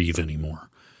breathe anymore.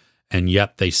 And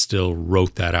yet they still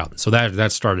wrote that out. So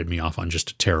that started me off on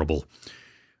just a terrible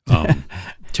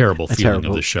feeling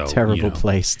of the show. Terrible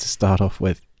place to start off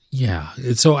with. Yeah.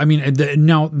 So I mean,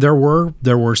 now there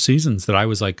were seasons that I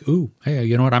was like, "Ooh, hey,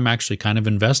 you know what? I'm actually kind of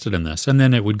invested in this." And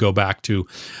then it would go back to,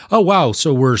 "Oh wow,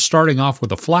 so we're starting off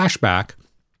with a flashback,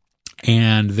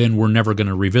 and then we're never going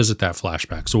to revisit that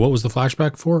flashback." So what was the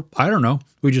flashback for? I don't know.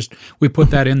 We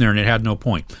put that in there, and it had no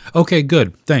point. Okay,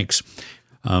 good, thanks.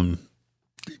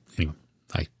 Anyway,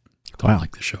 I don't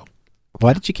like the show.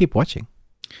 Why did you keep watching?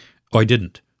 Oh, I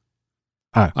didn't.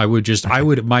 Oh,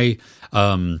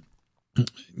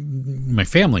 My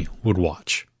family would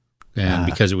watch, and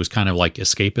because it was kind of like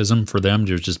escapism for them,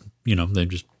 to just they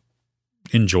just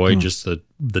enjoy just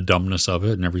the dumbness of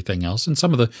it and everything else, and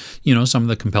some of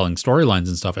the compelling storylines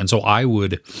and stuff. And so I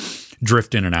would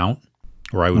drift in and out,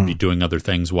 or I would be doing other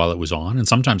things while it was on, and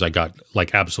sometimes I got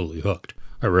like absolutely hooked.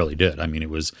 I really did. I mean, it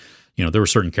was there were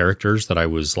certain characters that I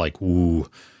was like, ooh.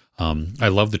 I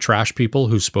love the trash people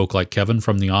who spoke like Kevin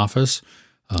from The Office.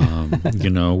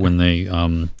 When they,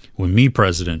 when me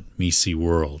president, me see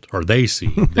world, or they see,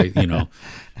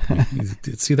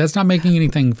 see, that's not making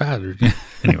anything fatter.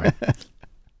 Anyway.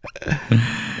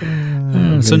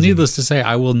 So needless to say,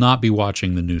 I will not be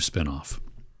watching the new spinoff.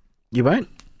 You won't?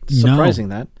 Surprising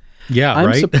No. that. Yeah, I'm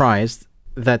right? surprised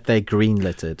that they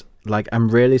greenlit it. Like, I'm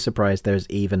really surprised there's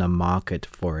even a market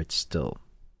for it still.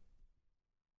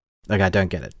 Like, I don't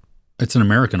get it. It's an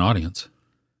American audience.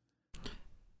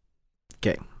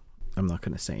 Okay. I'm not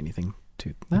going to say anything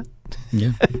to that.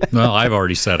 Yeah. Well, I've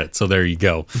already said it, so there you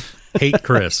go. Hate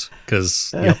Chris,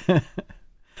 because... Yep.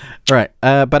 Right.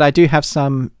 But I do have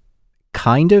some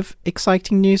kind of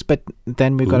exciting news, but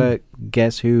then we've got to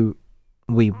guess who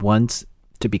we want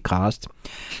to be cast.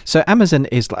 So Amazon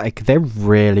is like, they're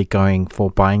really going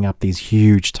for buying up these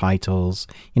huge titles.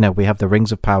 We have the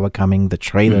Rings of Power coming. The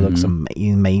trailer looks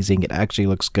amazing. It actually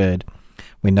looks good.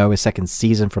 We know a second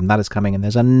season from that is coming, and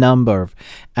there's a number of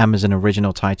Amazon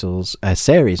original titles,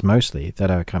 series mostly, that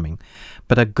are coming.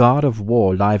 But a God of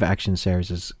War live action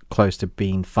series is close to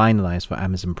being finalized for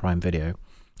Amazon Prime Video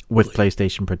with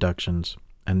PlayStation Productions.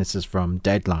 And this is from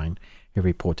Deadline, who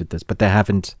reported this. But they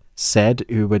haven't said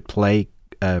who would play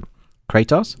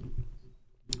Kratos.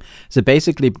 So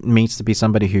basically it needs to be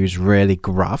somebody who's really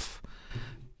gruff,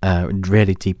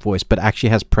 really deep voice, but actually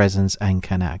has presence and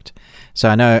can act. So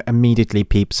I know immediately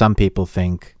some people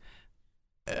think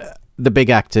the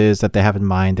big actors that they have in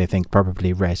mind, they think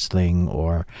probably wrestling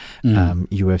or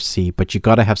UFC, but you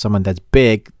got to have someone that's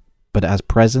big but has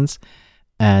presence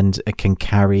and it can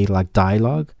carry like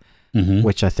dialogue,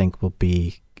 which I think will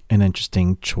be an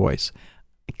interesting choice.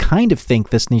 I kind of think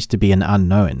this needs to be an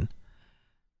unknown.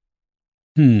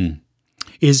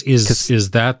 Is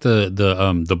that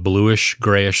the bluish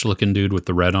grayish looking dude with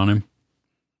the red on him?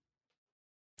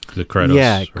 The Kratos.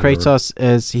 Yeah,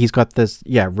 Kratos he's got this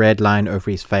red line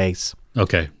over his face.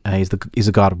 Okay. He's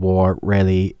a god of war,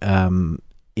 really.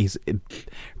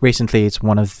 Recently it's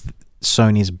one of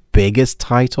Sony's biggest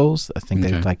titles. I think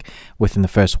they like within the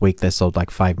first week they sold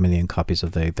like 5 million copies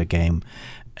of the game,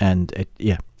 and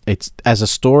it's as a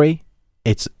story,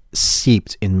 it's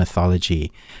seeped in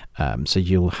mythology. So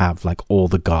you'll have like all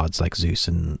the gods like Zeus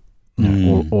and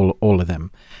all of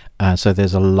them. So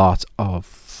there's a lot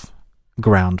of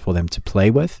ground for them to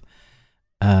play with.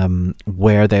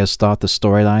 Where they'll start the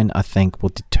storyline, I think, will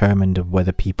determine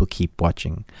whether people keep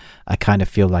watching. I kind of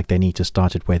feel like they need to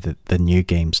start it where the new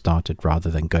game started rather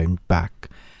than going back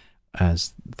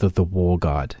as the war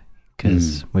god,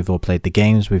 because we've all played the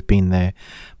games, we've been there,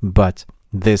 but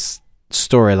this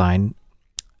storyline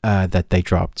that they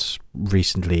dropped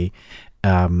recently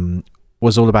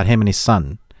was all about him and his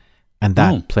son, and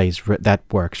that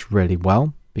works really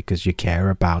well because you care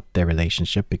about their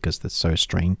relationship because they're so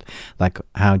strained. Like,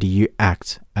 how do you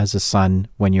act as a son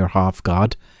when you're half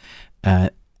god,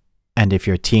 and if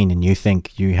you're a teen and you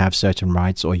think you have certain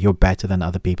rights or you're better than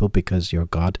other people because you're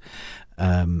god?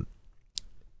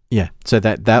 So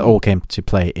that all came to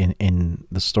play in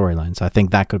the storyline. So I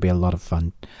think that could be a lot of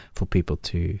fun for people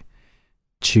to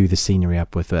chew the scenery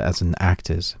up with as an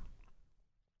actors.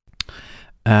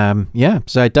 So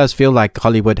it does feel like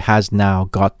Hollywood has now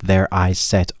got their eyes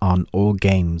set on all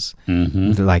games,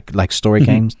 like story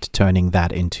games, to turning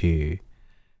that into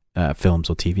films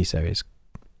or TV series.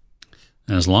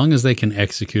 And as long as they can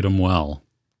execute them well,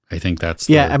 I think that's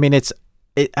I mean,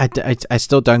 I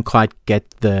still don't quite get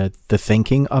the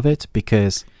thinking of it,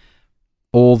 because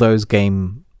all those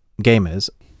gamers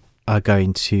are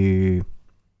going to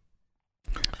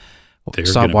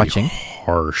start watching.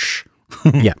 Harsh.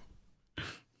 Yeah.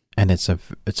 And it's a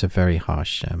very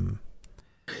harsh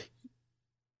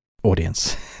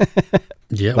audience.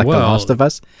 Yeah, like The Last of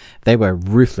Us, they were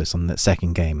ruthless on the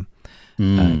second game.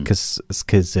 because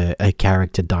a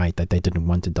character died that they didn't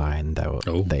want to die, and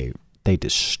they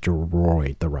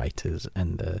destroyed the writers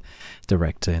and the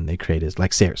director and the creators.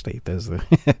 Like, seriously,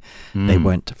 they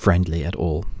weren't friendly at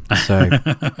all. So,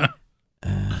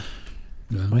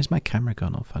 where's my camera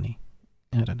gone all funny?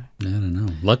 I don't know.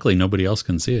 Luckily, nobody else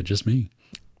can see it, just me.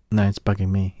 No, it's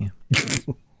bugging me. Yeah.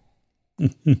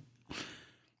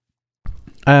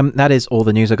 That is all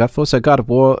the news I got for. So, God of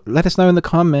War, let us know in the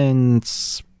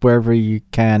comments, wherever you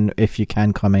can, if you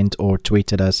can comment or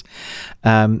tweet at us.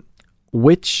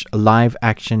 Which live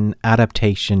action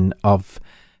adaptation of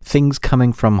things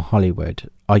coming from Hollywood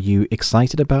are you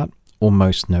excited about or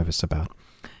most nervous about?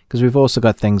 Because we've also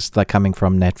got things like coming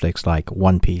from Netflix, like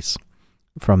One Piece,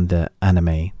 from the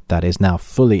anime that is now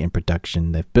fully in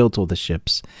production. They've built all the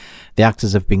ships. The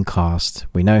actors have been cast.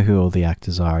 We know who all the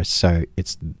actors are. So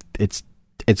it's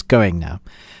going now.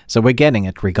 So we're getting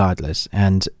it regardless.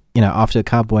 And, after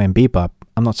Cowboy and Bebop,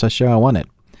 I'm not so sure I want it.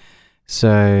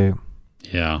 So...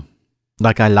 yeah.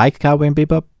 Like, I like Cowboy and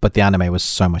Bebop, but the anime was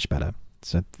so much better.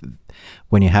 So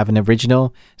when you have an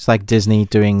original, it's like Disney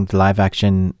doing the live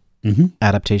action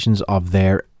adaptations of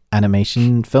their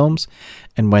animation films.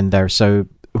 And when the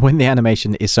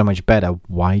animation is so much better,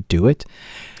 why do it?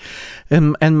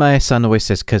 And my son always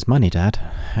says, "'Cause money, Dad."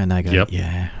 And I go, Yep.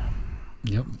 Yeah.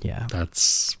 Yep. Yeah.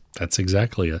 That's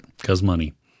exactly it. 'Cause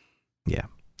money. Yeah.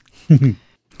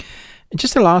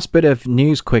 Just a last bit of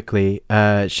news quickly.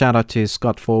 Shout out to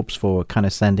Scott Forbes for kind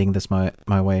of sending this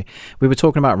my way. We were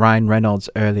talking about Ryan Reynolds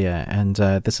earlier, and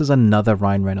this is another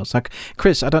Ryan Reynolds. Like,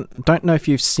 Chris, I don't know if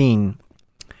you've seen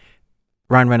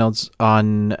Ryan Reynolds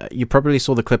on... You probably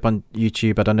saw the clip on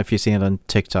YouTube. I don't know if you've seen it on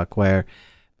TikTok, where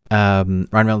Ryan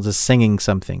Reynolds is singing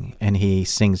something, and he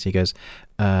goes...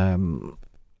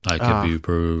 I could be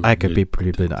pretty. I could be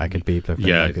pretty. I could be.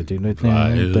 Yeah. I could do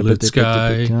Violet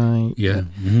sky. Yeah.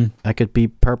 Mm-hmm. I could be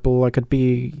purple. I could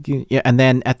be. Yeah. And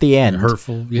then at the end,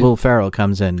 hurtful. Yeah. Will Ferrell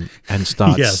comes in and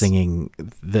starts singing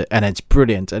and it's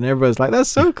brilliant, and everyone's like,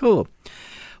 "That's so cool."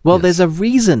 Well, there's a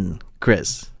reason,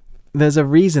 Chris. There's a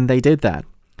reason they did that.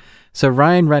 So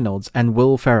Ryan Reynolds and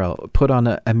Will Ferrell put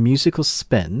on a musical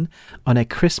spin on A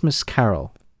Christmas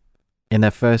Carol in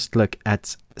their first look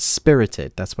at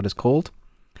Spirited. That's what it's called.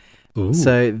 Ooh.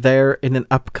 So they're in an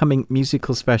upcoming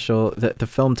musical special. The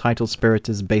film titled Spirit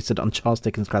is based on Charles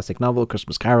Dickens' classic novel,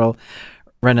 Christmas Carol.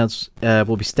 Reynolds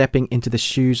will be stepping into the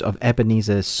shoes of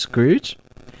Ebenezer Scrooge.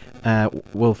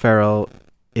 Will Ferrell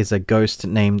is a ghost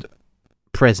named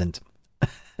Present.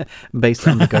 Based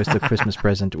on the ghost of Christmas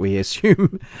Present, we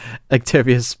assume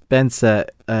Octavia Spencer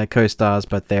co-stars,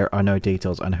 but there are no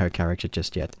details on her character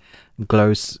just yet.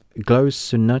 Glow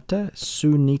Sunita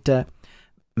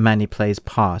Manny plays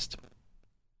past.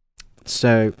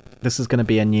 So this is going to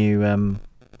be a new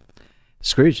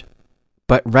Scrooge.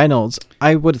 But Reynolds,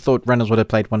 I would have thought Reynolds would have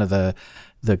played one of the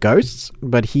ghosts,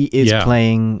 but he is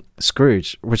playing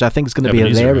Scrooge, which I think is going to be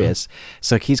hilarious.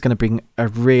 So he's going to bring a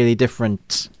really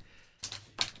different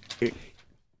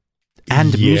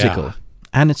and musical,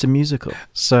 and it's a musical.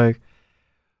 So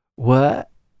what?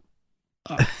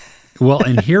 Well,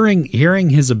 and hearing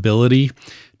his ability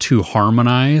to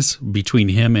harmonize between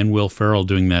him and Will Ferrell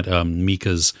doing that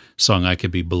Mika's song "I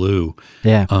Could Be Blue."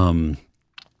 Yeah. I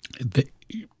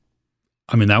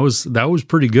mean, that was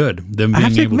pretty good. Them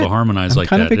being able to harmonize like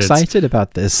that. I'm kind of excited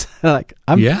about this. Like,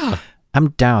 I'm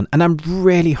down, and I'm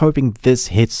really hoping this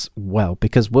hits well,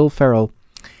 because Will Ferrell.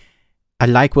 I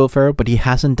like Will Ferrell, but he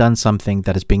hasn't done something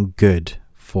that has been good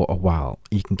for a while.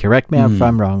 You can correct me if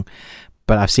I'm wrong,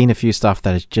 but I've seen a few stuff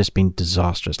that has just been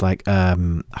disastrous. Like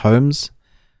Holmes.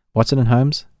 What's it in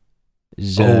Holmes?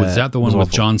 Is that the one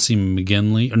with John C.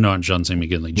 McGinley? Not John C.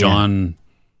 McGinley. John,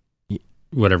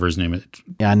 whatever his name is.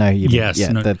 Yeah, I know. Yes.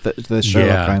 Yeah, the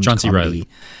Sherlock Holmes John C. Reilly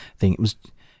thing. It was,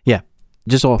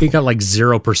 just awful. He got like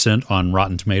 0% on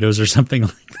Rotten Tomatoes or something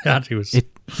like that.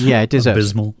 It deserves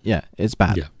abysmal. Yeah, it's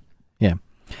bad. Yeah.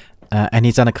 And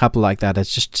he's done a couple like that.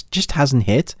 It's just hasn't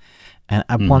hit. And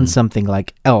I want something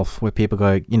like Elf, where people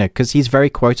go, because he's very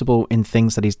quotable in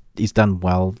things that he's done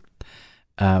well.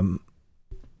 I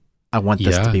want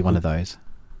this to be one of those.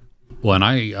 Well, and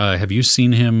I have you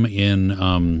seen him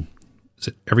in is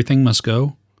it Everything Must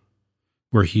Go,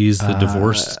 where he's the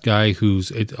divorced guy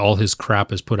who's all his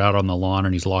crap is put out on the lawn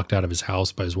and he's locked out of his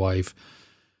house by his wife.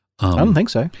 I don't think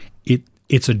so.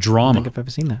 It's a drama. I don't think I've ever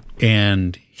seen that.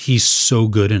 And he's so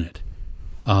good in it.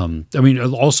 I mean,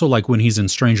 also like when he's in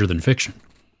Stranger Than Fiction,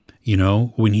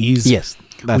 when he's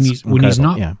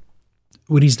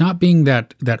when he's not being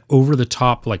that over the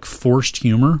top like forced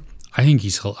humor. I think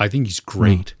he's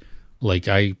great. Like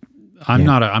I'm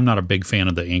not a big fan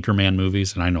of the Anchorman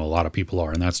movies, and I know a lot of people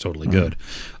are, and that's totally good.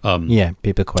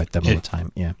 People quote them all the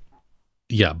time. Yeah.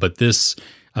 Yeah, but this,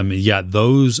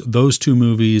 those two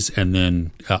movies, and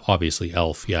then obviously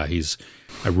Elf. Yeah,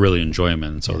 I really enjoy him,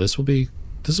 and so this will be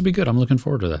good. I'm looking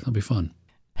forward to that. That'll be fun.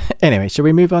 Anyway, shall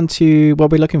we move on to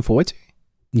what we're looking forward to?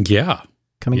 Yeah,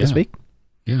 coming this week.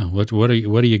 Yeah, what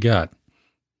do you got?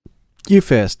 You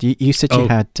first. You said you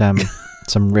had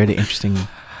some really interesting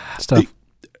stuff.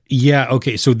 Yeah.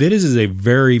 Okay. So this is a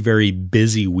very, very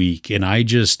busy week, and I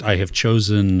have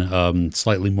chosen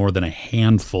slightly more than a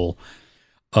handful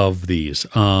of these.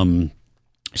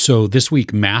 So this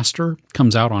week, Master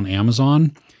comes out on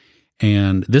Amazon,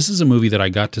 and this is a movie that I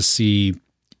got to see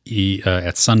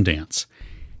at Sundance.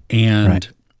 And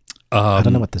I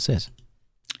don't know what this is.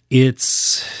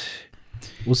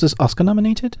 Was this Oscar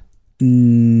nominated?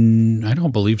 I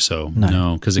don't believe so.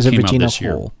 No, because it came out this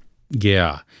year.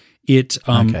 Yeah.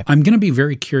 I'm going to be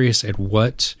very curious at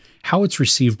how it's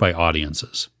received by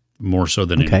audiences more so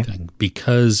than anything,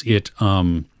 because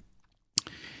I'll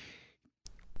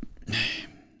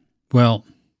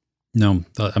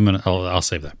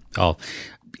save that.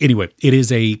 Anyway,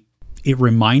 it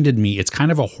reminded me, it's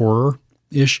kind of a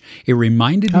horror-ish. It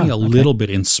reminded me a little bit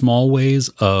in small ways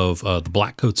of The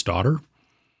Blackcoat's Daughter.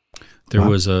 There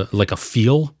was a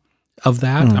feel of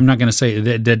that. I'm not going to say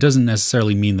that doesn't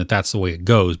necessarily mean that that's the way it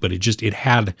goes, but it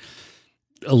had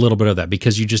a little bit of that,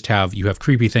 because you have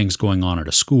creepy things going on at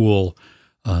a school,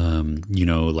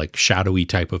 like shadowy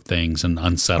type of things and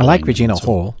unsettling. I like Regina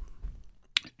Hall.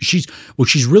 She's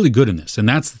really good in this, and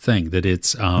that's the thing that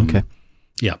it's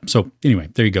yeah. So anyway,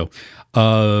 there you go.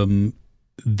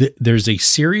 There's a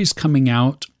series coming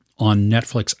out on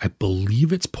Netflix. I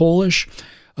believe it's Polish,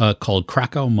 called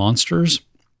Krakow Monsters.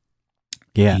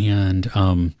 Yeah.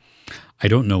 And I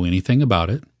don't know anything about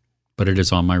it, but it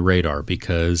is on my radar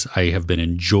because I have been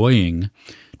enjoying,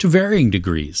 to varying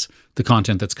degrees, the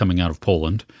content that's coming out of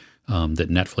Poland, that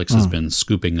Netflix has been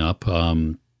scooping up.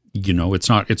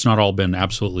 It's not all been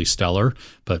absolutely stellar,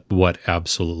 but what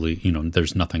absolutely,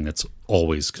 there's nothing that's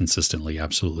always consistently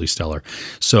absolutely stellar.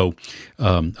 So,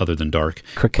 other than Dark.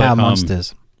 Krakow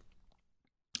Monsters.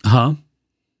 Huh?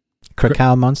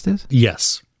 Krakow Monsters?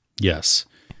 Yes.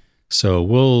 So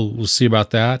we'll see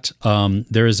about that.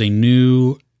 There is a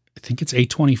new, I think it's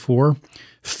A24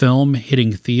 film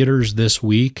hitting theaters this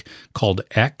week called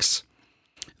X,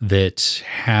 that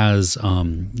has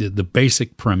the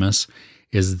basic premise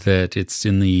is that it's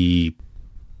in the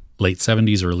late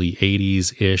 70s, early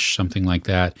 80s-ish, something like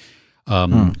that.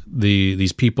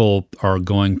 These people are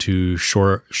going to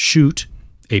shoot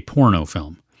a porno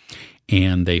film,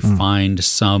 and they find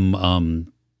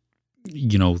some,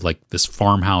 like this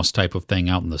farmhouse type of thing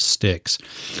out in the sticks.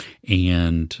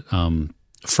 And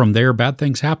from there, bad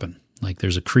things happen. Like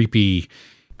there's a creepy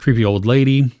old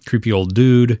lady, creepy old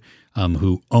dude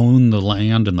who own the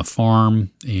land and the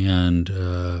farm.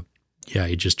 And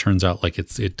it just turns out like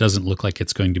it doesn't look like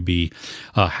it's going to be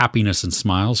happiness and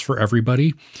smiles for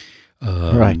everybody.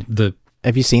 Right.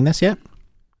 Have you seen this yet?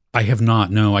 I have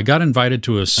not. No, I got invited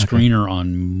to a screener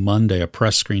on Monday, a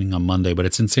press screening on Monday, but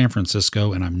it's in San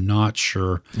Francisco, and I'm not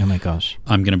sure. Oh my gosh,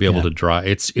 I'm going to be able to drive.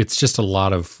 It's just a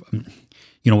lot of,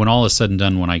 when all is said and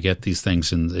done, when I get these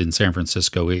things in San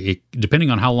Francisco, it depending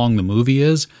on how long the movie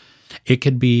is, it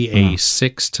could be a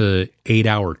 6 to 8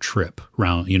 hour trip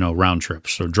round trip.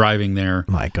 So driving there.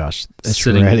 My gosh, it's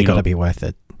really got to be worth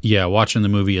it. Yeah, watching the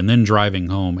movie and then driving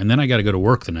home, and then I got to go to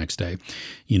work the next day,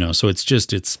 so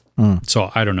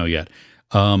so I don't know yet.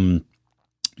 A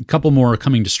couple more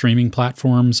coming to streaming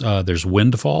platforms. There's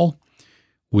Windfall,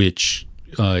 which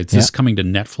it's coming to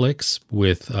Netflix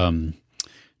with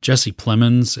Jesse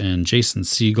Plemons and Jason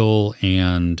Segel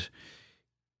and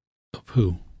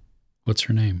what's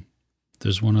her name?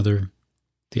 There's one other,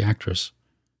 the actress.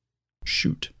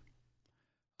 Shoot.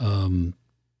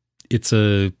 It's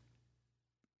a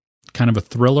kind of a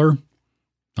thriller.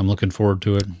 I'm looking forward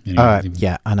to it.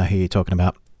 Anyway, I know who you're talking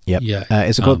about. Yep. Yeah.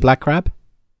 Is it called Black Crab?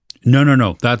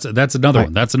 No. That's another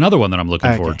one. That's another one that I'm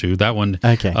looking forward to. That one.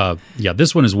 Okay.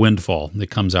 This one is Windfall. It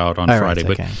comes out on Friday.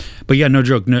 Right, but yeah, no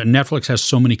joke. Netflix has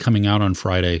so many coming out on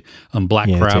Friday. Black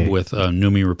Crab with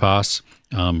Noomi Rapace,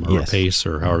 Rapace,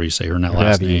 or however you say her last name.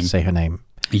 However you say her name.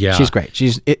 Yeah. She's great.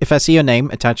 If I see her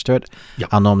name attached to it,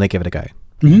 I'll normally give it a go.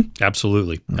 Mm-hmm.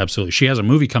 Absolutely. She has a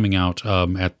movie coming out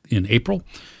in April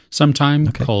sometime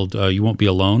called You Won't Be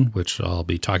Alone, which I'll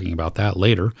be talking about that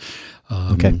later.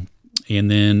 And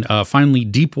then finally,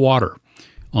 Deep Water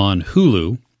on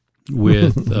Hulu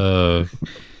with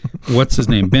what's his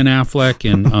name, Ben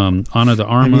Affleck and Ana de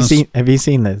Armas. Have you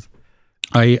seen this?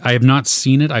 I have not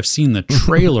seen it. I've seen the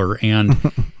trailer, and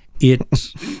It,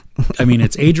 I mean,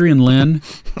 it's Adrian Lynn,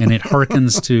 and it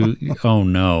harkens to, oh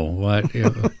no, what?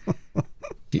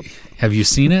 Have you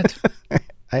seen it?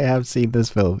 I have seen this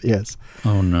film, yes.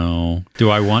 Oh no. Do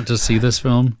I want to see this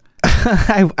film?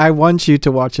 I want you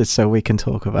to watch it so we can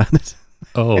talk about it.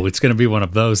 Oh, it's going to be one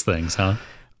of those things, huh?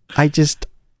 I don't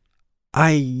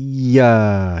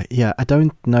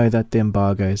know that the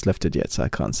embargo is lifted yet, so I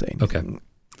can't say anything. Okay,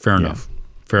 fair enough.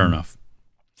 Fair enough.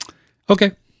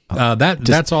 Okay,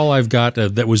 that's all I've got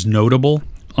that was notable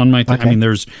on my thing. Okay. I mean,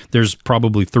 there's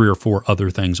probably 3 or 4 other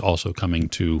things also coming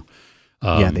to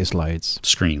there's loads.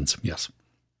 Screens. Yes.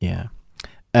 Yeah.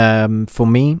 For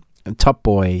me, Top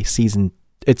Boy season.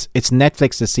 It's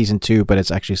Netflix's season 2, but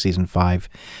it's actually season 5.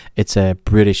 It's a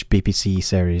British BBC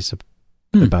series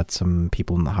about some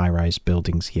people in the high-rise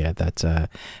buildings here that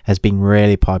has been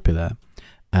really popular.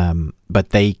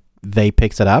 But they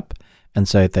picked it up, and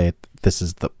so this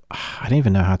is I don't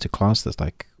even know how to class this.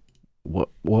 Like,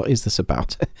 what is this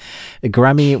about? A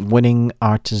Grammy-winning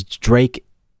artist Drake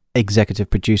executive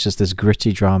produces this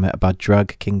gritty drama about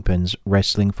drug kingpins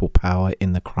wrestling for power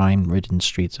in the crime-ridden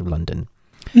streets of London.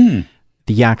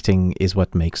 The acting is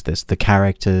what makes this. The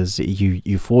characters,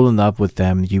 you fall in love with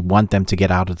them. You want them to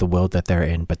get out of the world that they're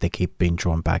in, but they keep being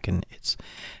drawn back, and it's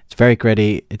very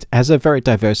gritty. It has a very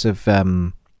diverse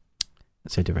fan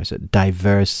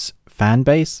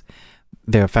base.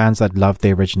 There are fans that love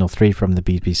the original 3 from the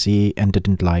BBC and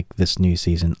didn't like this new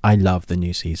season. I love the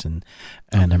new season,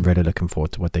 and I'm really looking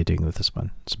forward to what they're doing with this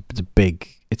one.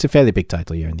 It's a fairly big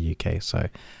title here in the UK, so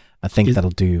I think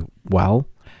that'll do well.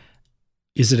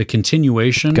 Is it a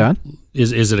continuation? Go on.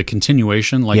 Is it a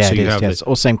continuation? Like, yeah, so it you is. have Yes,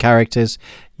 all same characters.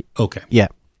 Okay. Yeah,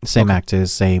 same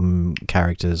actors, same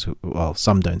characters. Well,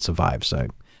 some don't survive, so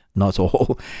not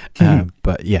all.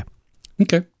 But yeah.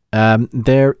 Okay.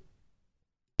 There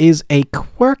is a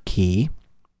quirky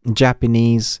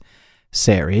Japanese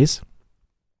series.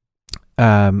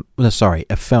 A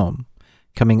film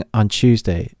coming on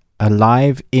Tuesday.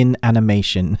 Alive in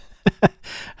animation.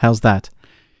 How's that?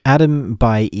 Adam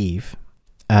by Eve.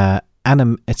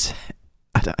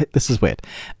 This is weird.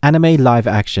 Anime live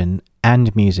action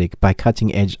and music by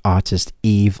cutting-edge artist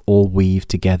Eve all weave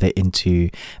together into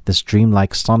this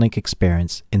dreamlike sonic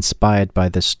experience inspired by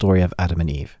the story of Adam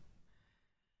and Eve.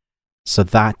 So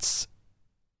that's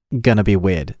gonna be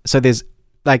weird. So there's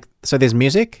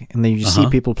music, and then you see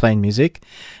people playing music,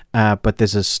 but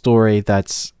there's a story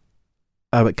that's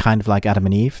kind of like Adam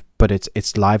and Eve, but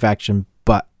it's live action,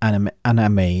 but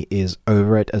anime is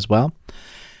over it as well.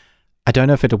 I don't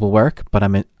know if it will work, but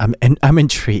I'm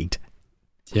intrigued.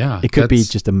 Yeah, it could be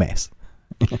just a mess.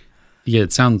 Yeah,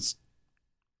 it sounds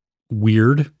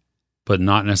weird, but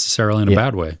not necessarily in a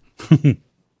bad way.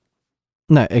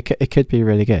 No, it could be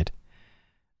really good.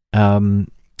 There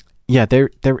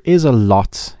is a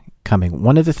lot coming.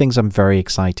 One of the things I'm very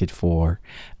excited for,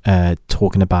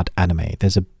 talking about anime.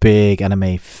 There's a big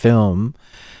anime film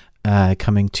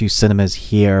coming to cinemas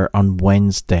here on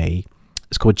Wednesday.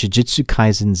 It's called Jujutsu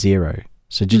Kaisen 0.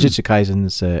 So Jujutsu Kaisen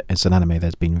is an anime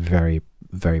that's been very,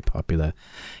 very popular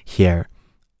here.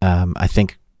 I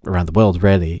think around the world,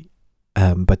 really.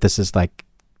 But this is like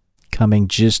coming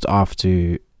just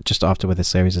after where the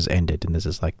series has ended, and this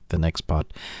is like the next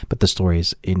part. But the story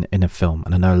is in a film,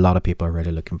 and I know a lot of people are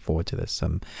really looking forward to this.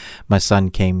 My son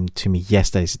came to me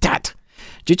yesterday and said, "Dad,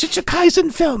 Jujutsu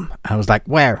Kaisen film." I was like,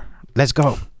 "Where? Let's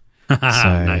go." So,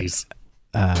 nice.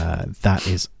 That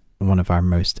is one of our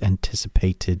most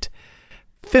anticipated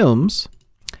films.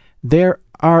 There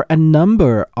are a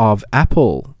number of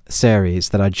Apple series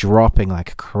that are dropping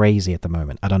like crazy at the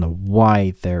moment. I don't know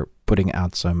why they're putting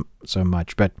out so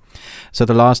much, but so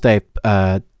the last day,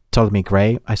 Ptolemy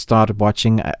Grey, I started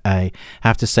watching. I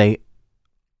have to say,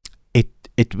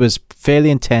 it was fairly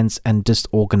intense and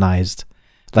disorganized.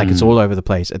 Like it's all over the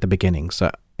place at the beginning, so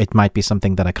it might be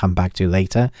something that I come back to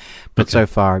later. But so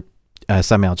far,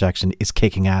 Samuel Jackson is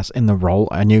kicking ass in the role.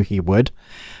 I knew he would,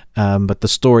 but the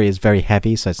story is very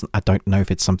heavy, so I don't know if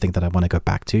it's something that I want to go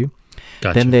back to.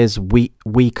 Gotcha. Then there's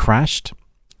We Crashed,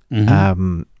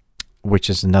 which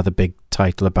is another big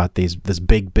title about this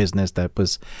big business that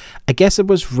was, I guess it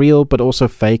was real but also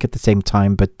fake at the same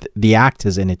time. But the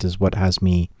actors in it is what has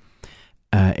me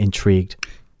intrigued.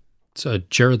 It's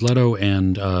Jared Leto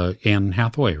and Anne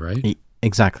Hathaway, right?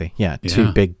 Exactly. Yeah,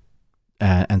 two big.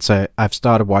 And so I've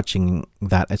started watching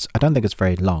that. I don't think it's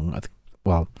very long.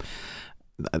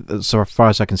 So far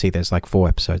as I can see, there's like 4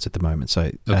 episodes at the moment.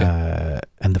 So,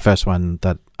 and the first one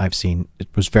that I've seen, it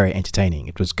was very entertaining.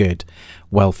 It was good,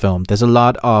 well filmed. There's a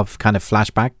lot of kind of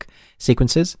flashback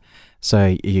sequences.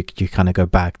 So you kind of go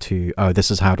back to,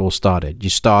 this is how it all started. You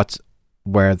start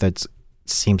where that's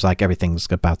seems like everything's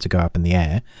about to go up in the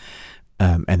air,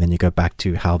 and then you go back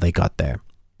to how they got there.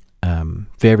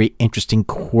 Very interesting,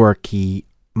 quirky,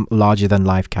 larger than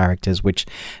life characters, which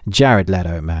Jared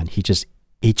Leto, man, he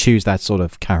chews that sort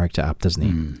of character up,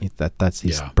 doesn't he? That's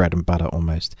his bread and butter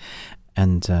almost.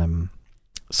 And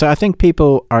so I think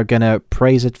people are gonna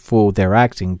praise it for their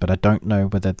acting, but I don't know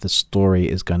whether the story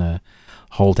is gonna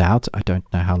hold out. I don't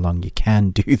know how long you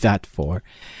can do that for.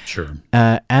 Sure.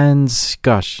 And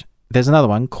gosh, there's another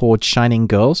one called Shining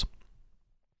Girls.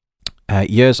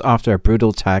 Years after a brutal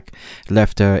attack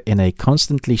left her in a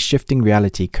constantly shifting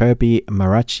reality, Kirby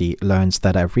Marachi learns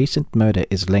that a recent murder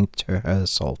is linked to her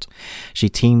assault. She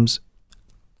teams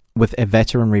with a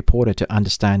veteran reporter to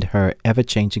understand her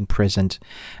ever-changing present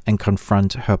and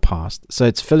confront her past. So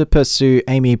it's Philippa Sue,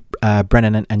 Amy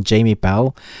Brennan, and Jamie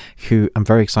Bell, who I'm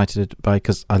very excited by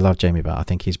because I love Jamie Bell. I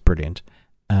think he's brilliant.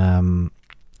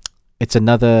 It's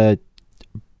another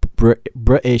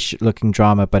British-looking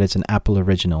drama, but it's an Apple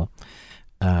original.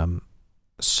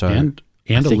 So and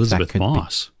Elizabeth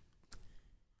Moss.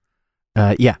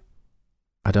 Yeah,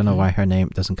 I don't know why her name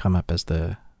doesn't come up as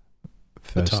the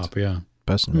first top,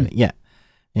 person. Really. Yeah.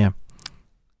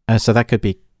 So that could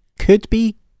be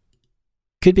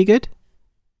good,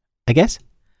 I guess.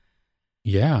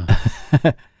 Yeah,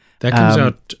 that comes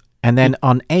out, and then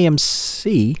on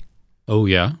AMC. Oh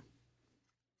yeah.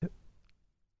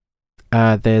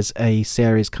 There's a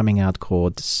series coming out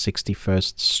called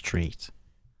 61st Street.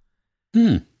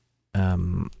 I've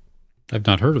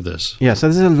not heard of this. Yeah, so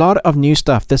there's a lot of new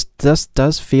stuff. This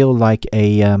does feel like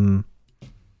a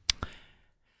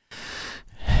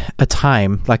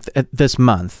time, like this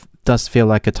month does feel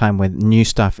like a time when new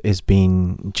stuff is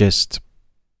being just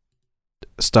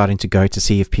starting to go to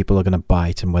see if people are going to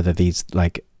bite, and whether these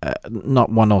like not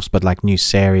one-offs but like new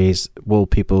series, will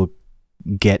people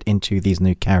get into these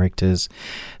new characters.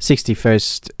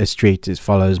 61st Street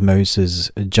follows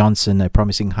Moses Johnson, a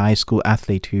promising high school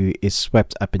athlete who is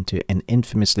swept up into an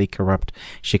infamously corrupt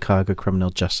Chicago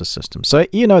criminal justice system. So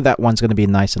you know that one's going to be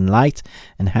nice and light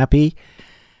and happy.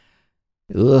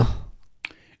 Ugh.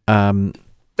 Yeah.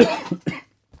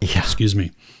 Excuse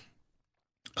me.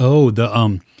 Oh,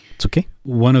 it's okay.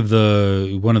 One of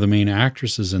the main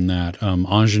actresses in that,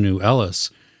 Ingenue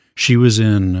Ellis, she was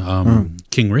in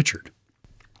King Richard.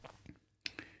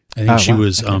 I think she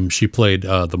was. Okay. She played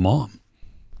the mom.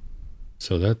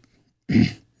 So that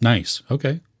nice.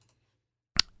 Okay.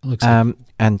 Looks like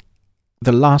and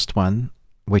the last one,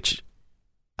 which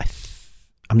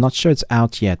I'm not sure it's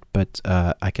out yet, but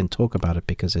I can talk about it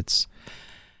because it's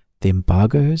the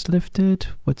embargo is lifted.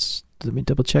 Let me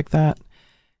double check that.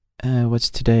 What's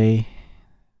today?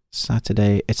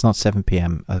 Saturday. It's not 7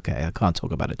 p.m. Okay, I can't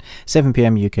talk about it. 7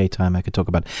 p.m. UK time, I could talk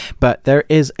about it. But there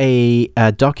is a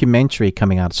documentary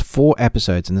coming out. It's 4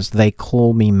 episodes, and it's They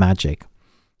Call Me Magic,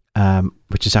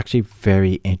 which is actually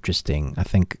very interesting. I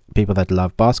think people that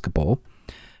love basketball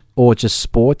or just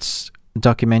sports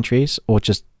documentaries, or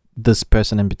just this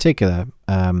person in particular,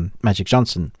 Magic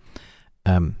Johnson,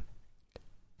 are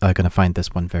going to find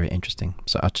this one very interesting.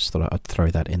 So I just thought I'd throw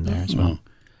that in there as well.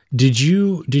 Did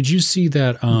you see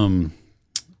that?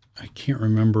 I can't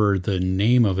remember the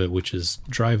name of it, which is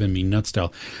driving me nuts now.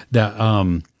 That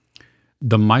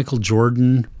the Michael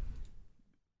Jordan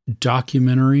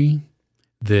documentary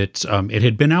that it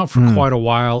had been out for quite a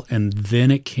while, and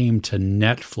then it came to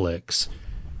Netflix.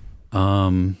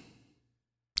 And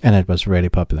it was really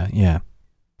popular, yeah.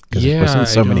 Because it was in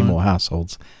so many more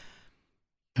households.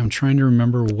 I'm trying to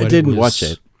remember what I didn't watch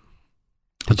it.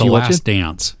 Did The Last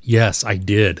Dance. Yes, I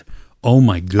did. Oh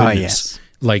my goodness. Oh, yes.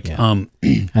 Like, yeah.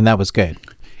 And that was good.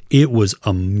 It was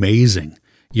amazing.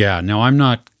 Yeah. Now I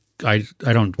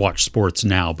don't watch sports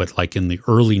now, but like in the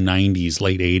early 90s,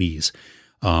 late 80s,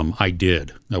 I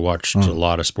did. I watched a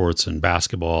lot of sports and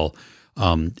basketball.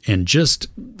 And just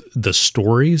the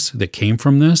stories that came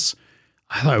from this,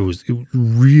 I thought it was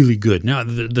really good. Now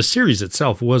the series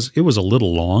itself was a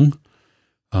little long.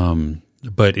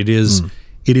 But it is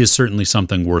certainly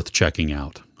something worth checking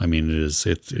out. I mean,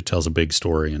 it tells a big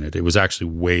story, and it was actually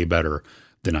way better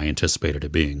than I anticipated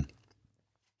it being.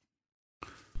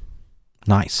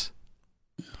 Nice.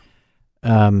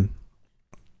 I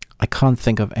can't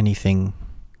think of anything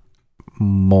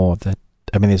more that,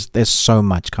 I mean, there's so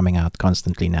much coming out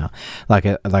constantly now. Like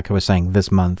I was saying,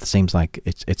 this month seems like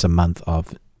it's a month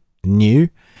of new,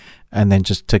 and then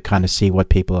just to kind of see what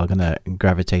people are going to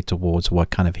gravitate towards, what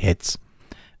kind of hits,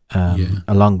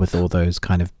 along with all those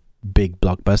kind of big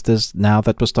blockbusters now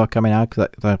that will start coming out,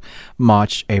 the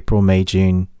March, April, May,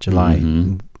 June, July,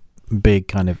 big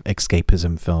kind of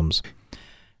escapism films.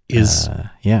 Is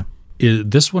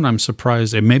This one I'm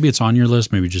surprised, and maybe it's on your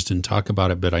list, maybe you just didn't talk about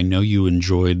it, but I know you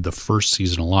enjoyed the first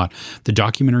season a lot. The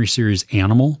documentary series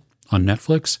Animal on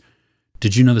Netflix.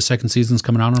 Did you know the second season's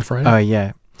coming out on Friday? Oh,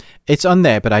 yeah. It's on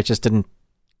there, but I just didn't.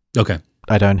 Okay.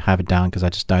 I don't have it down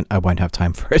because I won't have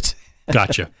time for it.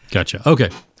 Gotcha. Okay.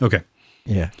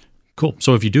 Yeah. Cool.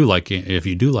 So if you do like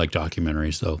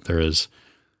documentaries, though, there is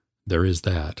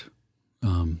that.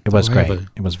 It was great.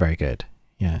 It was very good.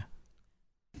 Yeah.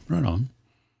 Right on.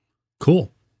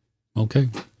 Cool. Okay.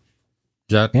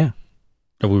 Have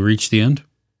we reached the end?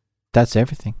 That's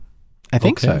everything. I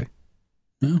think so.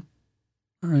 Yeah.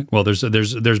 All right. Well, there's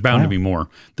bound to be more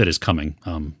that is coming.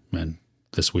 And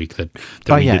this week that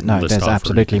we didn't list there's off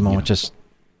absolutely anything, more.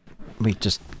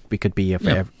 We could be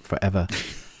here forever.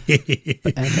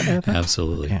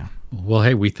 Absolutely. Yeah. Well,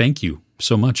 hey, we thank you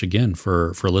so much again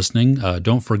for listening.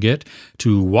 Don't forget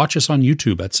to watch us on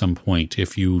YouTube at some point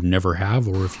if you never have,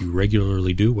 or if you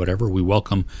regularly do, whatever. We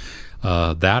welcome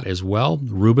that as well.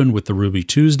 Ruben with the Ruby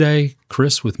Tuesday,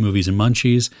 Chris with Movies and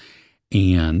Munchies,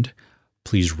 and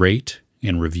please rate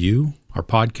and review our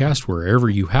podcast wherever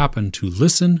you happen to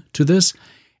listen to this.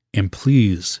 And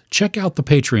please check out the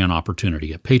Patreon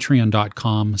opportunity at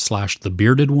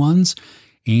patreon.com/thebeardedones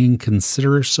and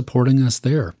consider supporting us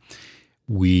there.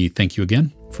 We thank you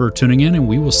again for tuning in, and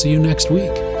we will see you next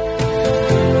week.